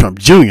Donald Trump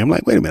Jr. I'm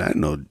like, wait a minute, I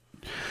didn't know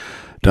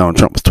Donald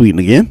Trump was tweeting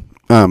again.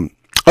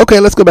 Okay,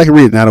 let's go back and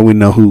read it now that we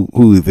know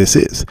who this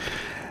is.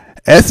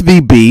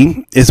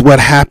 SVB is what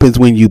happens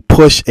when you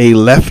push a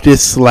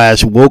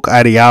leftist / woke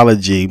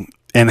ideology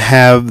and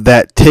have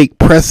that take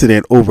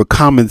precedent over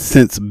common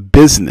sense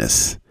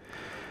business.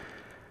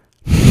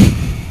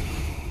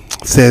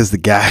 Says the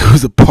guy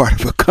who's a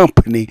part of a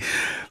company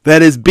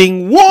that is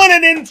being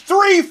wanted in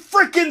 3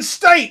 freaking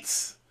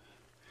states.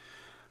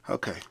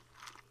 Okay.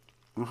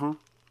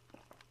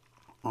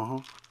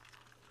 All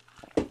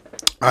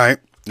right.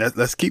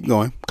 Let's keep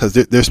going because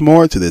there's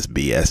more to this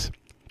BS.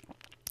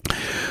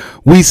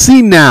 We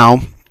see now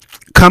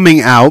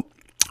coming out.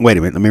 Wait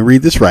a minute. Let me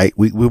read this right.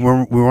 We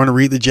want to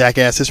read the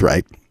jackasses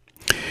right.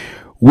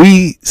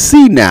 We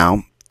see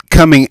now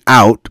coming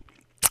out.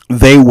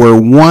 They were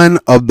one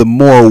of the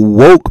more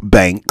woke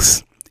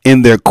banks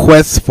in their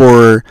quest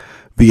for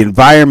the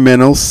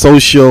environmental,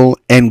 social,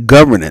 and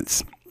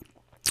governance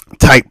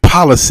type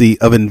policy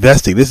of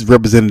investing. This is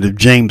Representative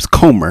James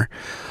Comer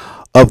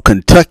of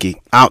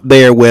Kentucky out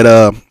there with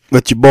your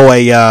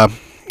boy,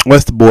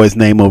 what's the boy's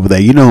name over there?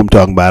 You know who I'm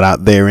talking about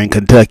out there in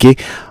Kentucky.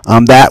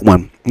 That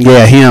one.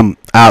 Yeah, him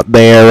out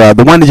there.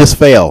 The one that just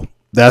fell.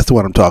 That's the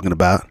one I'm talking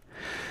about.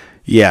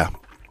 Yeah.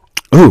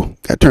 Ooh,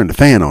 got to turn the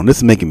fan on. This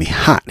is making me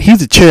hot. He's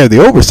the chair of the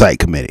oversight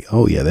committee.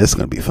 Oh, yeah, that's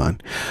going to be fun.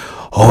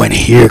 Oh, and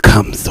here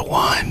comes the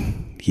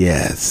one.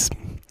 Yes.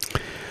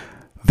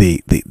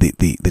 The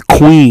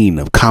queen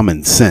of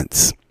common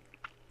sense.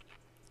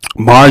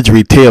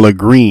 Marjorie Taylor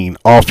Greene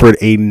offered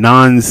a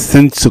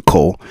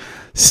nonsensical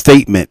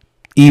statement,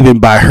 even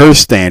by her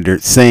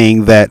standards,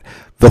 saying that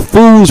the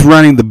fools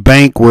running the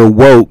bank were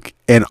woke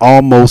and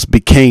almost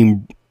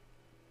became...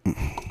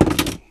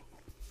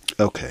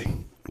 Okay.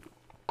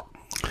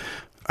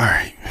 All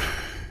right.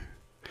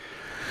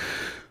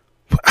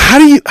 How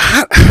do you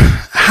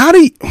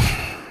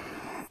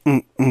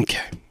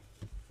okay.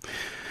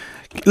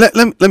 Let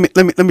me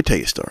tell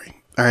you a story.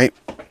 All right.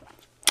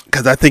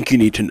 Because I think you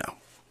need to know.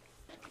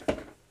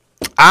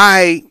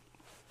 I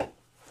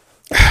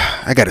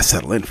got to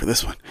settle in for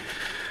this one.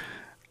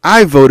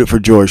 I voted for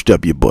George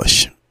W.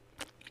 Bush.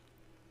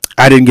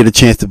 I didn't get a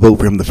chance to vote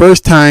for him the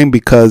first time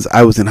because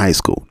I was in high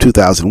school,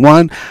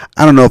 2001.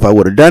 I don't know if I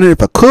would have done it.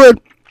 If I could,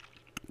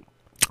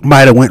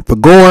 might have went for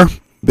Gore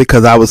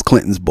because I was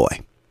Clinton's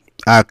boy.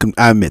 I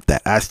admit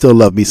that. I still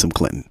love me some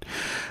Clinton.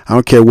 I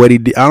don't care what he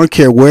did. I don't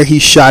care where he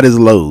shot his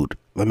load.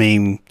 I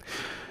mean,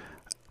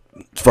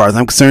 as far as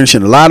I'm concerned,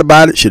 shouldn't have lied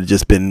about it. Should have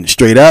just been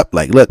straight up.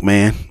 Like, look,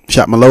 man,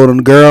 shot my load on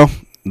the girl.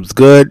 It was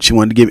good. She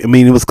wanted to give. I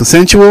mean, it was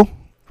consensual.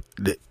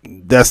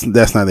 That's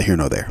neither here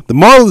nor there. The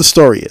moral of the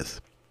story is,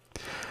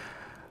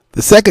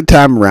 the second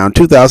time around,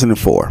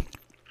 2004,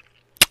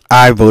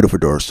 I voted for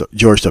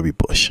George W.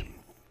 Bush.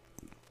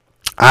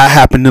 I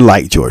happen to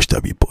like George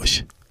W.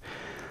 Bush.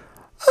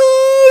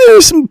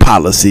 There's some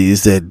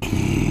policies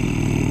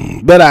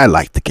but I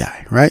like the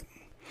guy, right?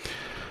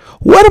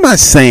 What am I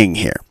saying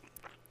here?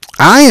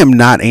 I am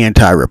not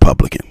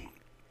anti-Republican.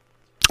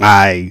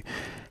 I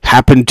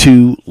happen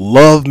to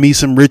love me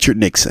some Richard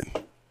Nixon.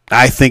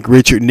 I think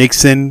Richard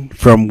Nixon,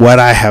 from what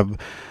I have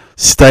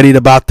studied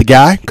about the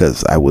guy,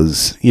 because I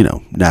was,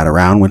 not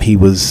around when he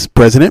was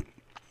president,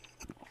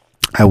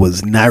 I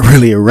was not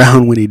really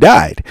around when he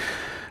died.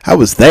 I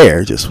was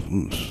there, just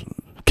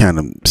kind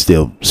of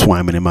still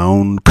swimming in my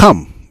own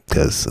cum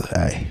because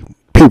I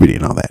puberty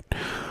and all that.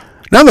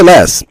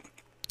 Nonetheless,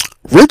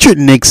 Richard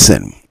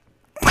Nixon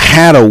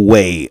had a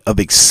way of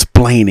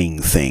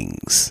explaining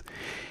things.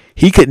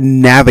 He could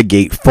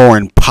navigate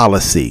foreign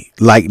policy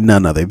like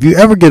none other. If you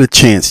ever get a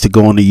chance to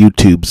go on the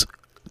YouTubes,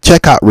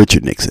 check out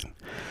Richard Nixon.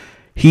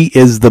 He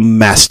is the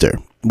master.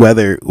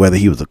 Whether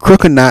he was a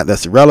crook or not,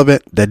 that's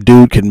irrelevant. That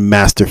dude can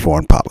master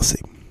foreign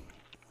policy.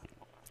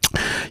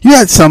 You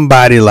had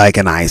somebody like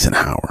an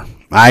Eisenhower.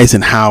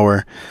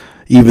 Eisenhower,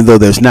 even though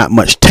there's not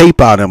much tape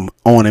on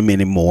him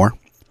anymore.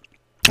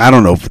 I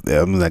don't know if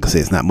I'm not gonna say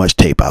it's not much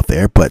tape out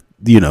there, but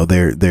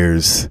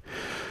there's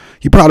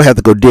you probably have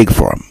to go dig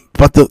for them.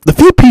 But the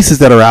few pieces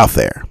that are out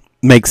there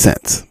make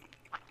sense.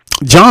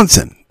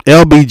 Johnson,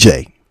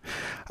 LBJ.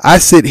 I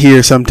sit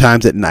here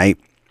sometimes at night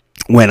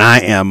when I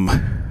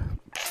am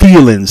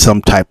feeling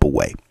some type of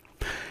way,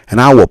 and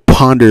I will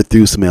ponder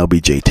through some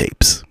LBJ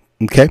tapes.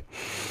 Okay,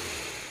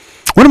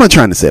 what am I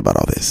trying to say about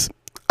all this?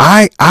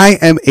 I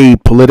am a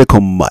political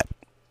mutt.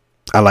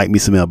 I like me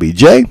some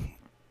LBJ.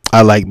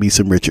 I like me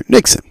some Richard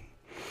Nixon.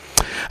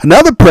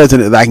 Another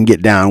president that I can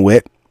get down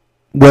with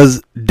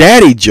was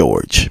Daddy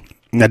George.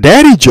 Now,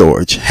 Daddy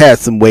George had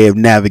some way of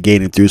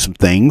navigating through some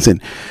things,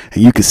 and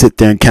you can sit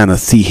there and kind of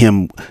see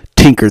him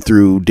tinker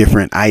through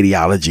different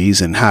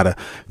ideologies and how to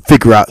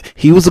figure out.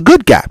 He was a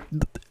good guy.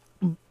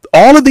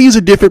 All of these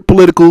are different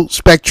political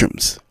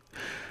spectrums.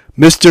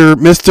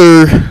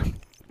 Mr.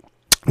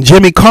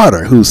 Jimmy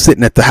Carter, who's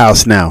sitting at the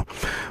house now,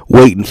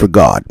 waiting for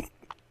God.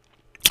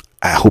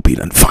 I hope he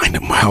doesn't find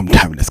him while I'm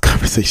having this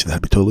conversation.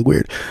 That'd be totally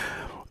weird.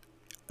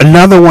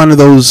 Another one of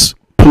those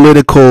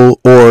political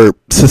or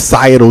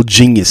societal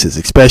geniuses,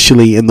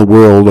 especially in the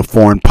world of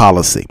foreign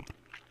policy.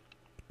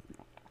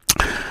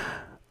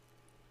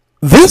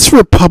 This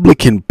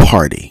Republican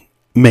Party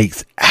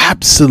makes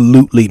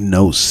absolutely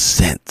no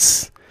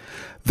sense.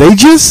 They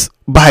just,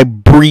 by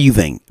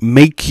breathing,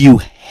 make you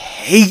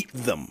hate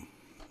them.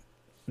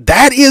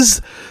 That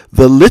is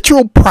the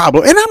literal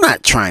problem. And I'm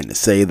not trying to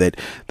say that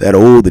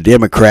the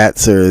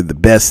Democrats are the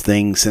best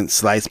thing since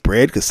sliced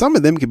bread, because some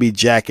of them can be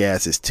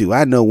jackasses too.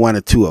 I know one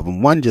or two of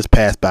them. One just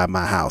passed by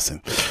my house.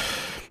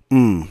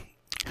 And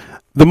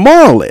the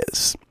moral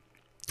is,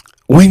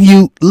 when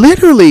you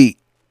literally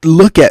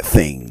look at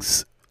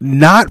things,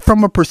 not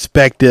from a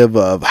perspective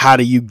of how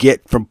do you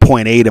get from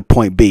point A to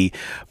point B,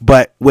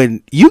 but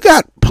when you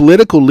got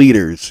political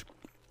leaders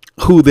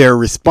who their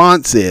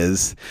response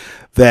is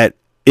that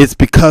it's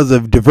because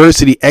of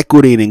diversity,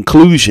 equity, and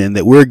inclusion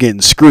that we're getting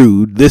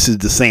screwed. This is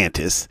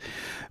DeSantis.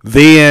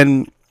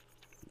 Then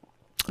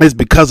it's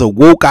because of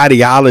woke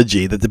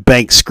ideology that the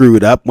bank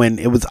screwed up, when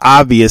it was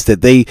obvious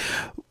that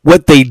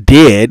what they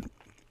did,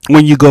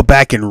 when you go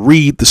back and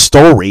read the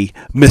story,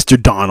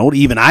 Mr. Donald,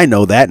 even I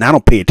know that, and I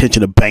don't pay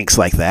attention to banks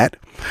like that.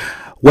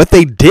 What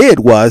they did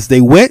was they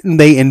went and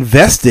they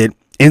invested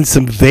in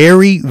some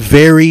very,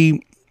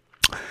 very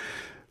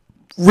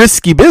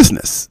risky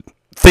business,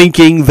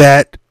 thinking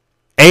that,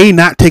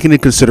 not taking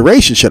into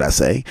consideration, should I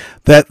say,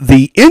 that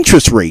the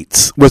interest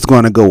rates was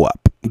going to go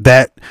up,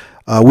 that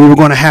we were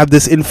going to have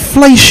this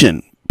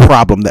inflation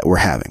problem that we're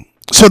having.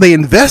 So they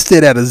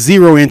invested at a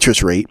zero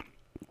interest rate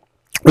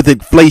with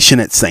inflation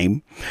at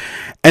same,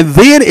 and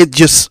then it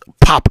just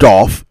popped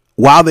off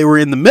while they were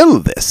in the middle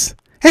of this.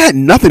 It had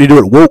nothing to do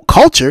with woke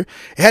culture.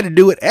 It had to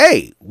do with,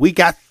 we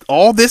got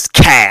all this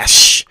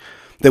cash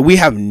that we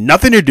have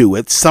nothing to do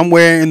with,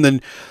 somewhere in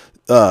the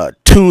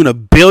tune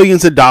of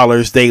billions of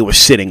dollars they were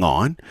sitting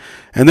on,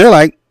 and they're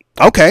like,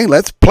 okay,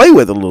 let's play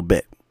with it a little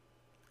bit,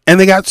 and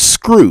they got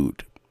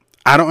screwed.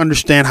 I don't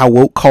understand how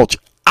woke culture.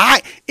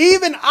 I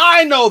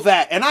know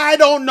that, and I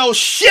don't know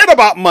shit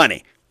about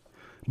money,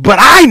 but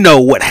I know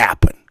what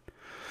happened.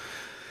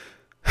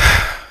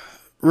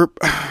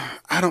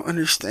 I don't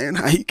understand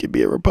how you can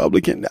be a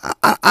Republican.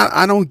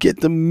 I don't get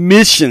the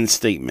mission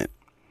statement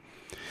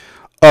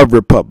of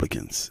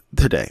Republicans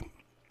today.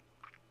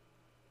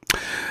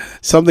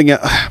 Something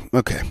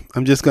okay.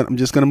 I'm just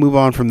gonna move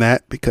on from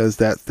that, because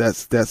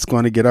that's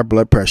going to get our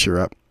blood pressure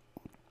up.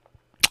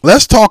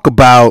 Let's talk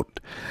about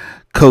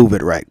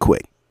COVID right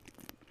quick.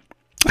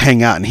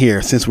 Hang out in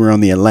here since we're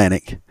on the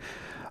Atlantic.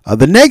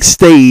 The next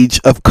stage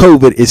of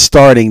COVID is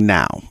starting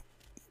now.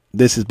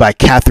 This is by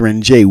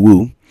Catherine J.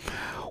 Wu.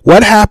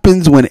 What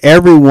happens when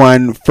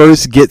everyone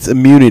first gets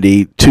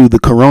immunity to the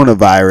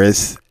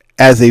coronavirus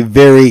as a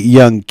very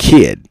young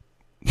kid?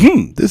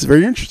 This is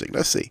very interesting.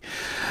 Let's see.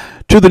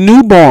 To the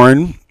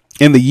newborn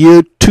in the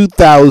year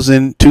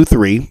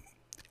 2023,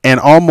 and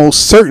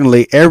almost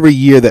certainly every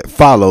year that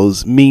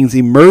follows, means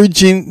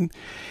emerging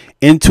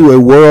into a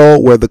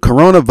world where the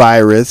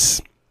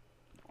coronavirus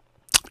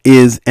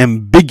is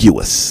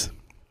ambiguous.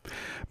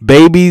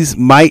 Babies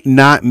might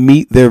not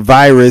meet their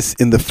virus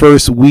in the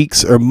first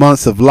weeks or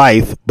months of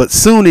life, but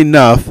soon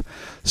enough,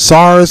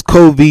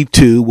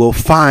 SARS-CoV-2 will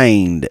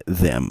find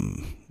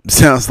them.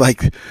 Sounds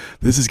like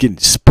this is getting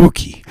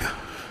spooky.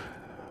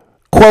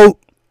 Quote,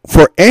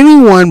 for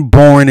anyone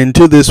born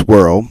into this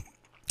world,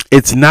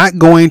 it's not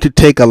going to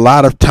take a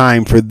lot of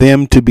time for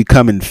them to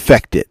become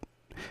infected.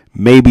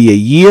 Maybe a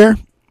year,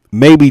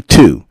 maybe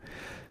 2,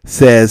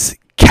 says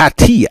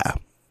Katia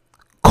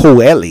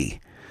Coeli,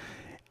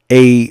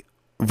 a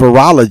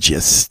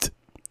virologist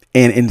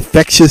and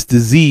infectious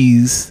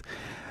disease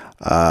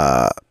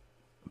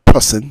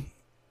person.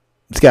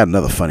 It's got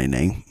another funny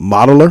name,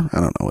 modeler.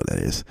 I don't know what that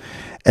is.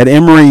 At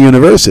Emory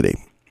University.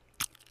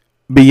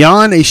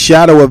 Beyond a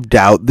shadow of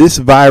doubt, this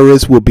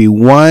virus will be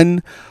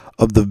one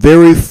of the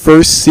very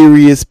first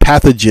serious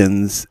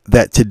pathogens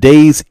that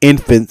today's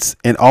infants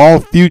and all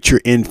future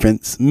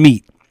infants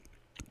meet.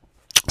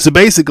 So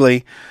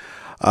basically,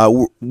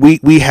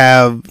 we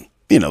have,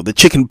 the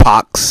chicken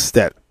pox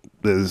that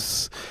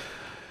is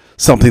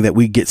something that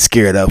we get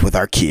scared of with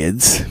our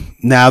kids.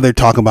 Now they're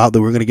talking about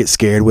that we're going to get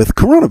scared with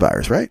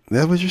coronavirus, right? Is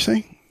that what you're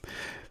saying?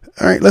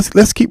 All right,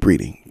 let's keep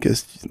reading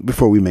because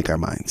before we make our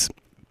minds.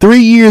 3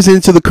 years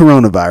into the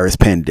coronavirus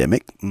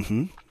pandemic,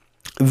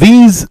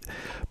 these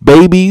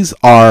babies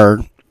are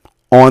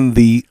on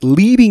the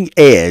leading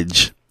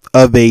edge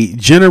of a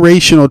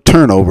generational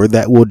turnover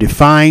that will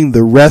define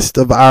the rest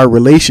of our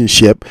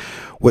relationship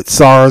with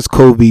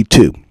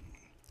SARS-CoV-2.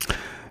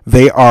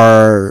 They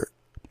are,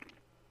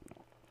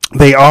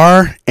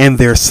 and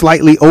their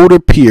slightly older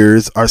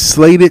peers are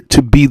slated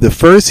to be the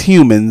first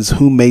humans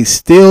who may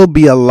still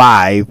be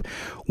alive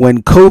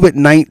when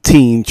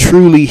COVID-19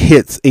 truly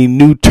hits a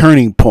new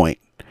turning point,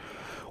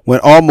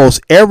 when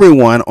almost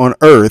everyone on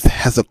Earth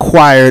has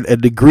acquired a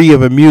degree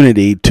of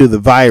immunity to the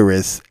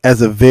virus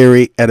as a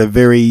very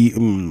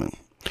young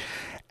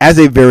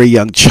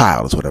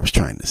child, is what I was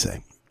trying to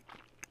say.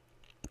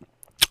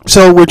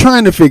 So we're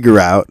trying to figure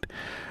out,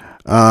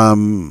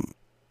 trying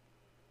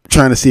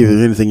to see if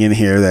there's anything in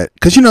here that,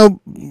 because,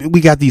 we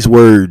got these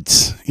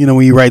words,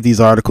 when you write these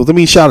articles. I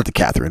mean, shout out to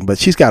Catherine, but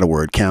she's got a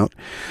word count.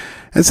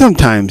 And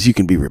sometimes you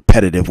can be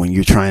repetitive when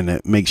you're trying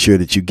to make sure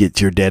that you get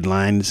your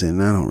deadlines,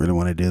 and I don't really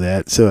want to do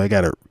that. So I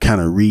got to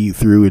kind of read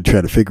through and try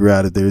to figure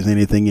out if there's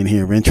anything in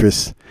here of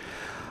interest.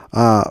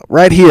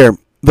 Right here,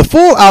 the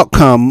full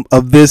outcome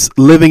of this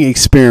living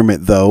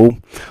experiment, though,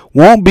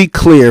 won't be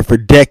clear for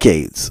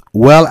decades,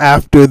 well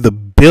after the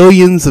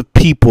billions of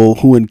people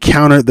who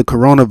encountered the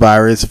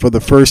coronavirus for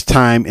the first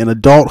time in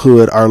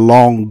adulthood are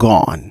long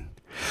gone.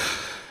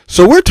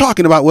 So we're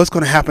talking about what's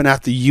going to happen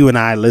after you and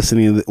I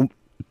listening to the,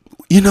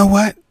 you know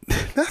what?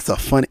 That's a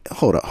funny.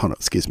 Hold on.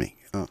 Excuse me.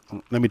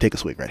 Let me take a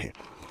swig right here.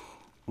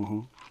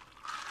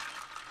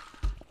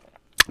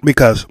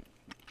 Because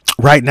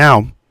right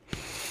now,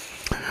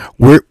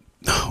 we're.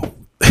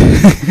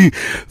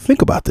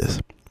 Think about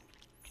this.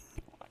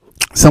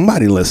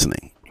 Somebody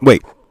listening.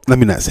 Wait, let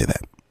me not say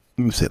that.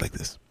 Let me say it like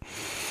this.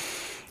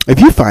 If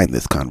you find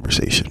this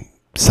conversation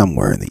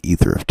somewhere in the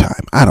ether of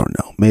time, I don't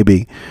know.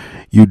 Maybe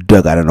you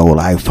dug out an old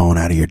iPhone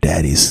out of your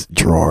daddy's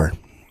drawer.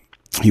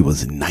 He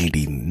was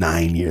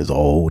 99 years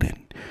old,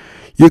 and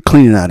you're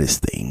cleaning out his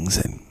things,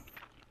 and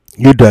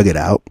you dug it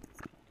out,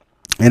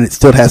 and it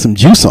still has some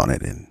juice on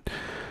it. And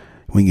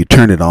when you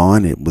turn it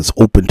on, it was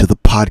open to the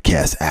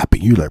podcast app,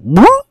 and you're like,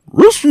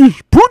 this is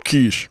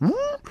podcast.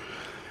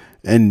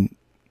 And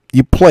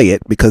you play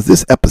it because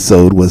this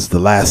episode was the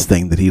last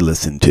thing that he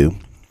listened to.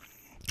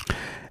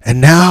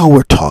 And now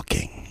we're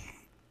talking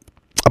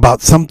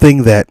about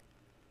something that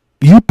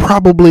you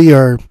probably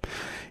are,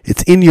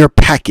 it's in your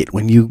packet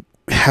when you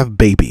have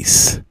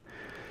babies.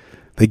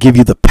 They give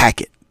you the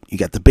packet. You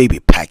got the baby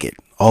packet,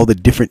 all the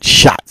different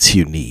shots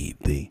you need,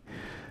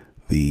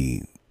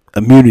 the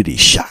immunity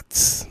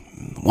shots.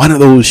 One of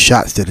those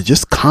shots that are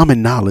just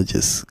common knowledge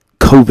is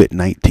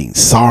COVID-19,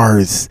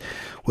 SARS.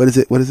 What is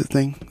it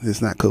thing?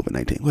 It's not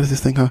COVID-19. What is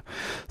this thing, huh?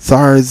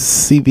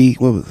 SARS-CoV.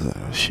 What was it?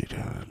 Oh, shit.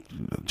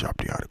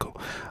 Dropped the article.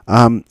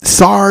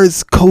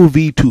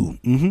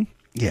 SARS-CoV-2.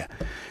 Yeah.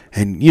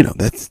 And,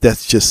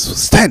 that's just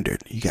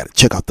standard. You got to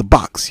check out the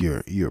box. You're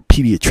a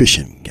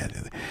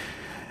pediatrician.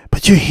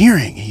 But you're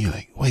hearing, and you're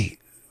like, wait,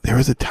 there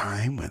was a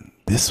time when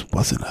this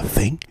wasn't a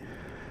thing?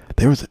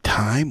 There was a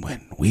time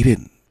when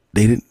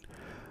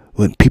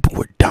when people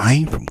were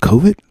dying from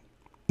COVID?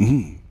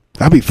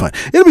 That'd be fun.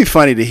 It'll be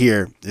funny to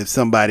hear if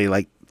somebody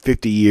like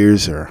 50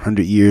 years or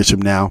 100 years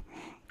from now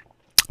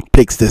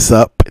picks this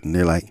up, and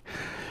they're like,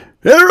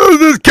 there was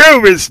this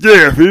COVID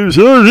stuff.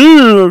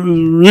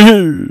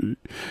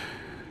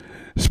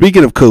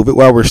 Speaking of COVID,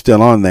 while we're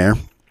still on there,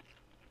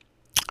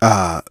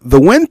 the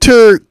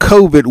winter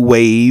COVID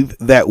wave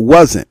that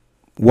wasn't,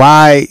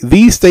 why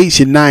these states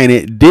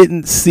united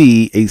didn't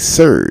see a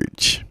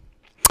surge.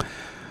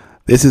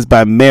 This is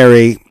by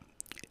Mary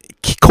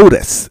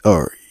Kikotas,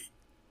 or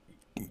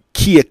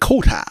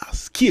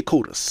Kiakotas.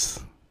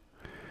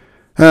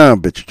 I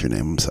butchered your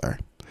name, I'm sorry.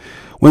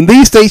 When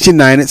these states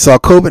united saw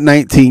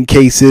COVID-19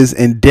 cases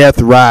and death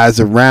rise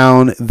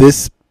around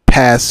this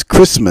past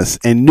Christmas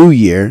and New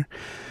Year,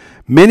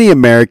 many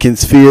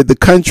Americans feared the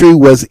country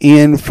was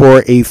in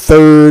for a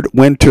third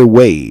winter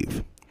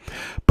wave.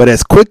 But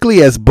as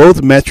quickly as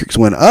both metrics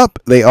went up,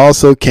 they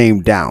also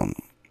came down.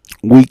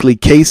 Weekly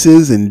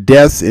cases and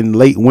deaths in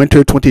late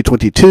winter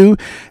 2022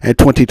 and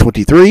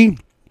 2023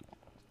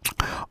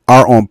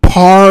 are on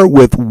par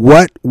with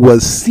what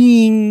was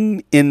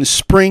seen in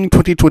spring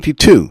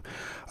 2022,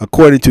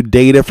 according to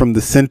data from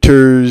the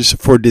Centers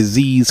for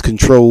Disease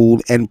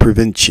Control and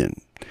Prevention.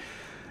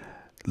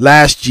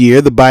 Last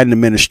year, the Biden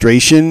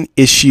administration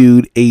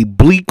issued a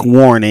bleak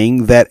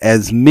warning that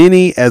as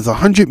many as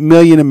 100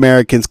 million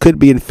Americans could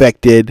be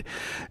infected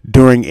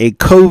during a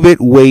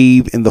COVID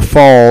wave in the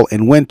fall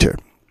and winter.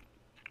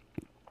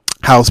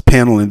 House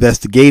panel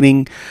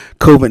investigating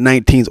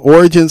COVID-19's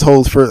origins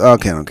holds first.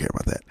 Okay, I don't care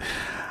about that.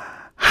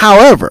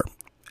 However,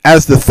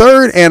 as the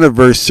third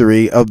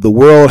anniversary of the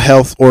World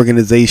Health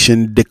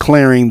Organization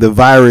declaring the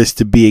virus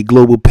to be a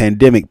global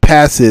pandemic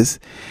passes,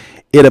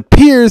 it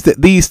appears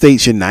that these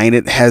states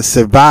united has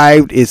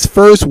survived its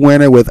first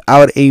winter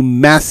without a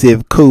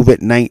massive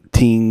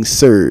COVID-19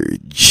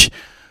 surge.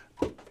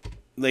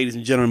 Ladies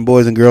and gentlemen,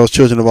 boys and girls,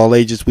 children of all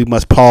ages, we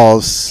must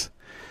pause.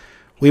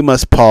 We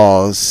must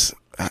pause.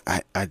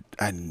 I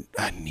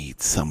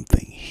need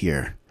something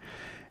here,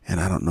 and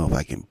I don't know if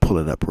I can pull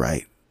it up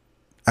right.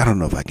 I don't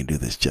know if I can do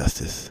this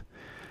justice.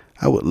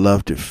 I would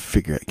love to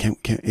figure it.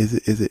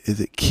 Is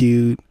it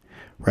cued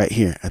right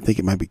here? I think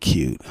it might be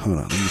cued. Hold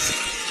on, let me see.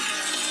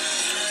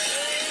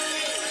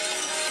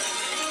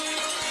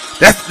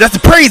 That's the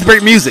praise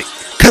break music,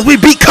 because we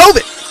beat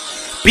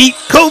COVID. Beat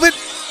COVID.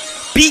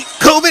 Beat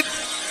COVID.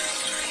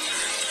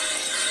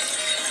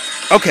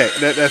 Okay,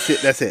 that's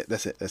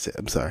it.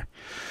 I'm sorry.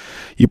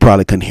 You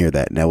probably couldn't hear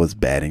that, and that was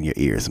bad in your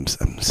ears. I'm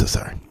so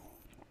sorry.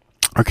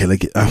 Okay,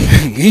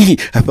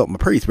 I felt my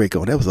praise break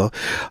on. That was all.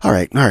 All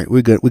right,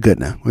 we're good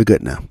now. All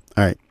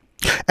right.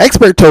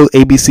 Expert told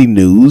ABC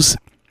News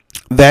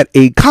that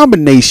a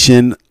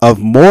combination of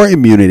more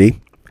immunity,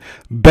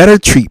 better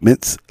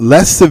treatments,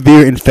 less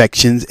severe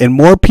infections, and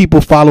more people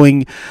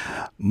following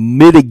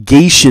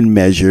mitigation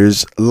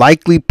measures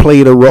likely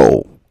played a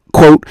role.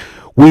 Quote,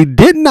 "We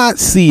did not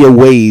see a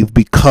wave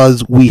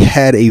because we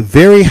had a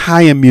very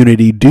high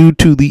immunity due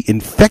to the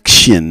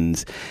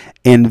infections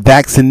and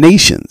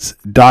vaccinations,"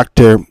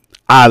 Dr.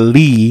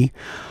 Ali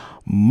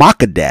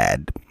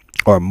Mokdad,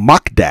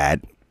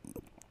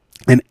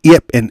 an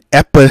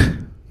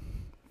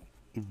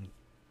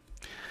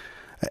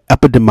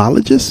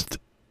epidemiologist.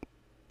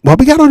 Why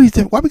we got all these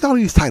titles? Why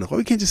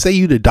we can't just say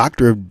you the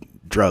doctor of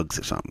drugs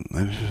or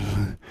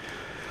something?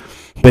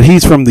 But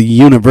he's from the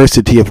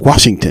University of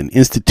Washington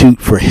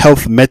Institute for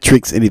Health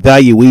Metrics and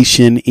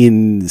Evaluation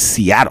in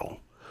Seattle.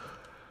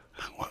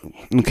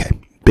 Okay,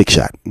 big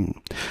shot.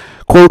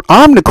 Quote,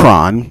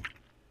 "Omicron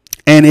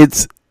and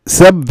its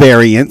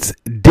subvariants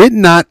did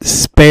not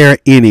spare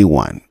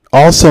anyone.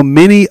 Also,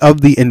 many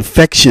of the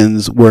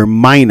infections were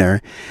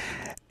minor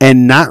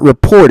and not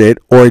reported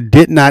or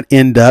did not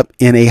end up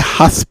in a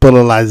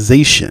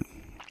hospitalization."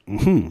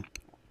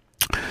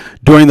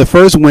 During the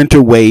first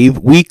winter wave,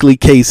 weekly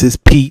cases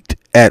peaked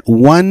at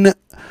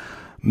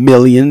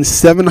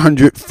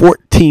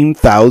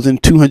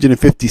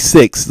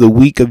 1,714,256 the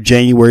week of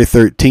January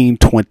 13,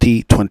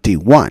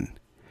 2021,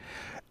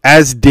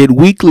 as did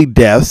weekly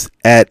deaths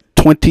at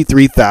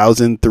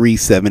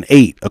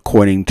 23,378,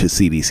 according to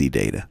CDC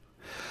data.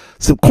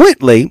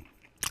 Subsequently,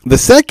 the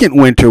second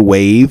winter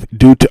wave,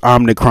 due to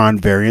Omicron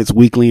variants,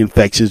 weekly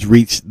infections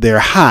reached their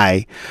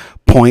high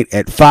point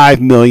at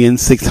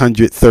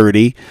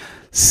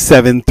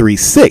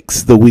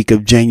 5,630,736 the week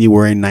of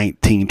January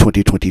 19,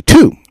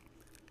 2022,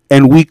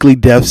 and weekly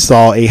deaths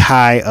saw a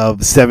high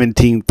of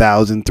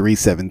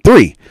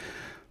 17,373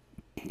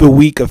 the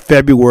week of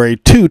February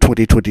 2,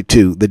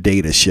 2022, the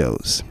data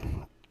shows.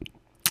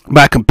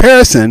 By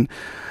comparison,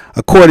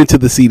 according to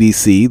the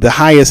CDC, the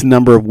highest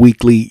number of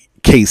weekly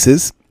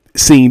cases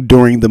seen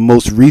during the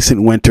most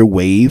recent winter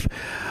wave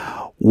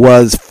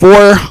was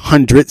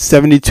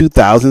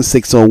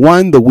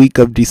 472,601 the week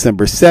of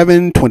December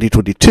 7,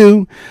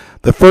 2022,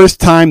 the first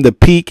time the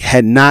peak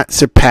had not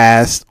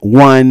surpassed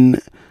 1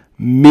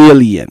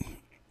 million.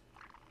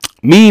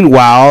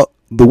 Meanwhile,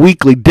 the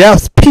weekly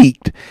deaths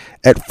peaked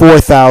at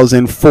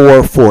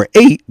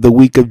 4,448 the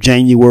week of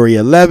January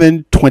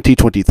 11,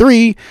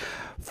 2023,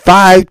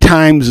 5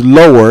 times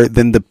lower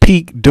than the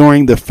peak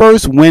during the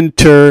first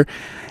winter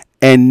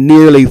and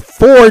nearly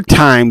 4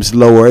 times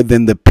lower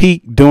than the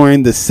peak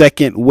during the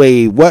second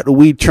wave. What are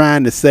we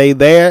trying to say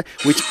there?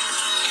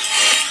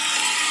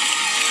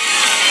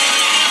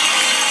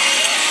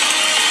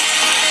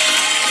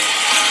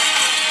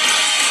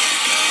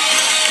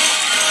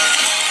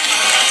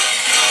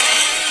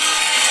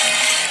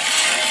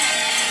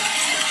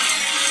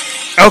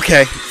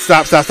 Okay,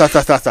 stop.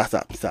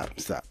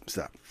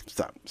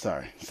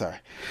 Sorry.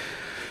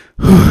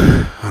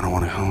 I don't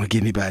want to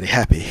get anybody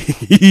happy.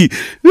 You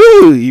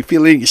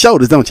feel it in your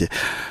shoulders, don't you?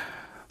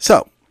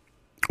 So,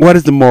 what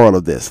is the moral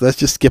of this? Let's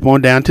just skip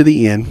on down to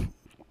the end,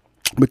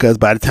 because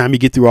by the time you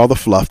get through all the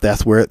fluff,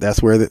 that's where it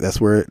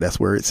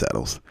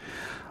settles.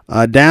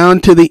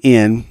 Down to the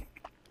end.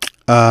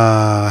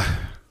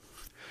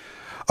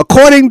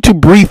 According to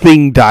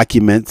briefing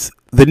documents,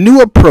 the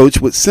new approach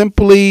would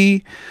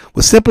simplify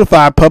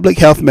public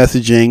health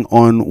messaging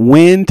on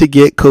when to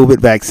get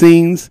COVID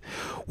vaccines,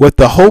 with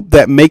the hope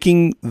that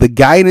making the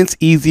guidance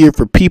easier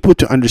for people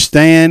to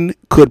understand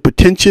could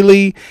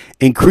potentially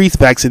increase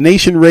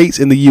vaccination rates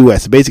in the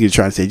U.S. Basically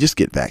trying to say, just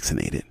get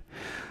vaccinated.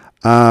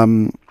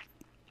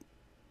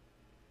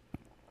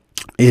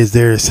 Is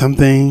there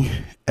something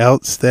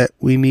else that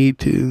we need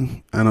to?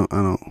 I don't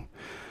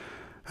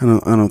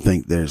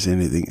think there's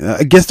anything.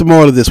 I guess the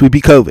moral of this would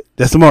be COVID.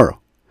 That's the moral.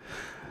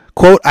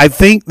 Quote, I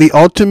think that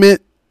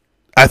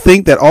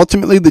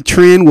ultimately the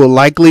trend will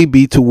likely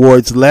be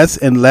towards less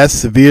and less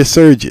severe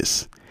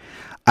surges.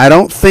 I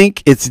don't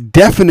think it's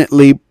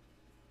definitely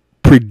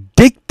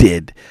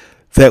predicted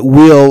that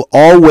we'll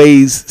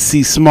always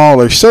see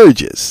smaller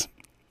surges.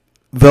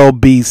 There'll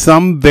be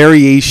some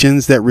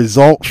variations that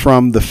result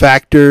from the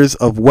factors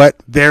of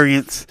what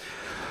variants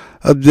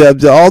of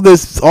all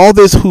this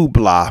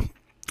hoopla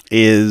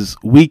is.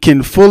 We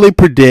can fully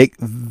predict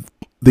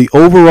the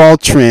overall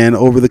trend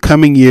over the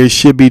coming years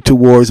should be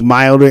towards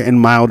milder and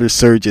milder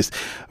surges.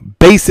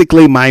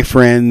 Basically, my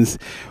friends,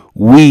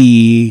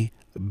 we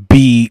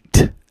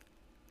beat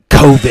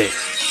COVID.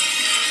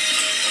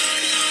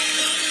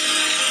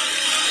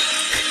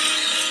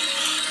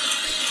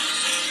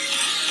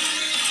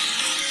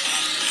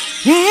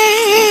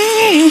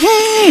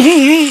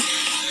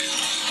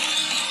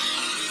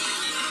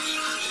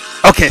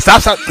 Okay,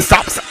 stop.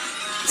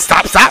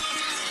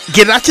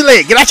 Get it out your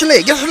leg. Get out your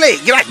leg. Get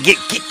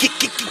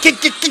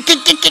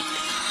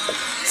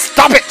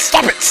Stop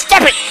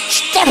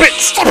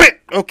it.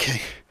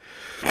 Okay.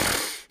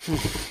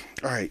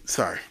 All right.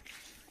 Sorry.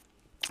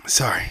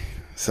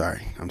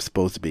 I'm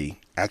supposed to be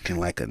acting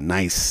like a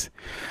nice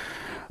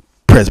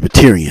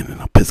Presbyterian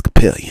and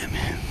Episcopalian.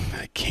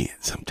 I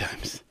can't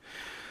sometimes.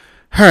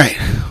 All right.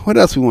 What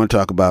else we want to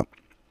talk about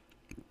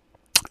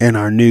in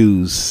our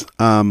news?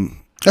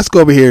 Let's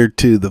go over here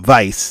to the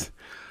Vice.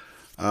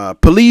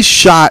 Police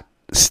shot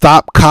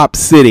Stop Cop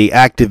City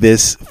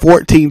activists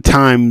 14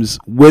 times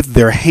with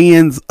their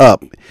hands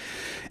up,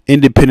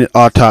 independent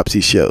autopsy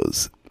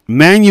shows.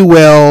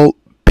 Manuel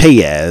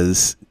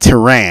Paez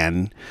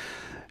Terán,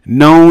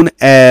 known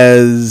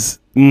as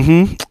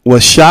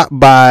was shot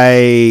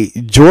by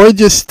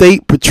Georgia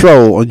State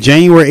Patrol on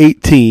January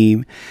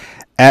 18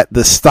 at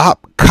the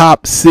Stop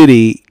Cop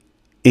City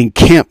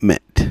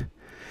encampment.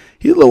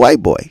 He's a little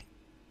white boy.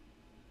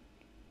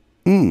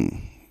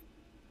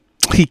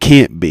 He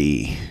can't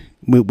be.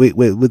 Wait,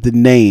 with the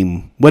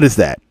name. What is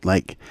that?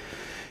 Like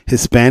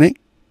Hispanic?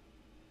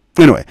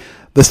 Anyway,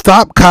 the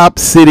Stop Cop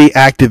City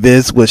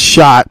activist was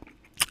shot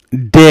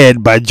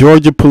dead by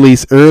Georgia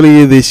police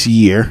earlier this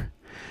year.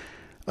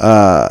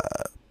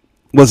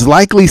 Was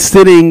likely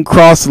sitting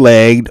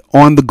cross-legged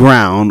on the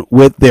ground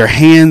with their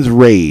hands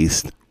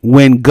raised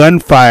when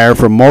gunfire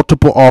from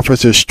multiple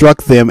officers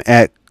struck them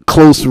at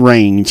close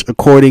range,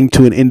 according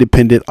to an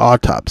independent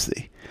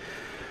autopsy.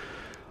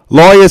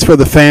 Lawyers for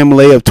the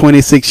family of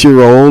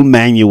 26-year-old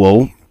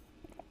Manuel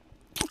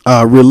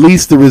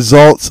released the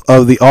results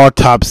of the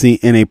autopsy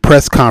in a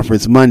press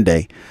conference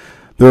Monday.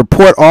 The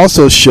report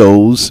also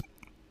shows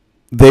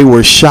they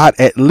were shot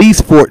at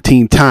least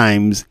 14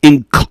 times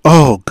in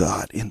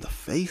the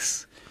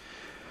face.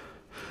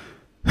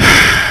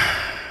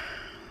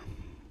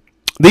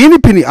 The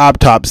independent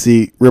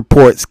autopsy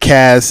reports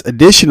cast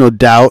additional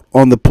doubt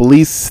on the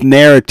police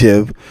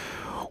narrative,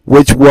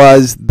 which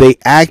was they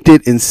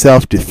acted in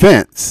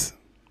self-defense.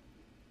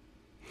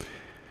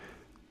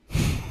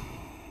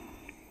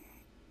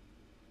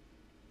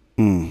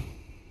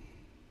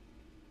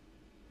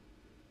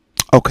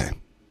 Okay.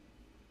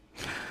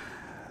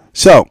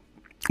 So,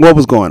 what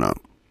was going on?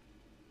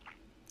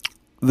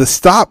 The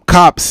Stop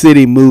Cop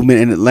City movement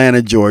in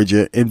Atlanta,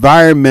 Georgia,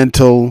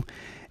 environmental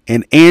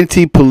and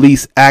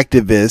anti-police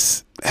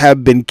activists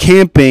have been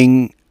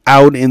camping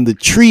out in the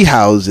tree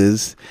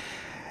houses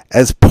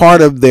as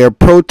part of their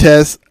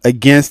protest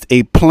against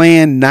a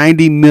planned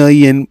 $90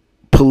 million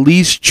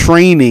police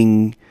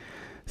training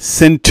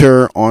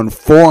center on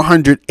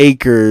 400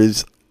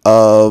 acres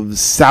of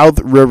South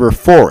River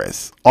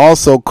Forest,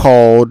 also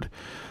called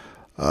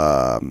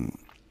the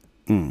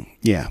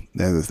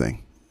other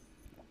thing.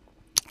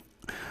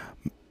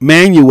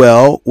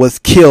 Manuel was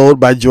killed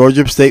by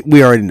Georgia State.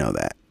 We already know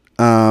that.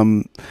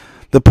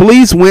 The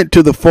police went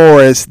to the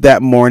forest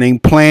that morning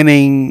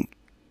planning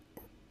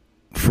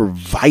for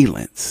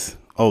violence.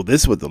 Oh,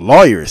 this is what the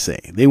lawyer is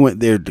saying. They went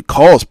there to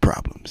cause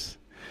problems.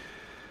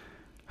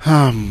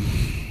 The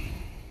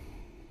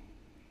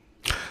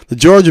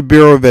Georgia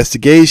Bureau of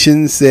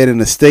Investigation said in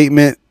a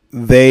statement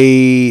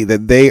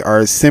that they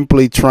are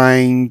simply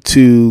trying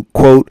to,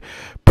 quote,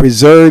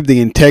 preserve the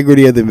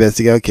integrity of the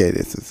investigation. Okay,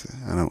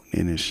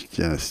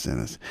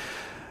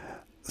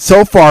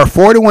 so far,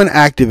 41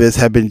 activists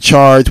have been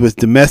charged with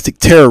domestic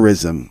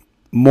terrorism.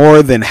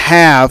 More than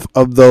half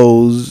of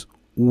those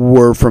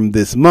were from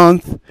this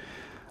month.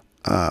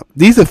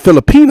 These are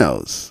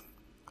Filipinos.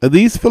 Are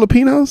these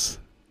Filipinos?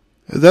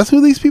 Is that who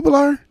these people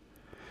are?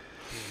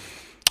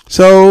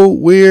 So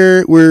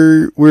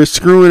we're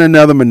screwing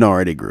another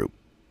minority group.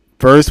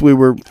 First we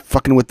were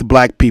fucking with the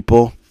black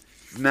people.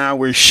 Now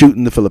we're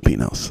shooting the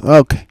Filipinos.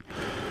 Okay.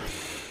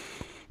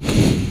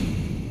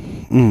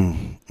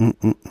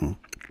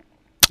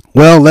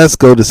 Well, let's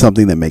go to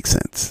something that makes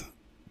sense.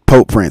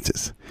 Pope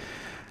Francis.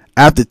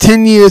 After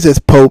 10 years as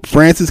Pope,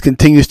 Francis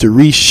continues to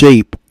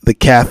reshape the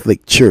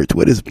Catholic Church.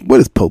 What is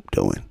Pope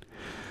doing?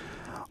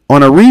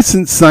 On a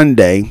recent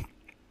Sunday,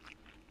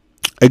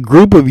 a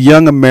group of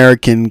young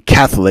American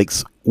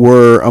Catholics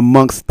were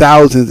amongst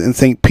thousands in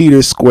St.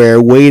 Peter's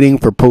Square waiting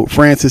for Pope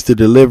Francis to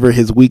deliver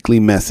his weekly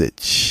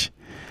message.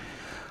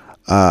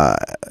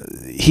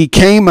 He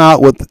came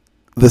out with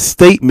the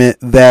statement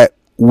that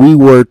we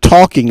were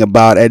talking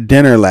about at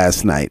dinner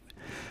last night,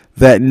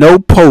 that no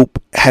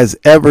pope has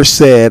ever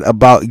said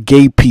about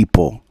gay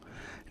people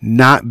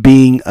not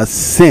being a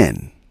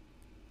sin.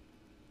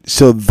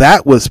 So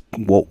that was,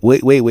 well,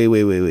 wait. Let me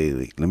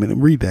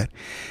read that.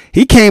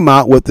 He came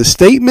out with the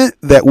statement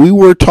that we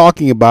were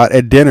talking about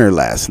at dinner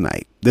last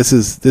night. This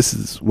was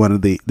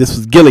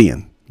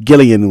Gillian.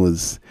 Gillian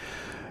was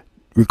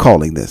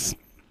recalling this.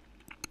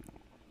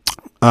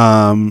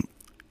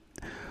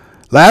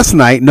 Last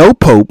night, no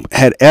pope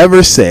had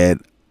ever said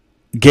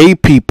gay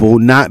people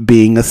not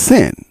being a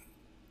sin.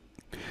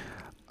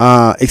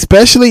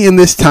 Especially in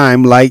this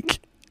time, like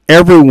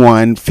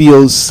everyone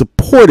feels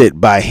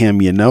supported by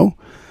him, you know.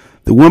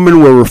 The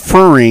women were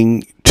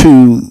referring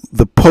to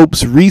the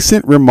Pope's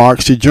recent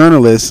remarks to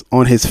journalists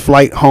on his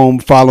flight home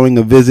following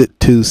a visit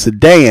to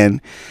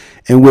Sudan,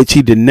 in which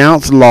he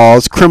denounced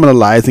laws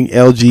criminalizing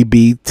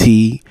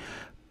LGBT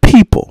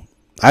people.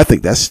 I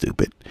think that's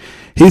stupid.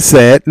 He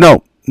said,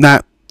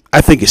 I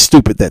think it's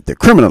stupid that they're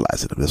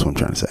criminalizing them. That's what I'm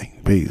trying to say.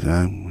 Please,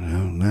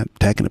 I'm not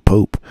attacking the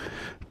Pope.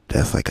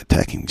 That's like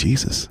attacking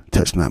Jesus.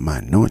 Touch not my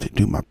anointed,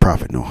 do my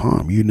prophet no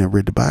harm. You never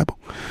read the Bible.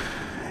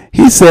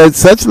 He said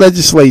such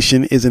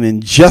legislation is an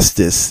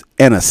injustice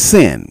and a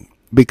sin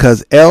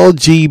because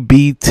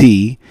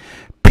LGBT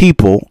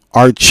people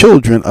are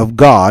children of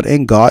God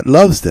and God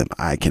loves them.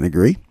 I can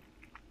agree.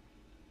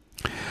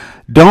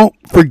 Don't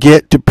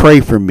forget to pray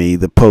for me,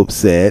 the Pope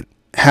said.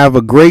 Have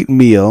a great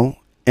meal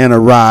and a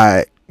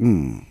ride.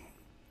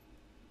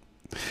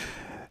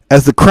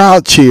 As the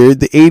crowd cheered,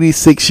 the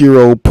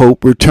 86-year-old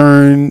Pope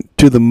returned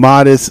to the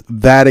modest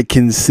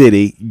Vatican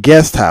City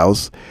guest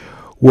house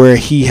where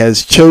he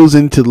has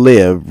chosen to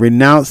live,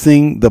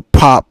 renouncing the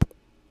pomp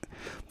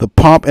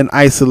and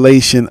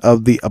isolation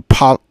of the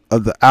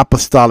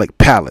apostolic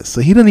palace.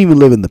 So he doesn't even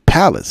live in the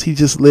palace; he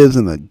just lives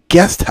in a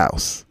guest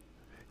house.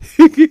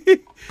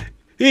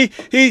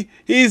 he's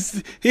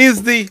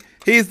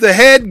the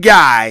head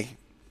guy.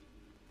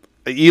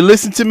 You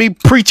listen to me,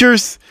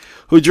 preachers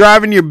who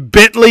driving your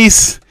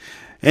Bentleys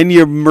and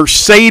your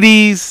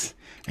Mercedes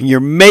and your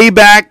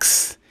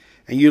Maybachs,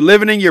 and you're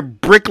living in your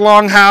brick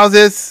long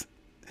houses.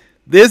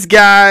 This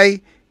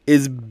guy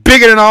is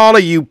bigger than all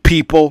of you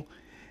people,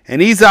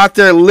 and he's out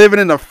there living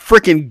in a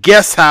freaking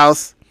guest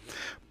house,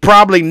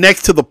 probably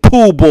next to the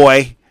pool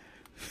boy.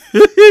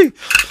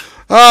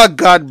 Oh,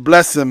 God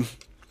bless him.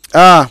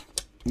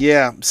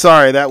 Yeah,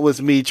 sorry, that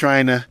was me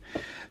trying to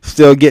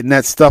still getting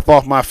that stuff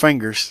off my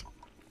fingers.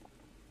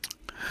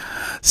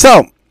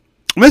 So,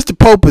 Mr.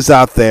 Pope is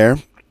out there,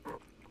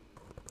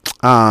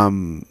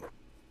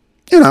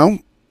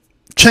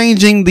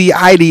 changing the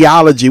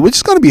ideology, which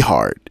is going to be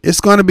hard. It's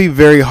going to be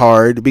very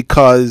hard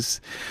because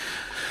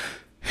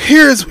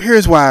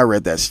here's why I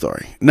read that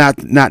story.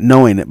 Not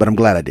knowing it, but I'm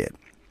glad I did.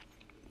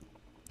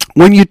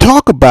 When you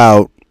talk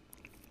about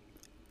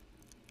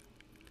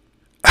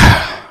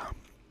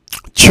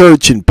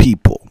church and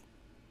people,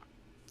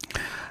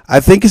 I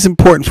think it's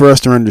important for us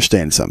to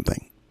understand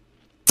something.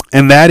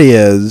 And that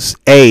is,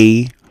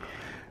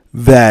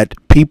 that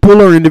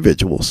people are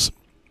individuals.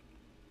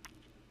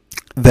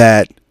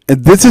 That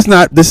this is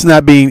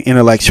not being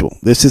intellectual.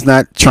 This is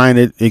not trying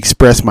to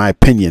express my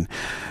opinion.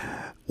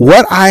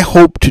 What I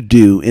hope to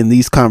do in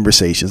these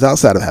conversations,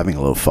 outside of having a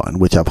little fun,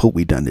 which I hope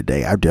we've done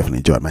today, I've definitely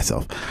enjoyed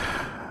myself.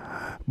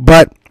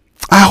 But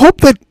I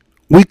hope that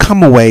we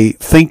come away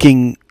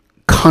thinking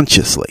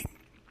consciously.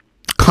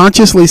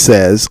 Consciously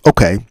says,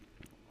 okay,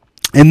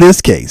 in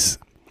this case,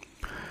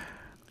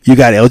 you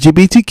got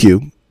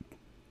LGBTQ,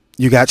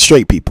 you got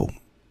straight people.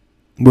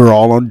 We're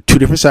all on two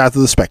different sides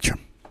of the spectrum.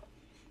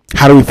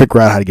 How do we figure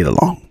out how to get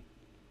along?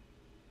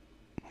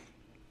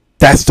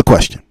 That's the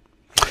question.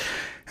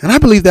 And I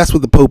believe that's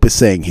what the Pope is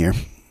saying here.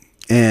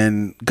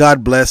 And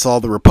God bless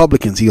all the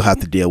Republicans he'll have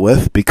to deal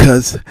with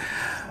because,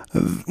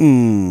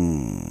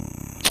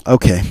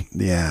 okay,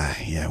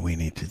 yeah, we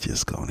need to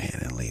just go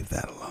ahead and leave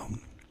that alone.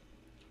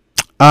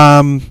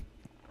 I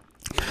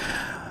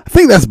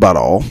think that's about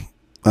all.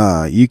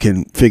 You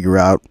can figure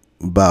out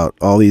about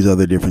all these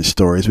other different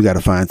stories. We got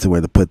to find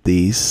somewhere to put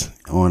these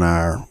on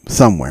our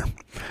somewhere.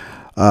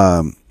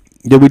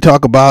 Did we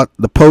talk about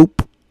the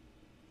Pope?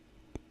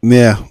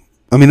 Yeah.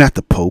 I mean, not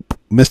the Pope.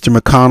 Mr.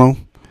 McConnell.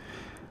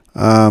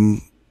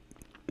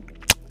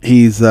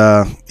 He's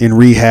in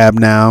rehab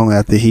now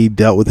after he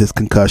dealt with his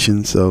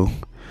concussion. So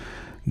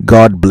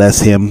God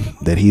bless him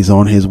that he's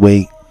on his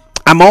way.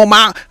 I'm on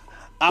my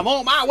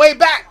way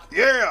back.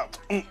 Yeah.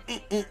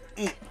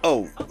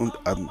 Oh,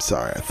 I'm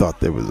sorry. I thought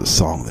there was a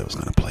song that was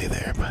going to play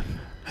there, but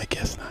I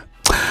guess not.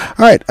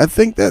 All right, I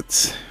think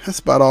that's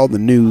about all the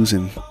news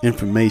and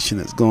information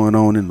that's going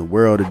on in the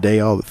world today,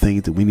 all the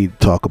things that we need to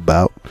talk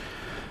about.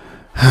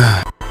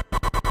 All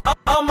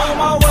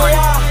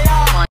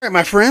right,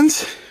 my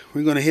friends,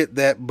 we're going to hit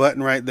that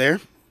button right there.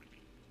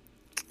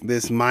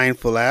 This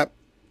Mindful app.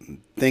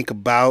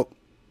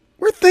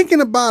 We're thinking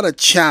about a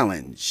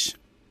challenge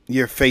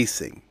you're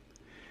facing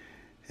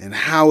and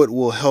how it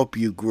will help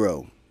you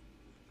grow.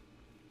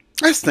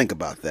 Let's think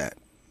about that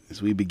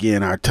as we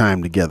begin our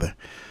time together.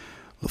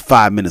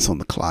 5 minutes on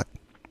the clock.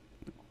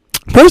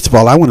 First of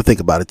all, I want to think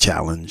about a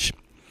challenge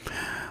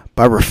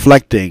by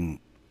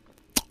reflecting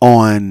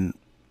on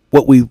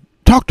what we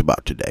talked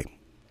about today.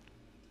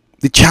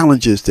 The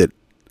challenges that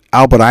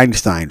Albert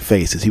Einstein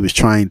faced as he was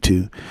trying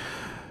to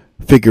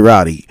figure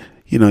out.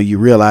 You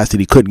realized that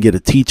he couldn't get a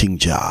teaching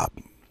job.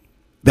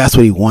 That's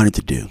what he wanted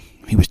to do.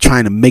 He was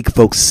trying to make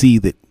folks see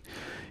that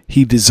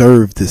he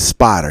deserved this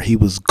spot, or he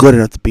was good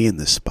enough to be in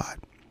this spot.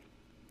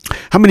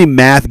 How many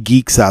math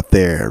geeks out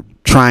there are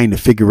trying to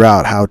figure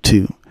out how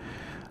to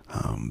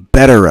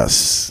better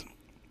us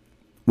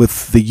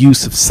with the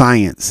use of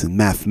science and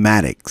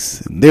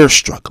mathematics, and they're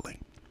struggling?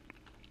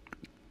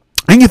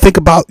 And you think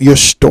about your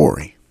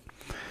story.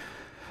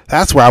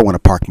 That's where I want to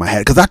park my head,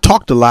 because I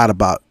talked a lot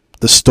about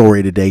the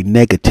story today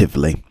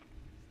negatively.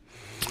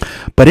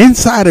 But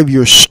inside of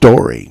your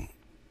story,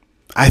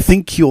 I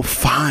think you'll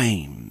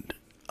find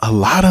a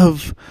lot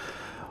of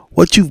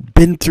what you've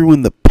been through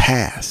in the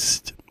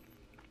past.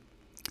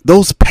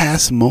 Those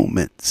past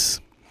moments,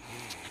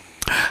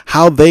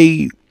 how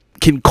they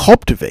can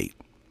cultivate,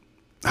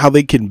 how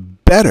they can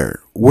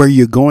better where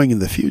you're going in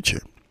the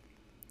future.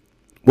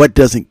 What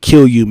doesn't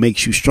kill you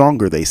makes you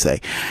stronger, they say.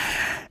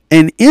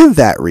 And in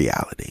that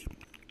reality,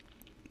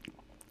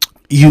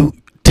 you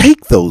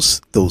take those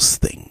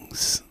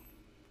things.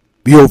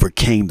 You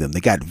overcame them. They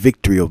got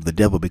victory over the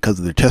devil because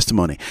of their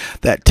testimony.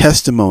 That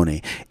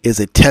testimony is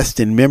a test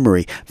in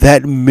memory.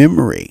 That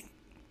memory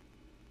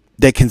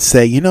that can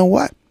say, you know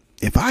what?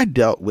 If I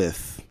dealt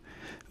with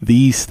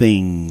these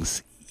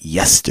things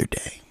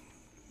yesterday,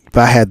 if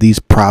I had these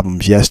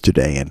problems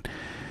yesterday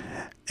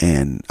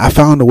and I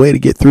found a way to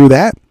get through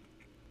that,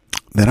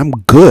 then I'm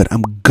good.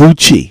 I'm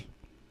Gucci.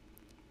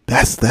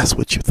 That's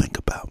what you think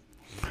about.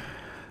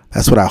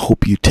 That's what I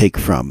hope you take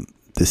from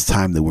this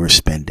time that we're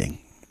spending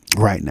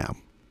right now.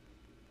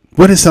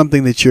 What is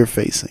something that you're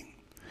facing?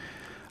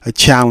 A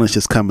challenge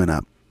that's coming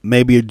up.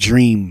 Maybe a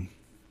dream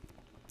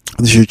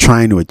that you're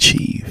trying to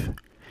achieve.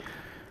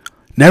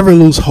 Never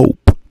lose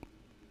hope.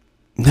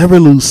 Never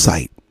lose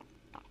sight.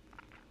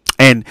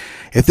 And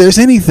if there's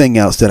anything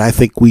else that I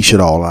think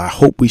I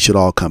hope we should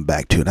all come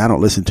back to, and I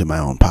don't listen to my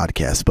own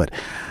podcast, but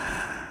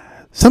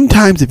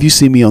sometimes if you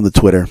see me on the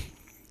Twitter,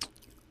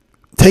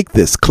 take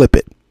this, clip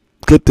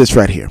this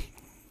right here.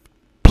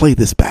 Play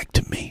this back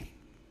to me.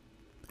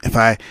 If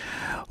I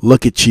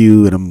look at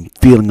you and I'm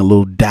feeling a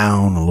little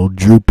down, a little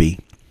droopy,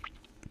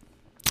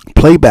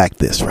 play back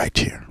this right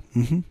here.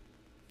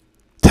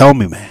 Tell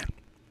me, man,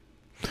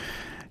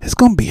 it's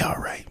going to be all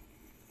right.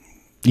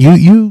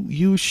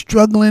 You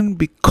struggling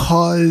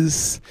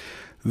because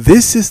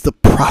this is the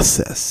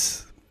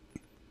process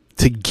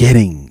to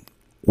getting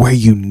where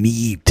you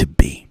need to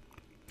be.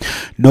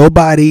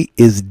 Nobody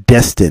is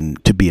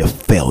destined to be a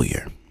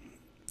failure.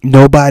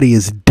 Nobody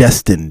is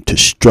destined to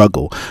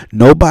struggle.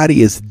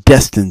 Nobody is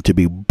destined to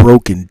be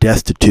broken,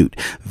 destitute.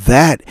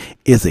 That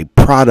is a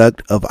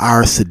product of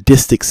our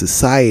sadistic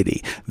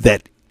society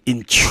that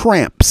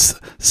entramps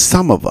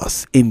some of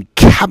us,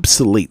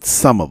 encapsulates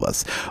some of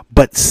us.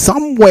 But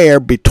somewhere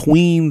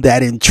between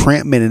that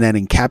entrampment and that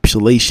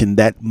encapsulation,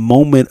 that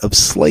moment of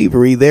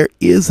slavery, there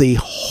is a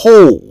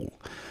hole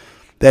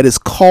that is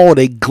called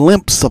a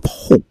glimpse of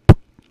hope.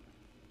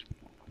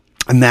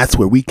 And that's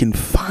where we can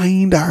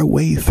find our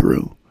way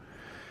through.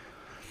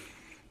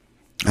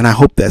 And I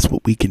hope that's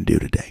what we can do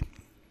today.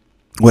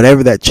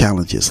 Whatever that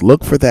challenge is,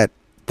 look for that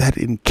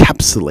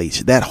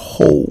encapsulation, that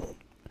hole,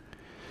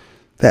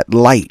 that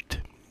light.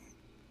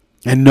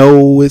 And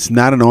no, it's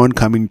not an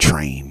oncoming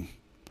train.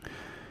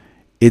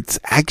 It's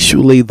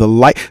actually the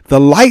light. The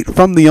light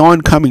from the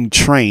oncoming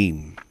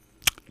train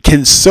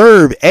can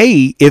serve,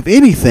 if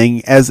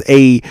anything, as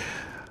a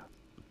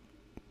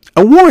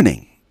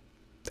warning.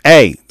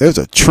 Hey, there's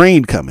a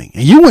train coming.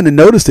 And you wouldn't have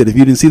noticed it if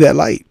you didn't see that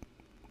light.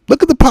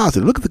 Look at the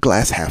positive. Look at the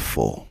glass half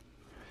full,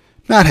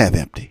 not half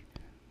empty.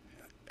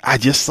 I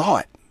just saw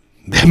it.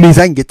 That means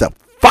I can get the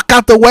fuck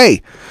out the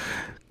way.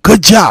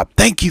 Good job.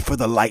 Thank you for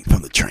the light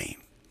from the train.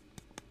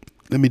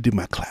 Let me do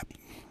my clap.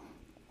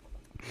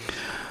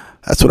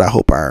 That's what I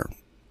hope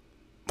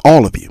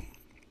all of you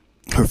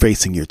who are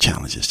facing your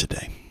challenges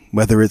today.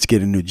 Whether it's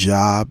getting a new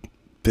job,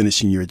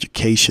 finishing your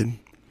education,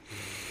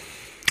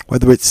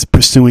 whether it's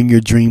pursuing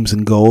your dreams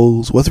and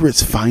goals, whether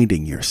it's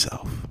finding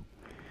yourself,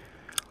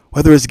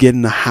 whether it's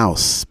getting a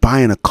house,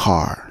 buying a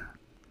car,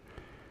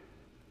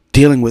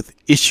 dealing with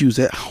issues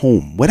at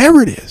home,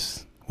 whatever it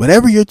is,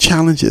 whatever your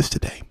challenge is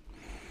today,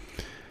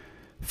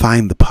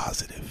 find the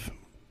positive.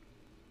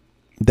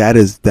 That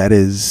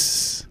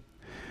is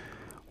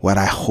what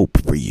I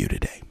hope for you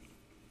today.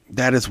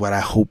 That is what I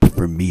hope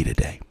for me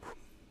today.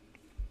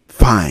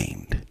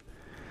 Find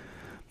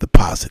the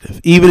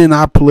positive. Even in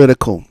our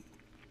political,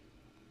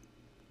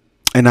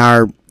 in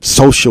our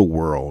social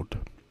world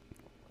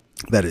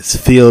that is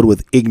filled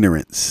with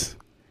ignorance,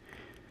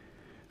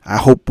 I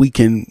hope we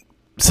can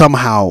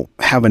somehow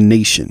have a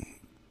nation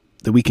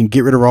that we can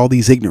get rid of all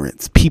these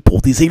ignorant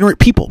people,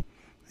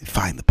 and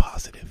find the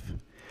positive.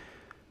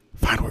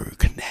 Find where we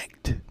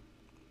connect.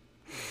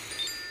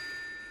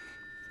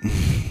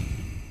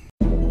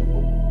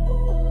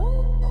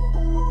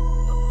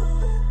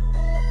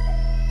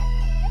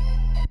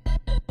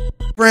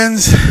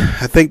 Friends,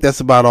 I think that's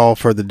about all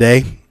for the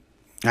day.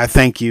 I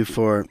thank you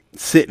for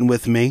sitting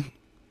with me.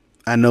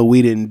 I know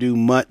we didn't do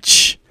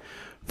much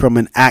from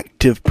an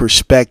active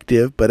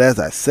perspective, but as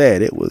I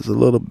said, it was a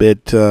little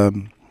bit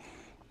on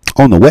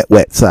the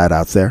wet side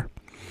out there.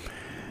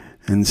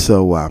 And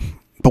so,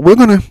 but we're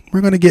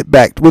gonna get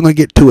back. We're gonna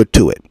get to it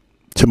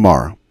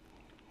tomorrow.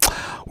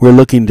 We're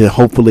looking to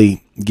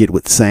hopefully get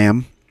with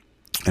Sam,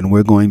 and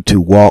we're going to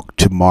walk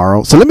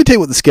tomorrow. So let me tell you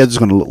what the schedule is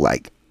going to look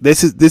like.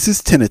 This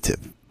is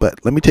tentative, but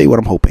let me tell you what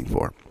I'm hoping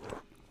for.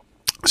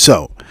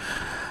 So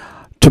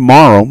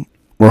tomorrow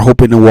we're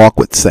hoping to walk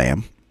with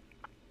Sam,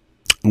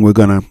 and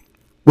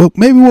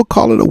maybe we'll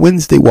call it a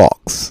Wednesday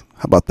walks.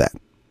 How about that?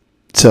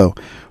 So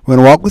we're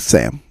gonna walk with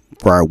Sam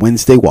for our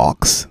Wednesday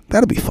walks.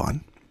 That'll be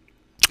fun.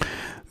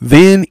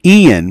 Then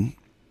Ian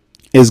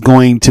is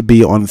going to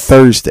be on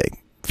Thursday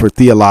for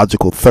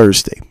Theological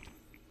Thursday.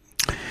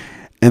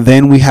 And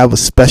then we have a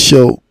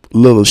special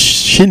little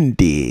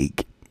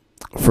shindig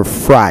for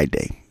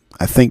Friday.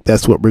 I think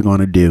that's what we're going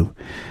to do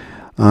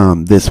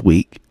this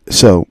week.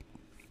 So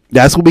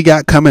that's what we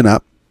got coming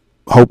up,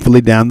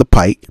 hopefully down the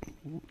pike.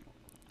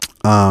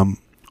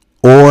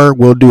 Or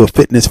we'll do a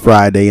Fitness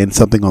Friday and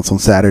something else on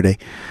Saturday.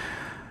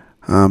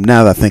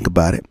 Now that I think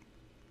about it,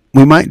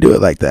 we might do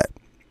it like that.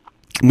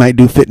 We might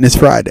do Fitness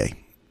Friday,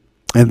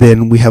 and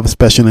then we have a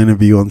special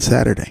interview on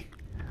Saturday.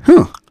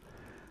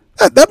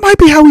 That might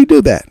be how we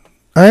do that.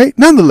 All right.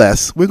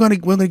 Nonetheless, we're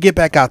gonna get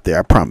back out there.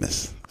 I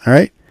promise. All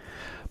right.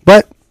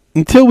 But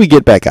until we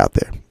get back out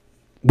there,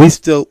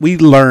 we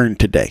learned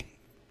today.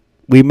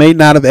 We may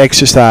not have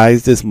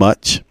exercised as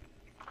much,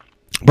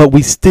 but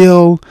we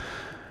still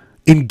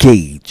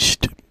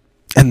engaged,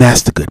 and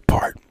that's the good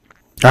part.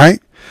 All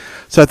right.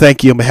 So I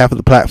thank you on behalf of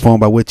the platform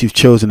by which you've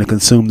chosen to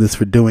consume this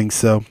for doing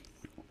so.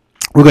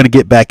 We're going to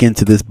get back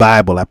into this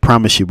Bible. I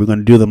promise you. We're going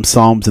to do them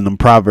Psalms and them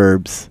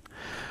Proverbs.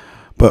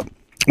 But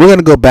we're going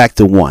to go back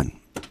to one.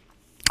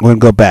 We're going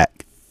to go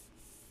back.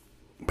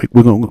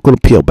 We're going to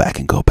peel back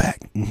and go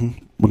back. We're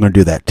going to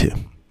do that too.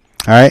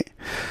 All right.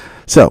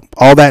 So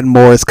all that and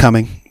more is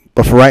coming.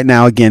 But for right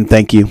now, again,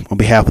 thank you on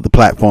behalf of the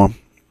platform.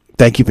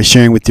 Thank you for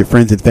sharing with your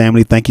friends and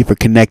family. Thank you for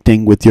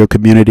connecting with your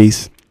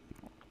communities.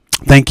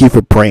 Thank you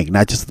for praying,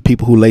 not just the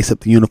people who lace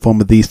up the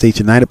uniform of these states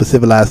united, but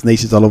civilized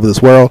nations all over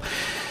this world,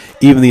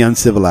 even the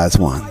uncivilized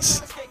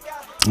ones.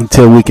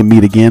 Until we can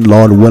meet again,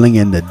 Lord willing,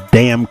 and the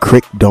damn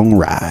creek don't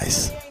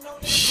rise.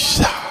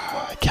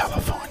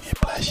 California,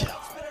 bless y'all.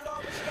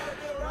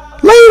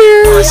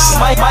 Laters.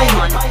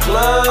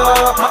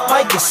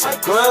 Might get some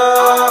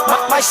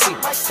grub, might see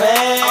my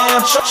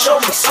fam, show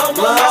me some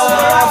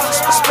love.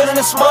 Spending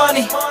this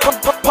money,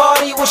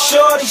 party with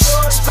shorties.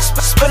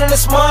 Spending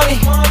this money,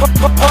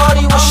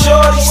 party with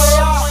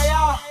shorties.